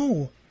 I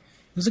know.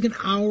 It was like an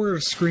hour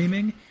of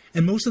screaming,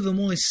 and most of them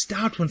only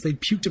stopped once they'd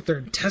puked up their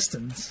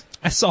intestines.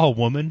 I saw a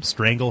woman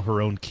strangle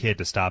her own kid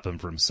to stop him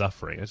from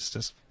suffering.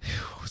 It's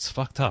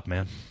fucked up,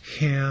 man.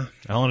 Yeah.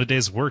 All in a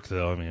day's work,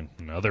 though. I mean,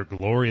 another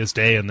glorious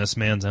day in this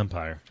man's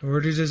empire.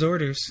 Orders is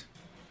orders.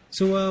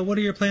 So, what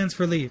are your plans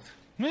for leave?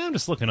 Yeah, I'm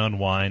just looking to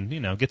unwind,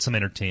 get some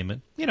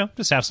entertainment.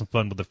 Just have some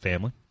fun with the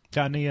family.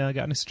 Got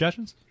any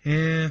suggestions?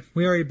 Yeah,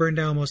 we already burned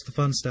down most of the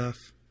fun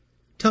stuff.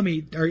 Tell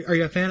me, are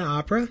you a fan of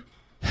opera?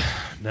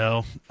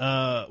 No.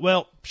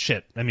 Well,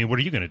 shit. I mean, what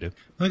are you going to do?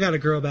 I got a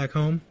girl back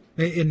home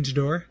in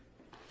Jador.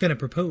 Gonna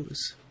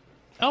propose.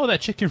 Oh,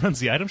 that chick who runs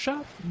the item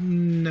shop?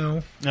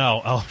 No.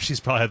 Oh, she's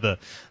probably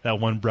that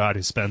one broad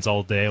who spends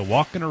all day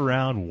walking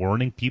around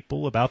warning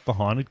people about the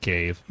haunted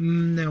cave.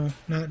 No,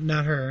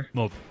 not her.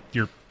 Well,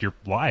 you're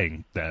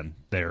lying then.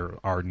 There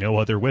are no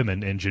other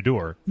women in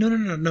Jador.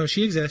 No,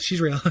 she exists.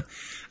 She's real.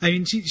 I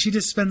mean, she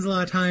just spends a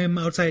lot of time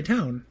outside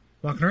town.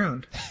 Walking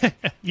around.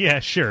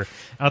 Yeah, sure.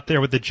 Out there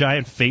with the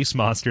giant face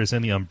monsters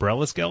and the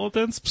umbrella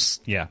skeletons?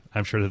 Psst, yeah,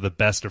 I'm sure they're the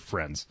best of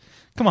friends.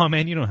 Come on,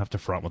 man, you don't have to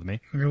front with me.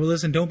 Okay, well,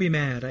 listen, don't be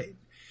mad.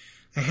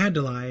 I had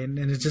to lie, and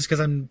it's just because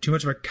I'm too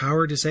much of a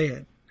coward to say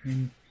it. I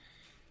mean,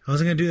 I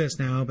wasn't going to do this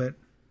now, but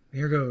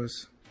here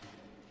goes.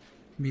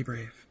 Be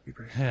brave.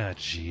 Ah,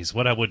 jeez,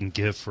 what I wouldn't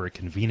give for a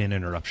convenient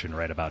interruption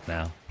right about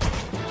now.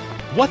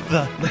 What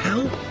the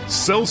hell?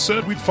 Cell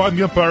said we'd find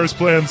the Empire's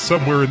plan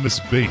somewhere in this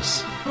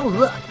base. Oh,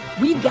 look.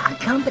 We've got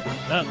company.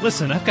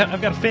 Listen, I've got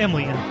a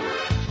family and...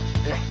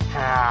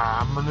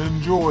 I'm gonna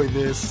enjoy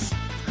this.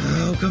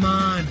 Oh, come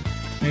on.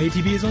 My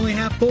ATB is only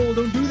half full.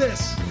 Don't do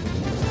this.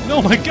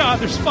 Oh my god,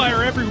 there's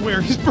fire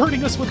everywhere. He's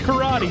burning us with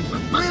karate.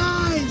 My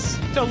eyes!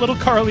 Tell little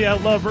Carly I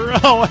love her.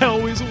 Oh, I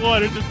always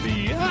wanted to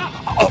be.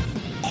 Oh.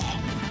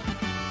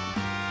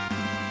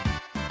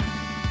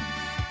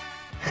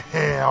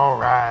 Hey,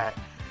 alright.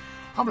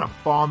 I'm gonna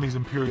farm these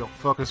Imperial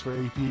fuckers for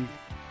AP.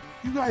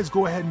 You guys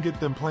go ahead and get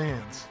them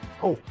plans.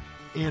 Oh,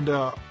 and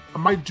I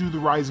might do the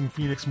Rising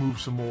Phoenix move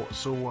some more,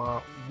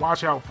 so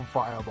watch out for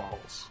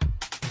fireballs.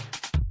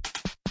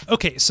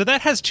 Okay, so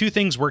that has two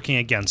things working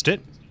against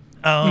it.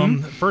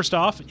 First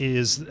off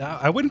is,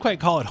 I wouldn't quite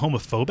call it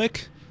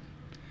homophobic.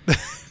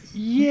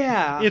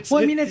 Yeah. It's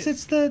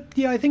the,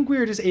 I think we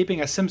were just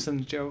aping a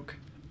Simpsons joke.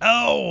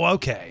 Oh,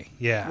 okay.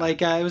 Yeah.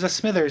 Like, it was a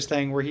Smithers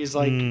thing where he's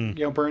like,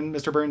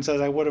 Mr. Burns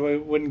says, I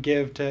wouldn't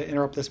give to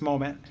interrupt this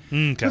moment.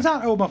 Okay. It's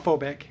not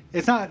homophobic.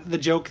 It's not the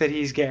joke that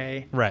he's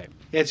gay. Right.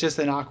 It's just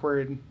an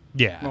awkward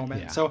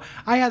moment. Yeah. So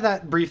I had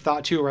that brief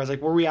thought, too, where I was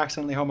like, were we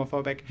accidentally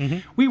homophobic?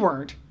 Mm-hmm. We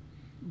weren't.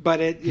 But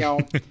it,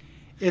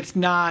 it's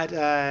not,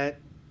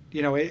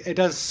 it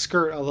does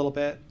skirt a little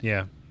bit.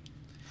 Yeah.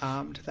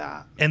 To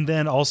that. And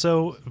then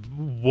also,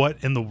 what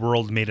in the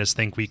world made us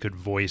think we could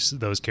voice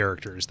those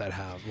characters that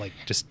have, like,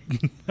 just,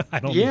 I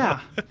don't know. Yeah,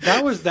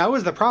 that was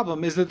the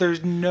problem, is that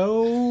there's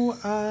no,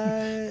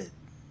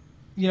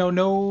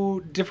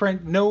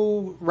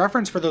 no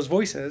reference for those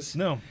voices.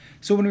 No.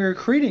 So when we were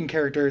creating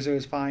characters, it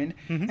was fine.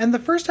 Mm-hmm. And the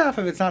first half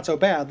of it's not so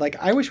bad. Like,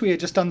 I wish we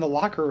had just done the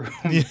locker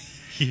room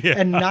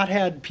and not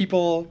had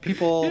people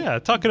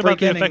talking about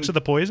the effects of the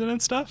poison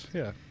and stuff.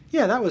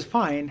 Yeah, that was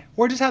fine.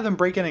 Or just have them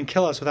break in and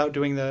kill us without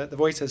doing the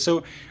voices.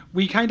 So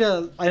we kind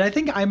of, and I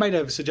think I might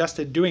have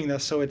suggested doing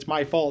this, so it's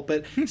my fault,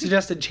 but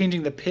suggested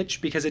changing the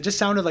pitch because it just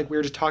sounded like we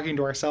were just talking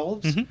to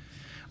ourselves. Mm-hmm.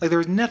 Like there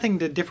was nothing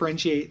to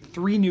differentiate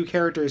 3 new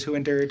characters who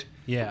entered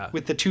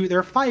with the 2. There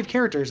are 5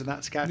 characters in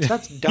that sketch.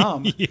 That's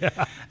dumb.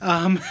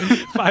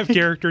 5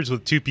 characters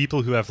with 2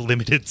 people who have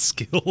limited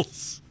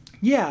skills.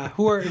 Yeah,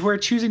 who are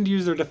choosing to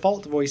use their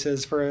default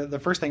voices for the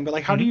first thing. But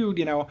like, how do you,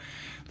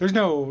 there's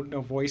no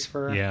voice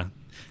for...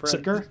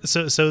 Edgar?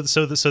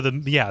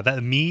 That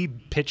me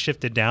pitch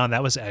shifted down,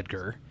 that was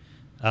Edgar.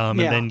 And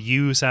then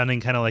you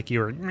sounding kind of like you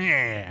were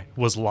meh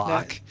was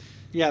Locke.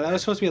 That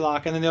was supposed to be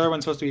Locke, and then the other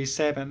one's supposed to be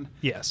Sabin.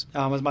 Yes.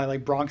 Was my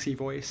like Bronxy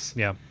voice.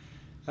 Yeah.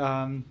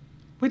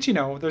 Which,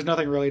 there's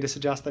nothing really to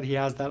suggest that he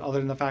has that other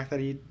than the fact that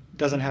he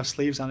doesn't have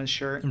sleeves on his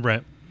shirt.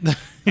 Right.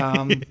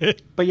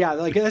 But yeah,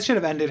 like that should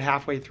have ended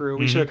halfway through.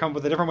 We should have come up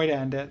with a different way to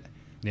end it.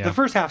 Yeah. The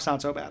first half's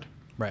not so bad.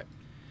 Right.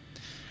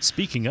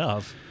 Speaking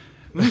of,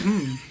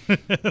 mm-hmm.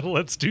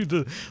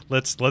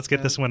 let's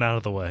get this one out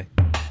of the way.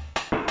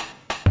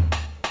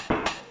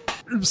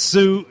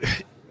 So,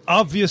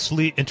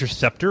 obviously,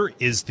 Interceptor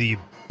is the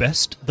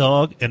best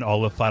dog in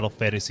all of Final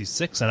Fantasy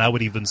VI, and I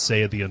would even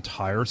say the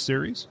entire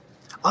series.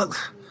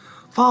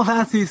 Final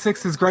Fantasy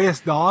VI's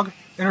greatest dog,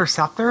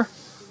 Interceptor?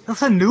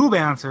 That's a noob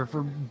answer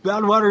for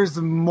bedwetters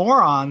and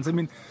morons. I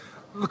mean,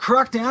 the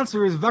correct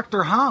answer is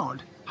Vector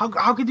Hound.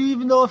 How could you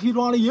even know if you'd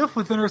want to yiff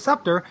with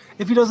Interceptor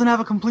if he doesn't have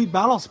a complete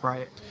battle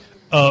sprite?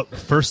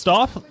 First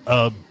off,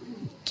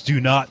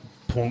 do not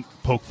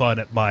poke fun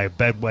at my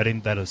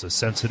bedwetting. That is a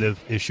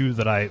sensitive issue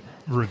that I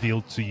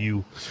revealed to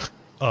you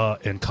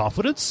in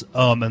confidence.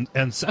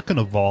 And second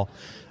of all,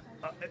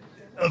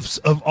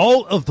 of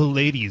all of the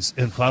ladies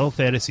in Final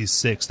Fantasy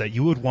VI that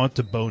you would want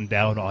to bone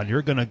down on,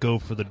 you're going to go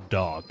for the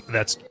dog.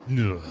 That's...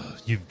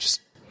 you've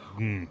just...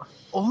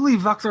 Only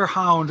Vector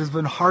Hound has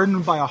been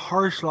hardened by a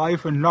harsh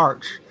life in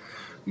Narch.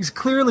 He's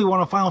clearly one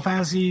of Final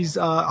Fantasy's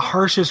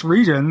harshest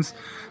regions.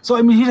 So,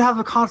 I mean, he'd have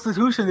the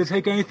constitution to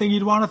take anything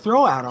you'd want to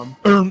throw at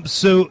him.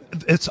 So,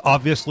 it's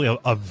obviously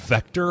a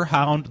Vector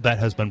Hound that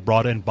has been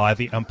brought in by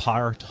the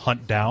Empire to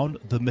hunt down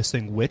the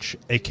missing witch,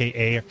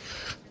 a.k.a.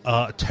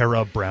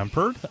 Terra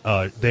Bramperd.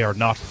 They are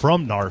not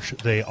from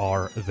Narsh. They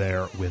are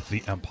there with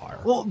the Empire.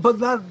 Well, but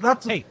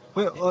that's... Hey,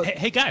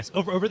 hey guys,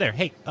 over there.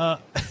 Hey,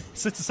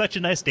 since it's such a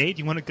nice day, do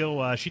you want to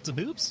go shoot some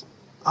hoops?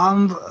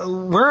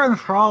 We're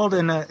enthralled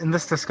in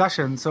this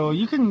discussion, so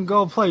you can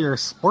go play your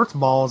sports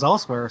balls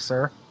elsewhere,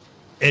 sir.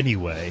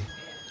 Anyway,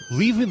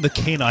 leaving the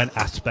canine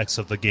aspects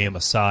of the game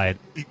aside,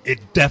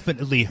 it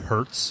definitely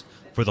hurts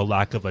for the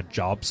lack of a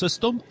job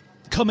system.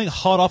 Coming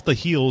hot off the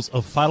heels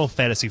of Final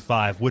Fantasy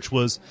V, which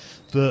was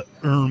the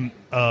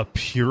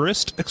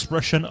purest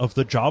expression of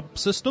the job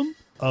system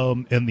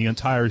in the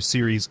entire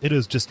series, it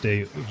is just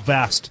a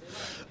vast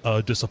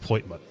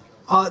disappointment.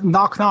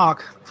 Knock,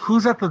 knock.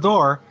 Who's at the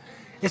door?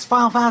 It's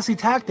Final Fantasy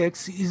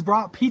Tactics. He's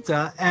brought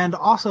pizza, and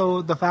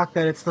also the fact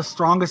that it's the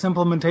strongest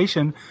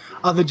implementation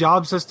of the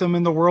job system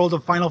in the world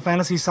of Final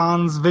Fantasy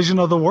Sans vision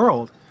of the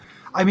world.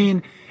 I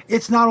mean,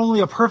 it's not only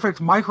a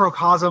perfect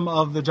microcosm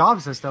of the job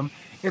system,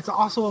 it's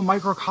also a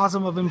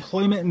microcosm of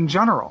employment in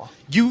general.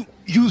 You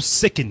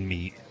sicken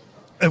me.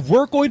 If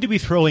we're going to be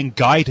throwing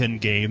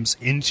Gaiden games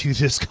into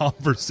this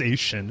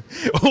conversation,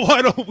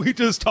 why don't we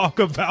just talk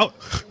about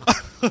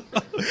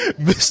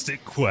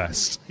Mystic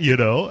Quest, you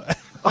know?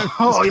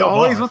 Oh,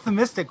 always with the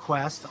Mystic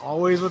Quest.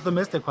 Always with the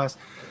Mystic Quest.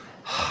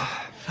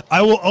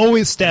 I will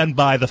always stand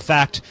by the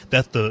fact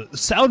that the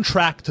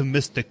soundtrack to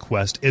Mystic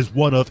Quest is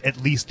one of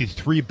at least the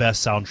 3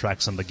 best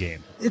soundtracks in the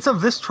game. It's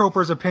of this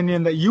troper's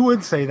opinion that you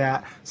would say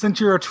that, since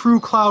you're a true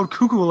Cloud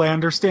Cuckoo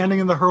Lander standing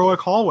in the heroic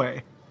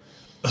hallway.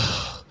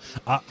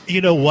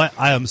 You know what?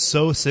 I am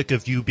so sick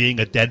of you being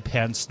a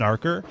deadpan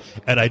snarker,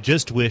 and I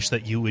just wish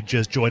that you would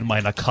just join my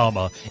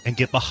Nakama and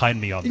get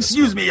behind me on this.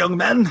 Excuse me, young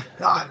man.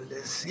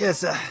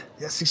 Yes,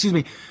 excuse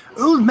me.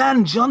 Old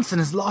man Johnson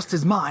has lost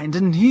his mind,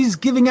 and he's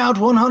giving out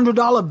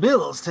 $100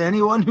 bills to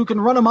anyone who can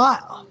run a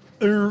mile.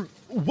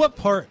 What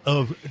part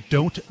of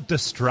 "don't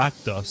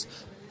distract us"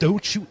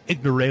 don't you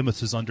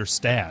ignoramuses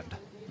understand?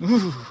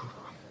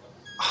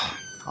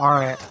 All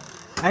right.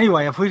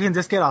 Anyway, if we can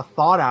just get a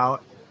thought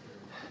out.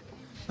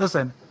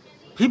 Listen,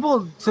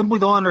 people simply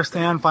don't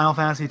understand Final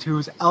Fantasy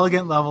II's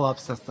elegant level-up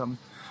system,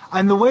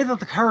 and the way that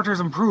the characters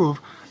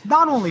improve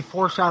not only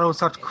foreshadows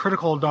such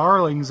critical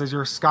darlings as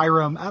your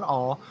Skyrim et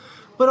al.,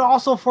 but it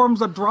also forms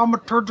a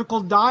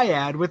dramaturgical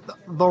dyad with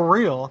the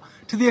real,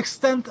 to the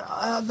extent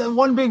that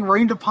one being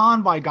rained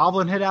upon by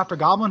goblin hit after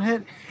goblin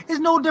hit is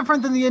no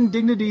different than the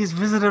indignities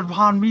visited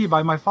upon me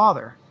by my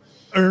father.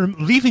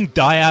 Leaving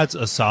dyads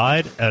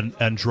aside and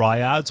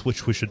dryads,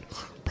 which we should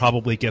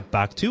probably get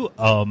back to,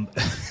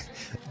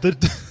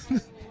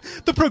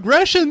 the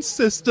progression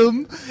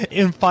system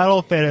in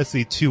Final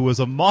Fantasy II was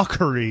a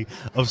mockery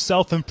of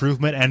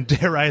self-improvement and,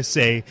 dare I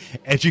say,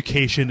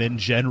 education in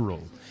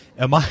general.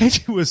 Am I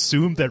to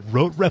assume that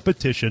rote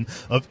repetition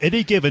of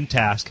any given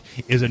task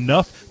is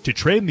enough to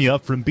train me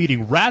up from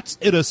beating rats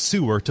in a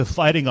sewer to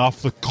fighting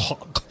off the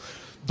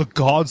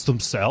gods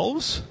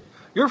themselves?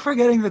 You're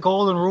forgetting the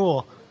golden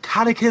rule.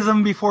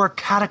 Catechism before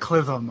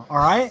cataclysm, all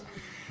right?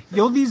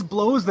 These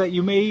blows that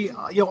you may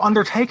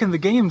undertake in the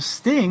game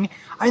sting,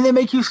 and they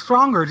make you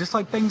stronger, just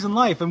like things in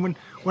life. And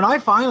when I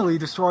finally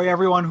destroy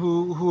everyone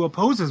who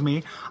opposes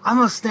me, I'm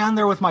going to stand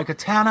there with my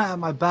katana at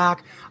my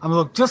back. I'm going to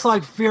look just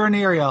like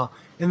Firenariel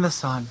in the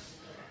sun.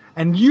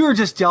 And you're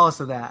just jealous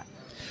of that.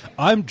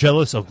 I'm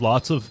jealous of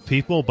lots of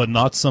people, but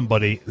not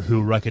somebody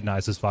who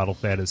recognizes Final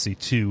Fantasy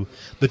II,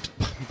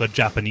 the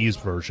Japanese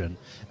version,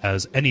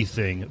 as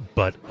anything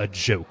but a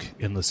joke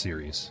in the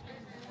series.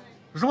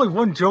 There's only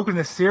one joke in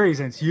this series,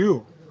 and it's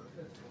you.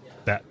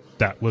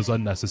 That was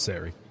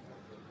unnecessary.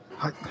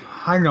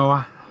 I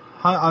know.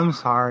 I'm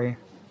sorry.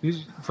 You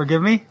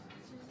forgive me?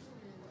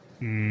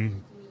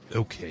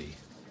 Okay.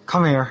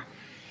 Come here.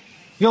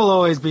 You'll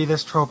always be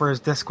this troper's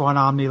Disc 1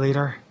 Omni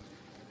leader.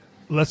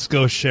 Let's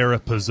go share a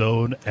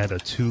Pizzone and a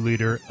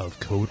 2-liter of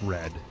Code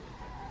Red.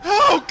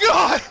 Oh,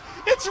 God!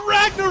 It's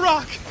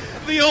Ragnarok!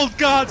 The old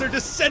gods are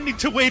descending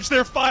to wage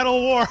their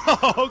final war.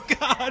 Oh,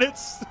 God,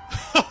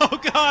 Oh,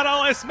 God,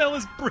 all I smell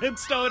is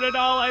brimstone and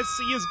all I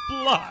see is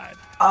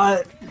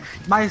blood.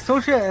 My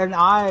associate and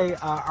I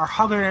are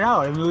hugging it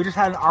out. I mean, we just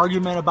had an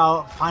argument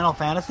about Final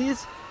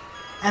Fantasies,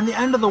 and the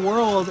end of the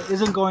world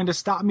isn't going to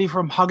stop me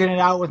from hugging it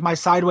out with my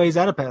sideways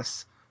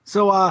Oedipus.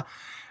 So,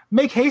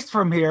 make haste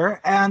from here,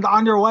 and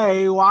on your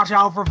way, watch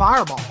out for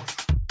fireballs.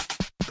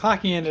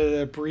 Clocking into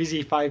the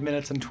breezy 5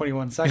 minutes and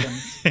 21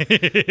 seconds.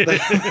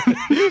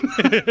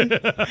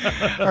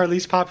 Our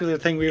least popular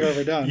thing we've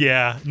ever done.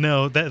 Yeah,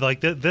 no,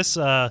 this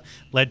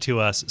led to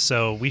us.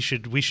 So we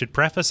should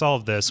preface all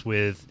of this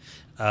with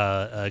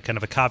kind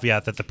of a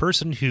caveat that the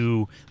person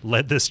who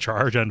led this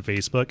charge on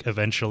Facebook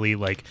eventually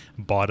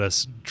bought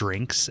us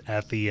drinks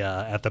at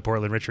the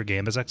Portland Retro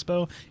Games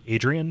Expo.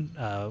 Adrian,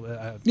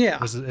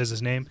 is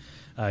his name.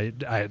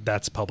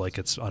 That's public.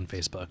 It's on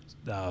Facebook.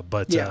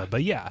 But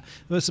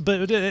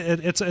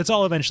it's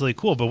all eventually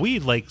cool. But we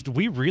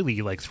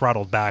really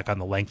throttled back on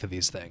the length of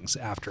these things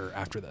after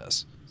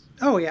this.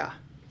 Oh yeah,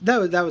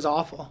 that was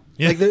awful.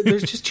 Yeah.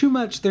 There's just too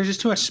much. There's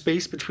just too much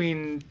space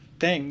between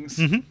things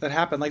that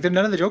happen. None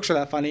of the jokes are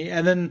that funny.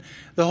 And then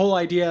the whole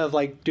idea of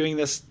doing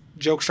this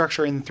joke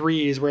structure in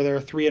threes where there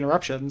are 3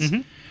 interruptions.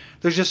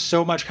 There's just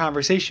so much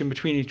conversation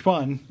between each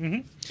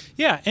one.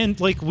 Yeah, and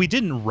we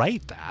didn't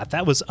write that.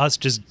 That was us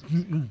just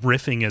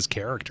riffing as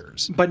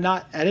characters, but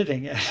not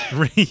editing it.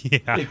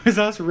 Yeah, it was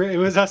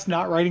us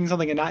not writing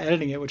something and not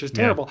editing it, which is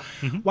terrible.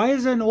 Yeah. Why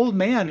is there an old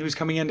man who's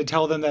coming in to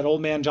tell them that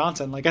Old Man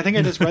Johnson? I think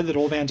I just read that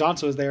Old Man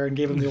Johnson was there and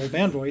gave him the old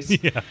man voice.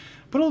 Yeah.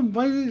 But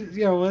why is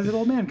it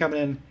old man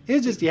coming in?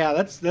 It's just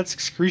that's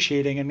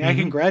excruciating, and I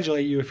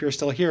congratulate you if you're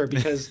still here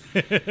because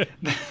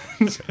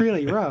it's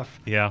really rough.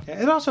 Yeah.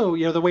 And also,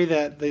 the way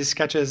that these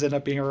sketches end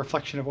up being a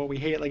reflection of what we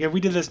hate. If we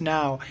did this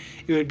now,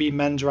 it would be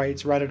men's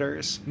rights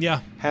redditors.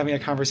 Yeah. Having a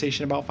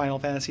conversation about Final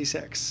Fantasy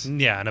VI.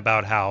 Yeah, and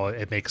about how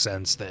it makes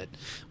sense that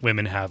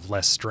women have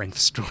less strength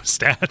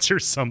stats or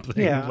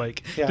something. Yeah.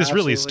 Just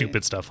really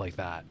stupid stuff like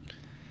that.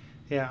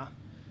 Yeah.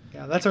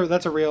 Yeah, that's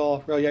a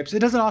real yipes. It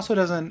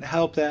doesn't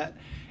help that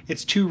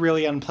it's 2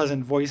 really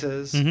unpleasant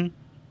voices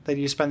that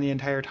you spend the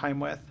entire time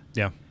with.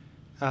 Yeah.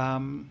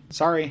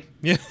 Sorry.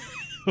 Yeah.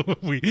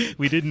 we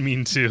didn't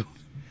mean to.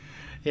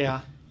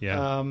 Yeah.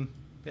 Yeah.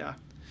 Yeah.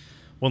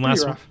 One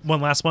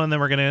last one, and then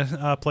we're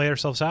gonna play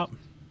ourselves out.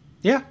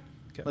 Yeah.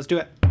 Okay. Let's do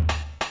it.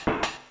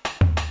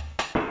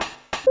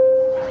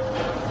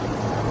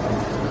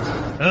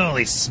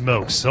 Holy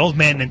smokes, old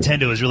man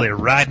Nintendo is really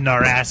riding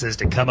our asses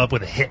to come up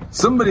with a hit.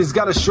 Somebody's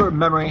got a short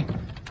memory.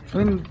 I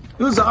mean,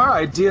 it was our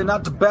idea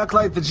not to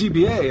backlight the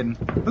GBA,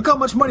 and look how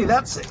much money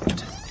that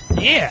saved.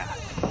 Yeah.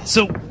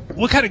 So,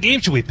 what kind of game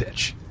should we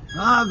pitch?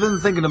 I've been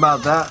thinking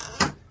about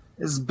that.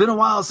 It's been a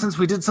while since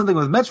we did something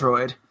with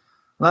Metroid.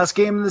 Last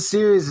game in the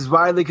series is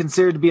widely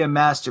considered to be a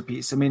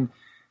masterpiece. I mean,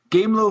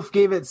 Gameloaf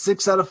gave it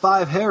 6 out of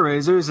 5 hair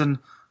raisers, and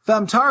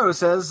Famtaro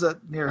says,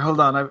 here, hold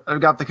on,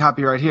 I've got the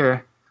copy right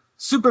here.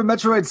 Super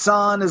Metroid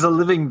San is a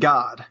living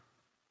god.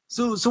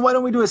 So why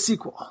don't we do a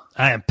sequel?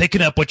 I am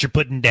picking up what you're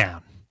putting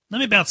down. Let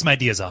me bounce some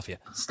ideas off you.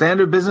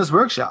 Standard Business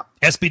Workshop.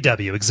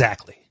 SBW,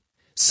 exactly.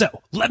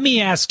 So, let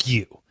me ask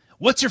you,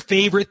 what's your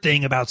favorite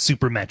thing about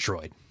Super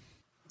Metroid?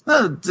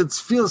 It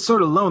feels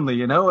sort of lonely,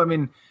 you know? I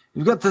mean,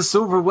 you've got this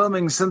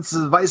overwhelming sense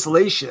of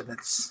isolation.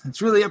 It's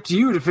really up to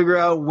you to figure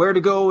out where to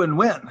go and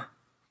when.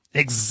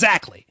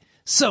 Exactly.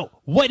 So,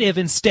 what if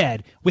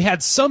instead we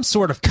had some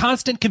sort of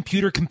constant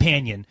computer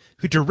companion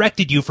who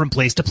directed you from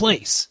place to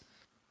place?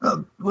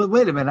 Well,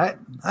 wait a minute.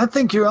 I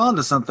think you're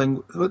onto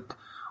something.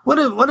 What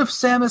if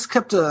Samus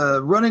kept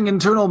a running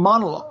internal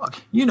monologue?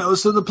 You know,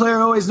 so the player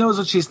always knows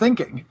what she's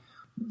thinking.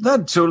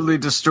 That'd totally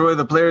destroy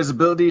the player's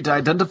ability to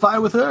identify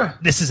with her.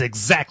 This is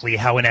exactly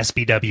how an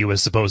SBW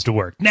is supposed to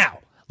work. Now,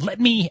 let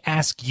me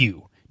ask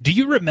you, do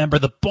you remember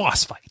the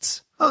boss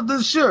fights?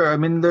 Oh, sure. I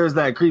mean, there's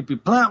that creepy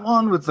plant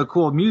one with the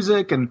cool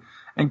music, and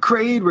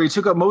Kraid where he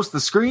took up most of the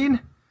screen.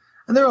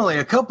 And there are only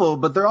a couple,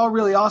 but they're all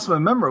really awesome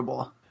and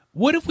memorable.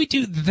 What if we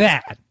do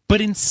that,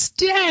 but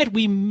instead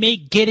we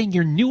make getting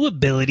your new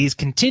abilities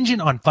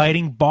contingent on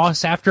fighting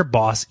boss after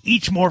boss,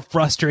 each more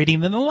frustrating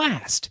than the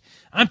last?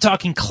 I'm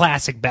talking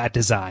classic bad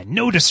design,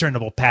 no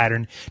discernible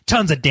pattern,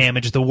 tons of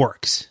damage, the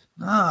works.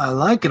 I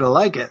like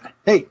it.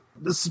 Hey,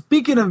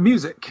 speaking of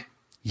music.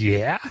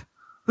 Yeah?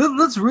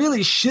 Let's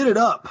really shit it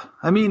up.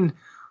 I mean,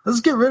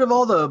 let's get rid of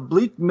all the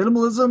bleak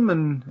minimalism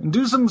and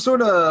do some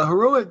sort of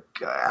heroic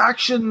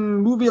action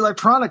movie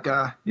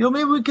electronica. You know,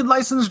 maybe we could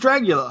license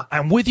Dragula.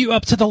 I'm with you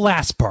up to the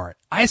last part.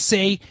 I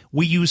say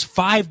we use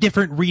 5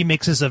 different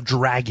remixes of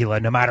Dragula,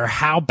 no matter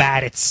how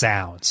bad it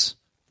sounds.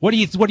 What are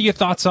your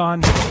thoughts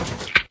on?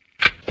 What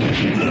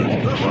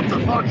the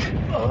fuck?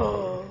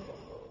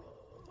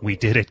 We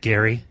did it,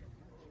 Gary.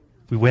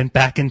 We went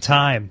back in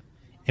time,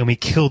 and we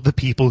killed the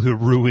people who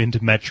ruined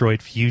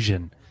Metroid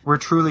Fusion. We're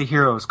truly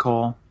heroes,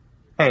 Cole.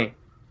 Hey,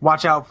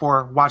 watch out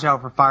for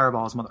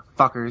fireballs,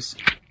 motherfuckers.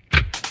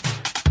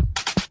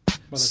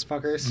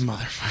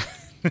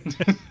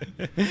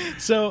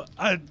 So,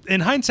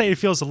 in hindsight, it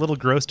feels a little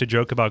gross to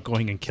joke about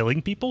going and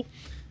killing people.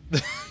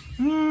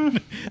 I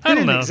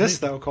don't know.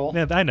 Exist though, Cole.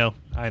 Yeah, I know.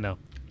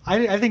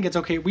 I think it's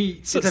okay.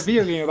 It's a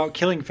video game about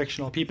killing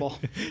fictional people.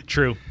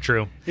 True.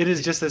 It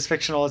is just as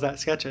fictional as that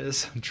sketch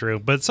is. True,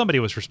 but somebody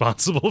was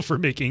responsible for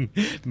making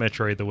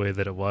Metroid the way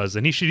that it was,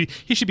 and he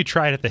should be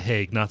tried at The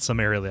Hague, not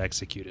summarily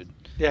executed.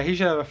 Yeah, he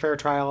should have a fair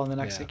trial and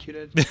then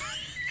executed.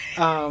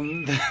 Yeah,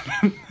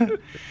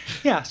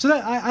 so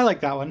that I like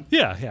that one.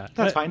 Yeah,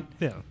 that's fine.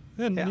 Yeah.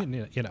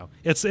 And, you know,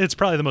 it's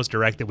probably the most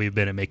direct that we've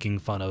been at making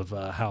fun of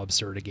how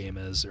absurd a game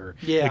is, or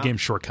a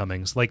game's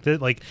shortcomings. Like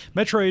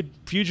Metroid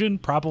Fusion,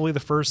 probably the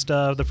first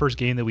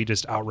game that we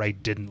just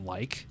outright didn't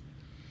like.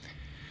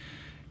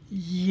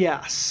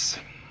 Yes,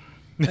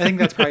 I think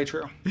that's probably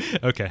true.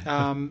 Okay.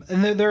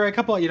 And there are a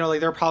couple,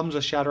 there are problems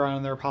with Shadowrun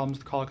and there are problems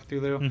with Call of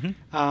Cthulhu.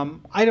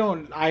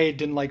 Mm-hmm. I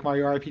didn't like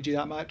Mario RPG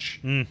that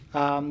much.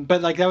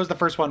 But that was the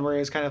first one where it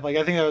was kind of I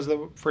think that was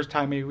the first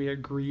time maybe we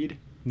agreed.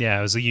 Yeah,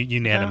 it was a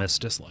unanimous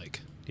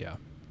dislike. Yeah.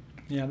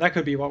 Yeah, that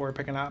could be what we're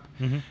picking up.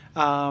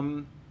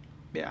 Mm-hmm.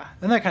 Yeah,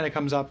 and that kind of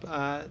comes up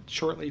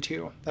shortly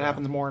too. That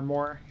happens more and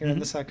more here in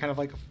this kind of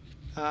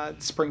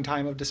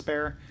springtime of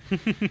despair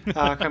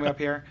coming up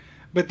here.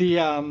 But the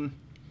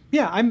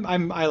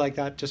I like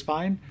that just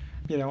fine.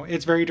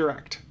 It's very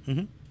direct.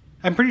 Mm-hmm.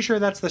 I'm pretty sure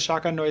that's the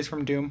shotgun noise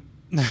from Doom.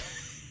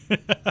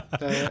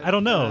 I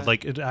don't know.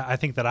 I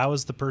think that I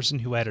was the person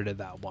who edited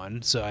that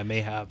one, so I may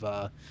have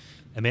done...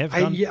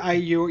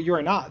 You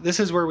are not. This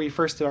is where we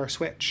first did our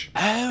switch.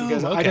 Oh,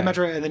 because okay. I did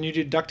Metroid, and then you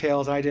did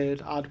DuckTales, and I did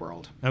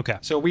Oddworld. Okay.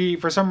 So we,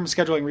 for some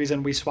scheduling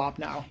reason, we swapped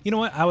now. You know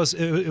what?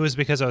 It was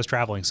because I was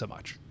traveling so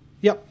much.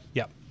 Yep.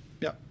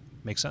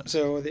 Makes sense.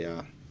 So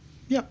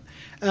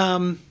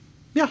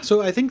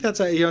so I think that's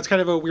it's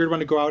kind of a weird one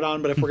to go out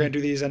on, but if we're going to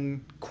do these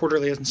in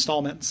quarterly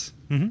installments,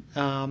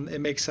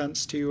 it makes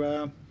sense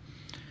to.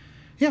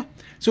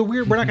 So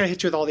we're not going to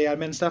hit you with all the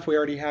admin stuff. We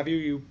already have you.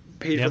 You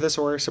paid for this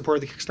or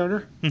supported the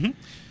Kickstarter.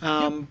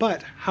 Mm-hmm.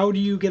 But how do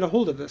you get a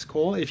hold of this,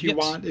 Cole? If you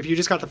if you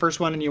just got the first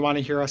one and you want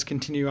to hear us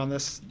continue on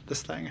this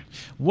thing.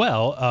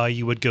 Well,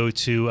 you would go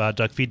to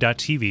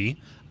duckfeed.tv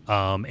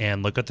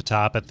and look at the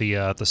top at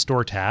the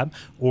store tab,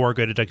 or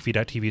go to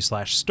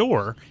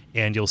duckfeed.tv/store,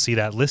 and you'll see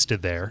that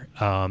listed there.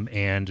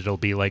 And it'll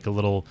be like a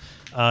little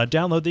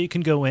download that you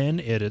can go in.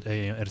 It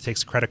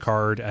takes a credit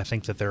card. I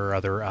think that there are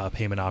other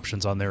payment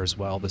options on there as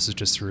well. This is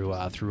just through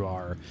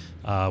our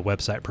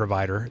website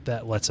provider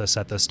that lets us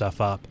set this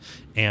stuff up,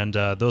 and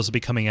those will be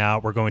coming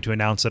out. We're going to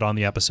announce it on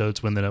the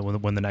episodes when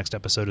the next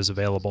episode is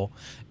available.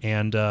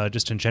 And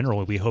just in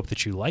general, we hope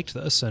that you liked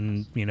this,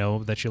 and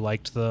that you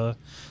liked the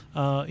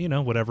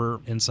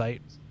whatever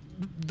insight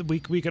we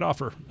could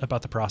offer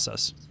about the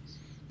process.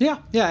 Yeah,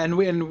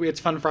 and it's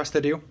fun for us to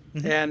do,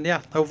 and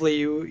hopefully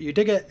you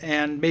dig it,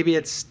 and maybe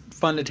it's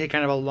fun to take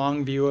kind of a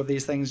long view of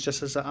these things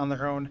just as on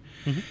their own.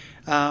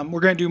 We're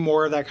going to do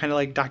more of that kind of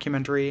like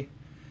documentary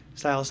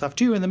style stuff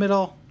too in the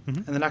middle,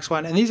 and the next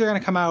one, and these are going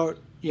to come out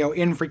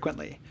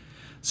infrequently.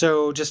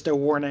 So just a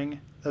warning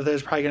that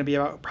there's probably going to be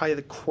about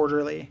the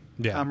quarterly.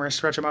 We're going to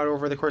stretch them out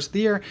over the course of the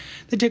year.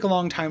 They take a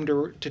long time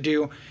to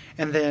do,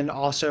 and then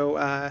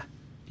also.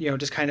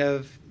 Just kind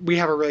of, we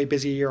have a really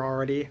busy year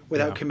already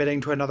without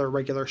committing to another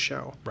regular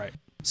show. Right.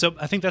 So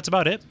I think that's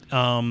about it.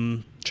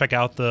 Check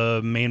out the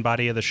main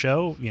body of the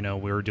show.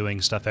 We're doing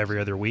stuff every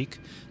other week.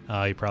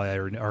 You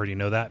probably already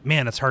know that.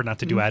 Man, it's hard not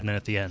to do admin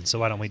at the end. So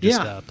why don't we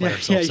just play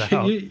ourselves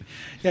out?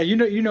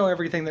 You know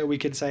everything that we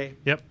could say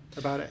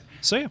about it.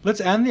 So let's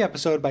end the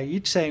episode by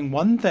each saying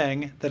one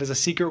thing that is a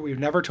secret we've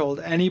never told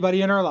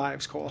anybody in our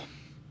lives, Cole.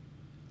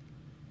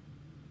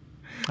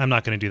 I'm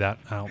not going to do that.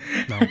 No.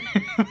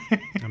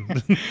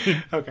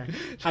 Okay.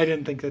 I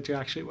didn't think that you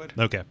actually would.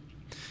 Okay.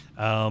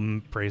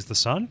 Praise the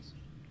sun.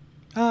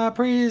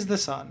 Praise the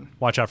sun.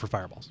 Watch out for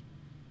fireballs.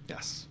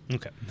 Yes.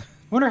 Okay.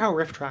 Wonder how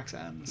WOFFTRAX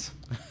ends.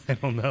 I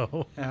don't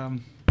know.